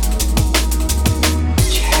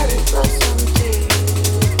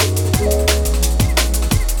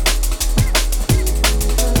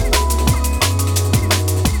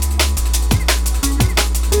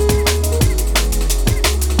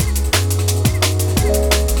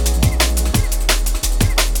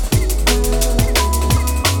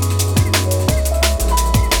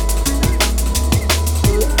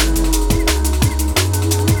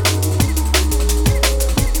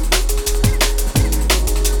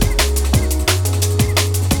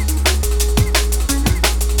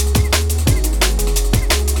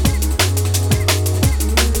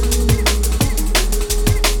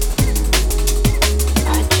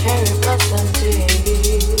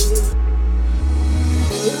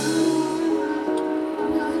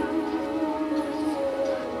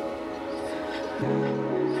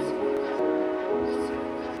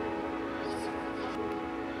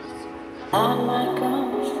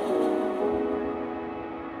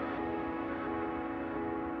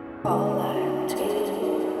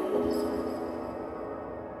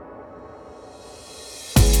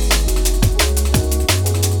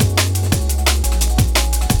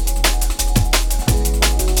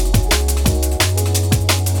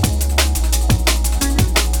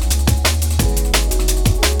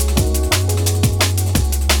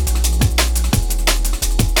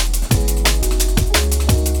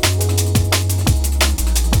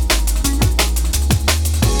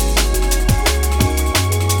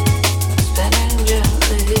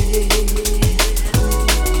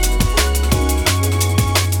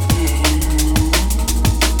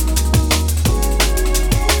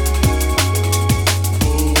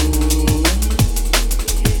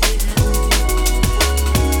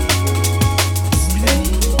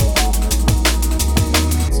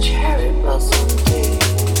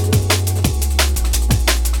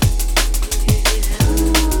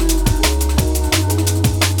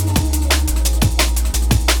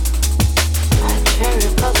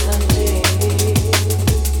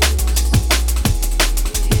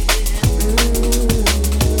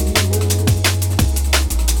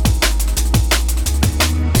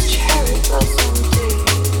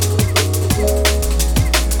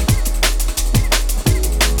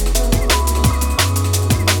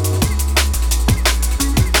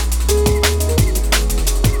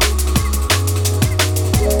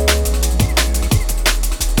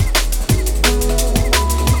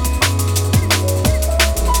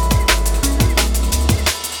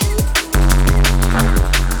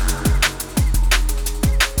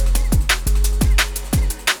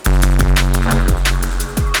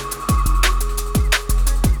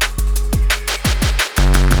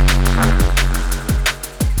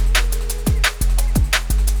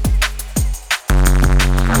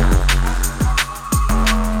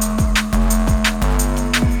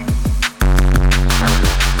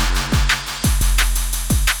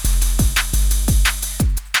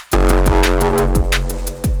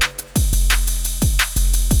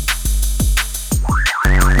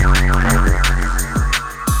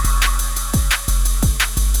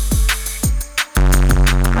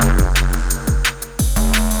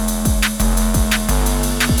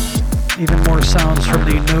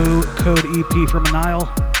 EP from ANILE.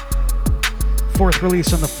 Fourth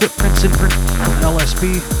release on the Footprints imprint from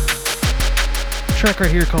LSB. Track right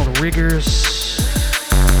here called Riggers.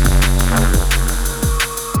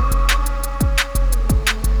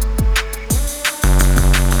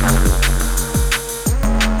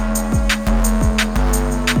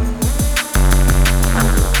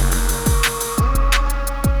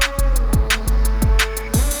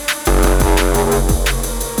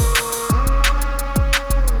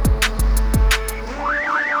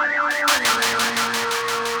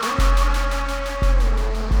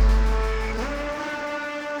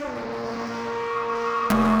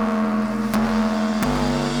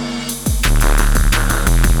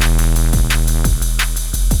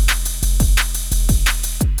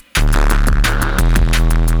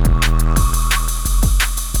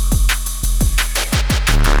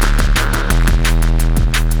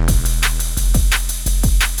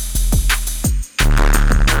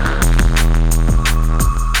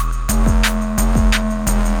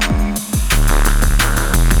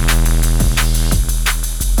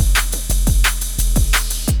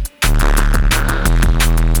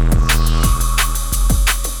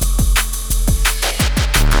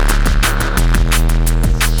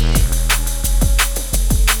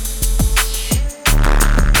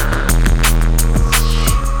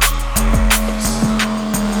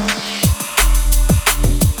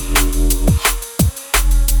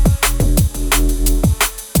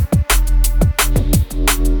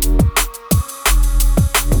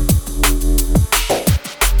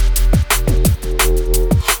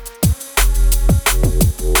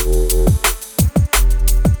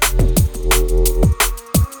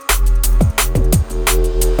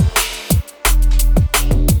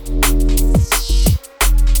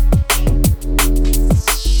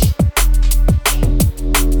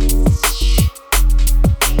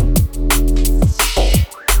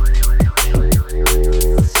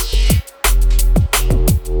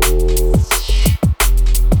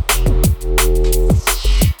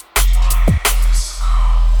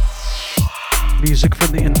 Music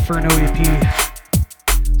from the Inferno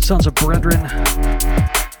EP. Sons of Brethren.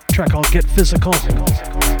 Track called Get Physical.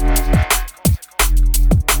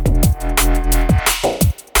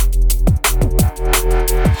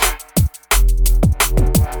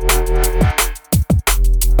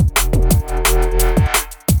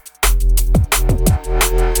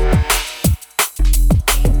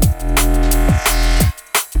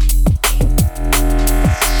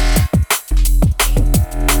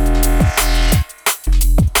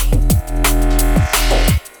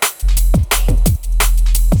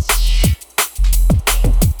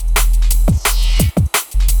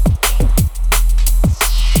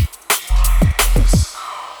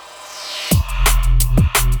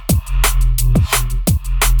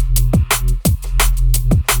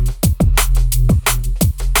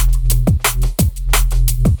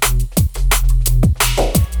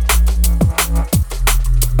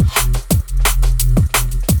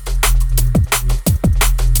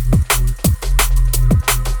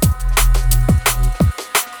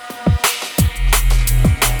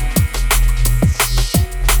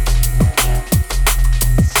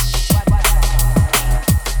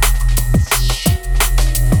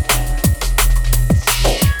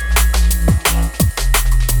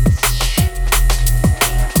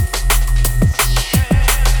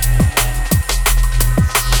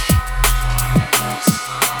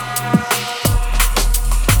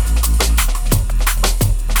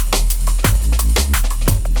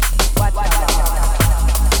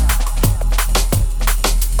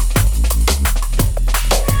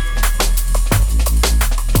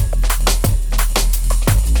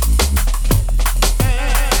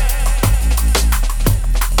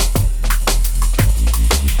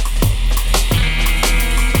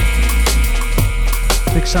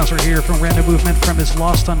 Sounds right here from Random Movement from his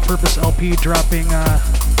Lost on Purpose LP, dropping, I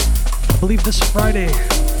believe, this Friday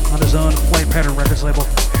on his own Flight Pattern Records label.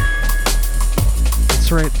 That's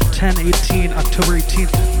right, 10/18, October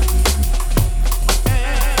 18th.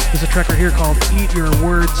 There's a track right here called Eat Your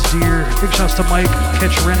Words, Dear. Big shouts to Mike.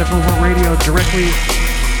 Catch Random Movement Radio directly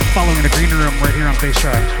following the Green Room right here on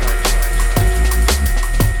BASSDRIVE.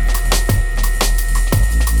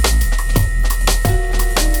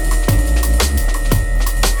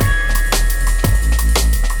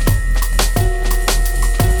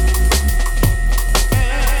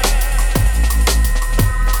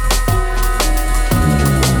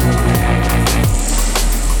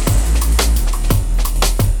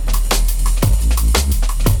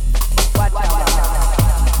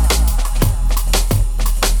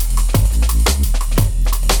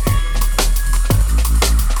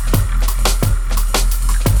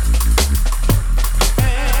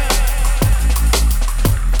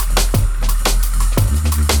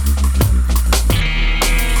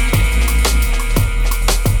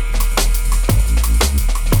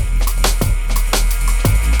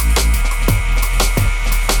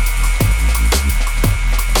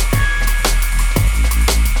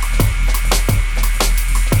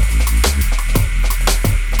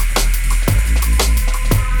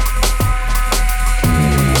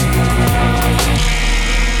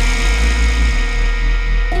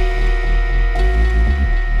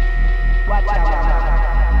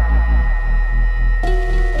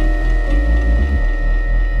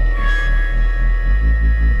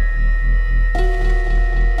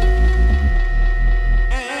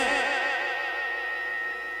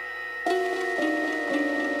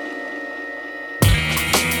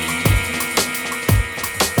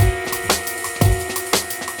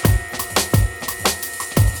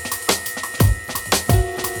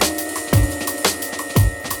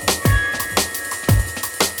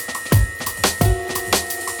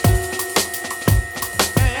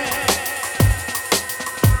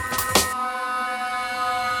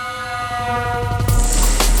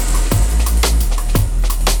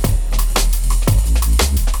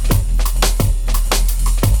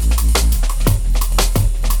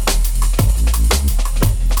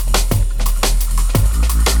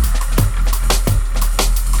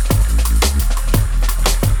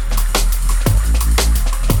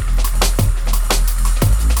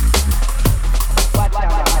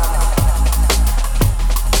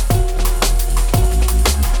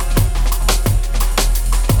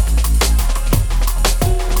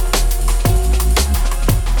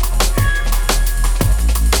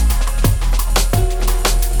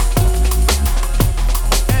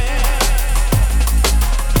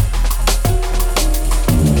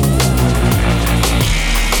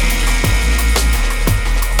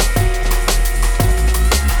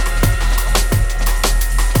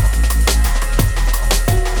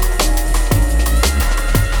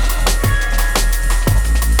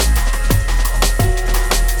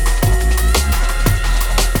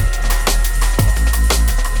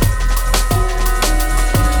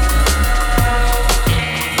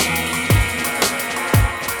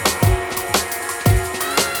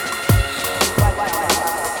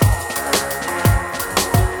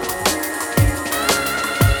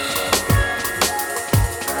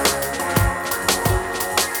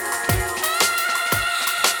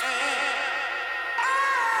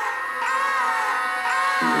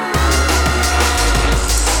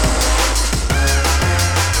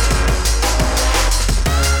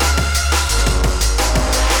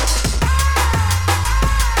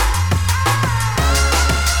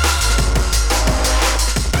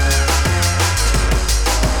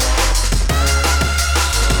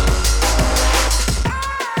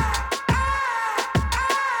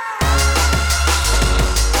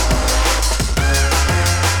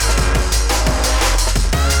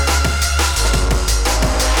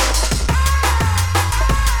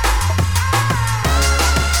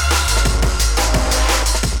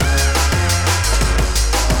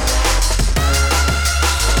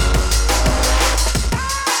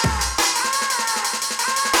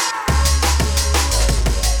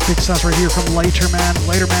 Classic sounds right here from Lighterman.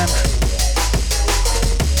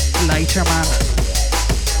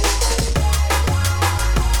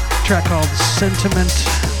 Track called Sentiment.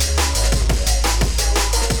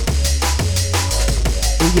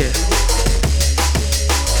 Oh yeah.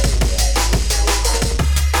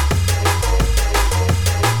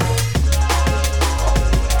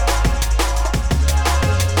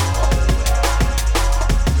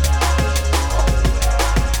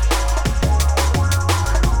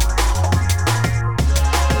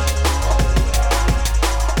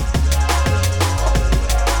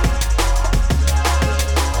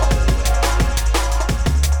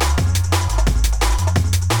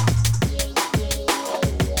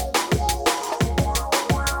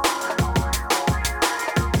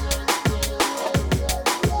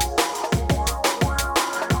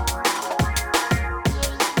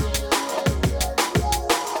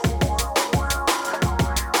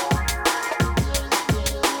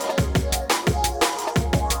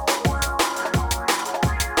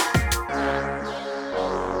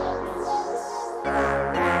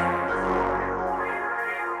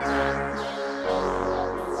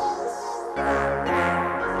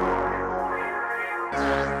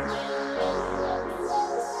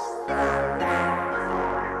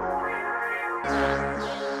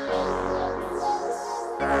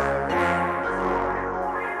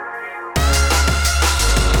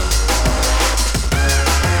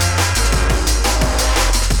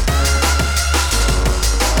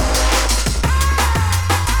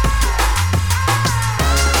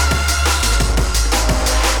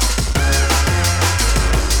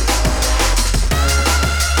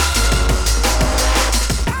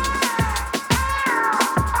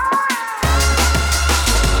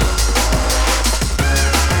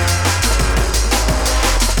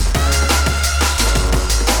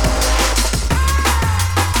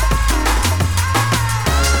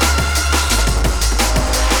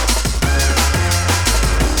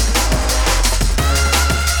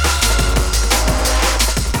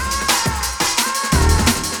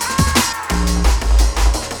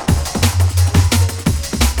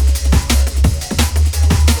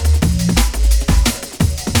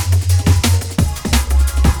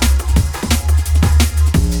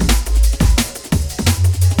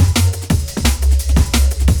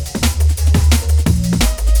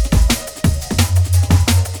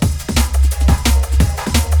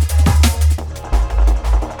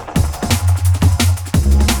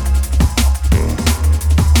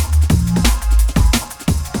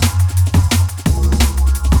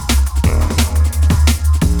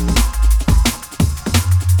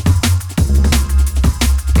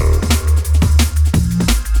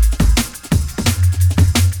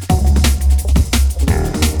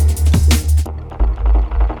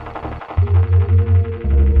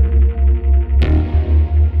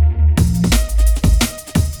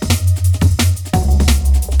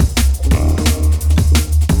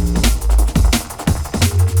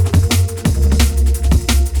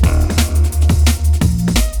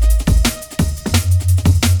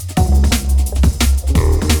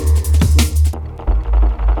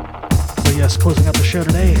 Closing out the show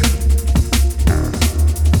today.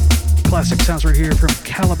 Classic sounds right here from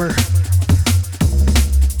Caliber. A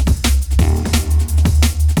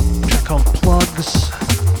track called Plugs.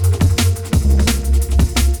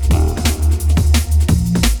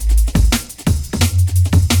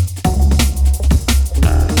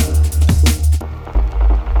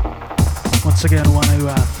 Once again, I want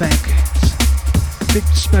to thank, big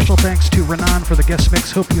special thanks to Renan for the guest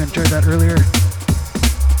mix. Hope you enjoyed that earlier.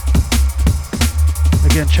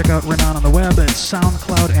 Again, check out Renan on the web at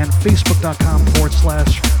SoundCloud and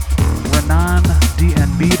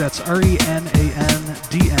Facebook.com/RenanDNB. That's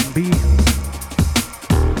RENANDNB.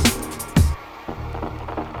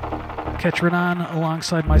 Catch Renan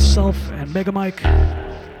alongside myself and Mega Mike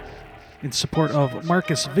in support of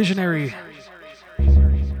Marcus Visionary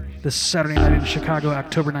this Saturday night in Chicago,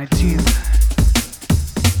 October 19th.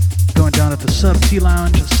 Going down at the Sub Tea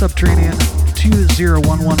Lounge, Subterranean,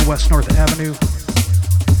 2011 West North Avenue.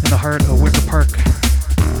 In the heart of Wicker Park.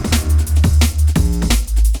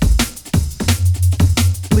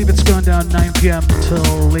 I believe it's going down 9 p.m. till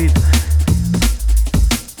late.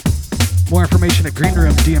 More information at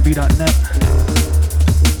Greenroom, dnb.net.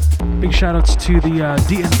 Big shout outs to the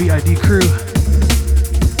DNB ID crew.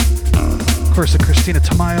 Of course, to Christina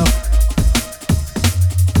Tamayo.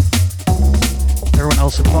 Everyone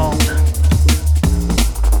else involved.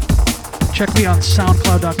 Check me on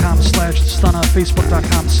soundcloud.com/stunna,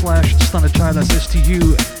 facebook.com/stunnachai, that's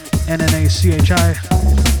STUNNACHI.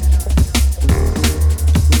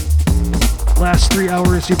 Last 3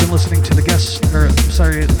 hours you've been listening to the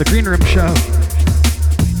Green Room show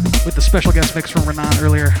with the special guest mix from Renan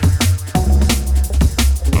earlier.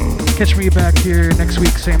 Catch me back here next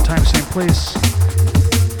week, same time, same place.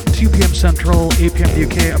 2 p.m. Central, 8 p.m.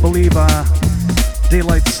 UK. I believe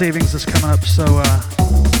daylight savings is coming up, so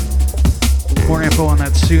more info on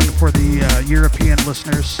that soon for the European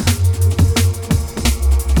listeners.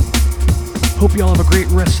 Hope you all have a great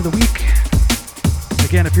rest of the week.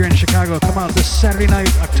 Again, if you're in Chicago, come out this Saturday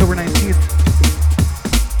night, October 19th.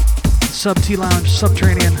 Sub T Lounge,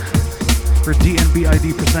 Subterranean, for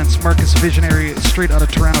DNBID presents Marcus Visionary, straight out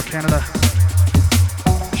of Toronto, Canada.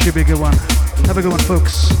 Should be a good one. Have a good one,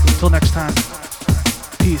 folks. Until next time.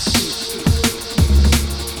 Peace.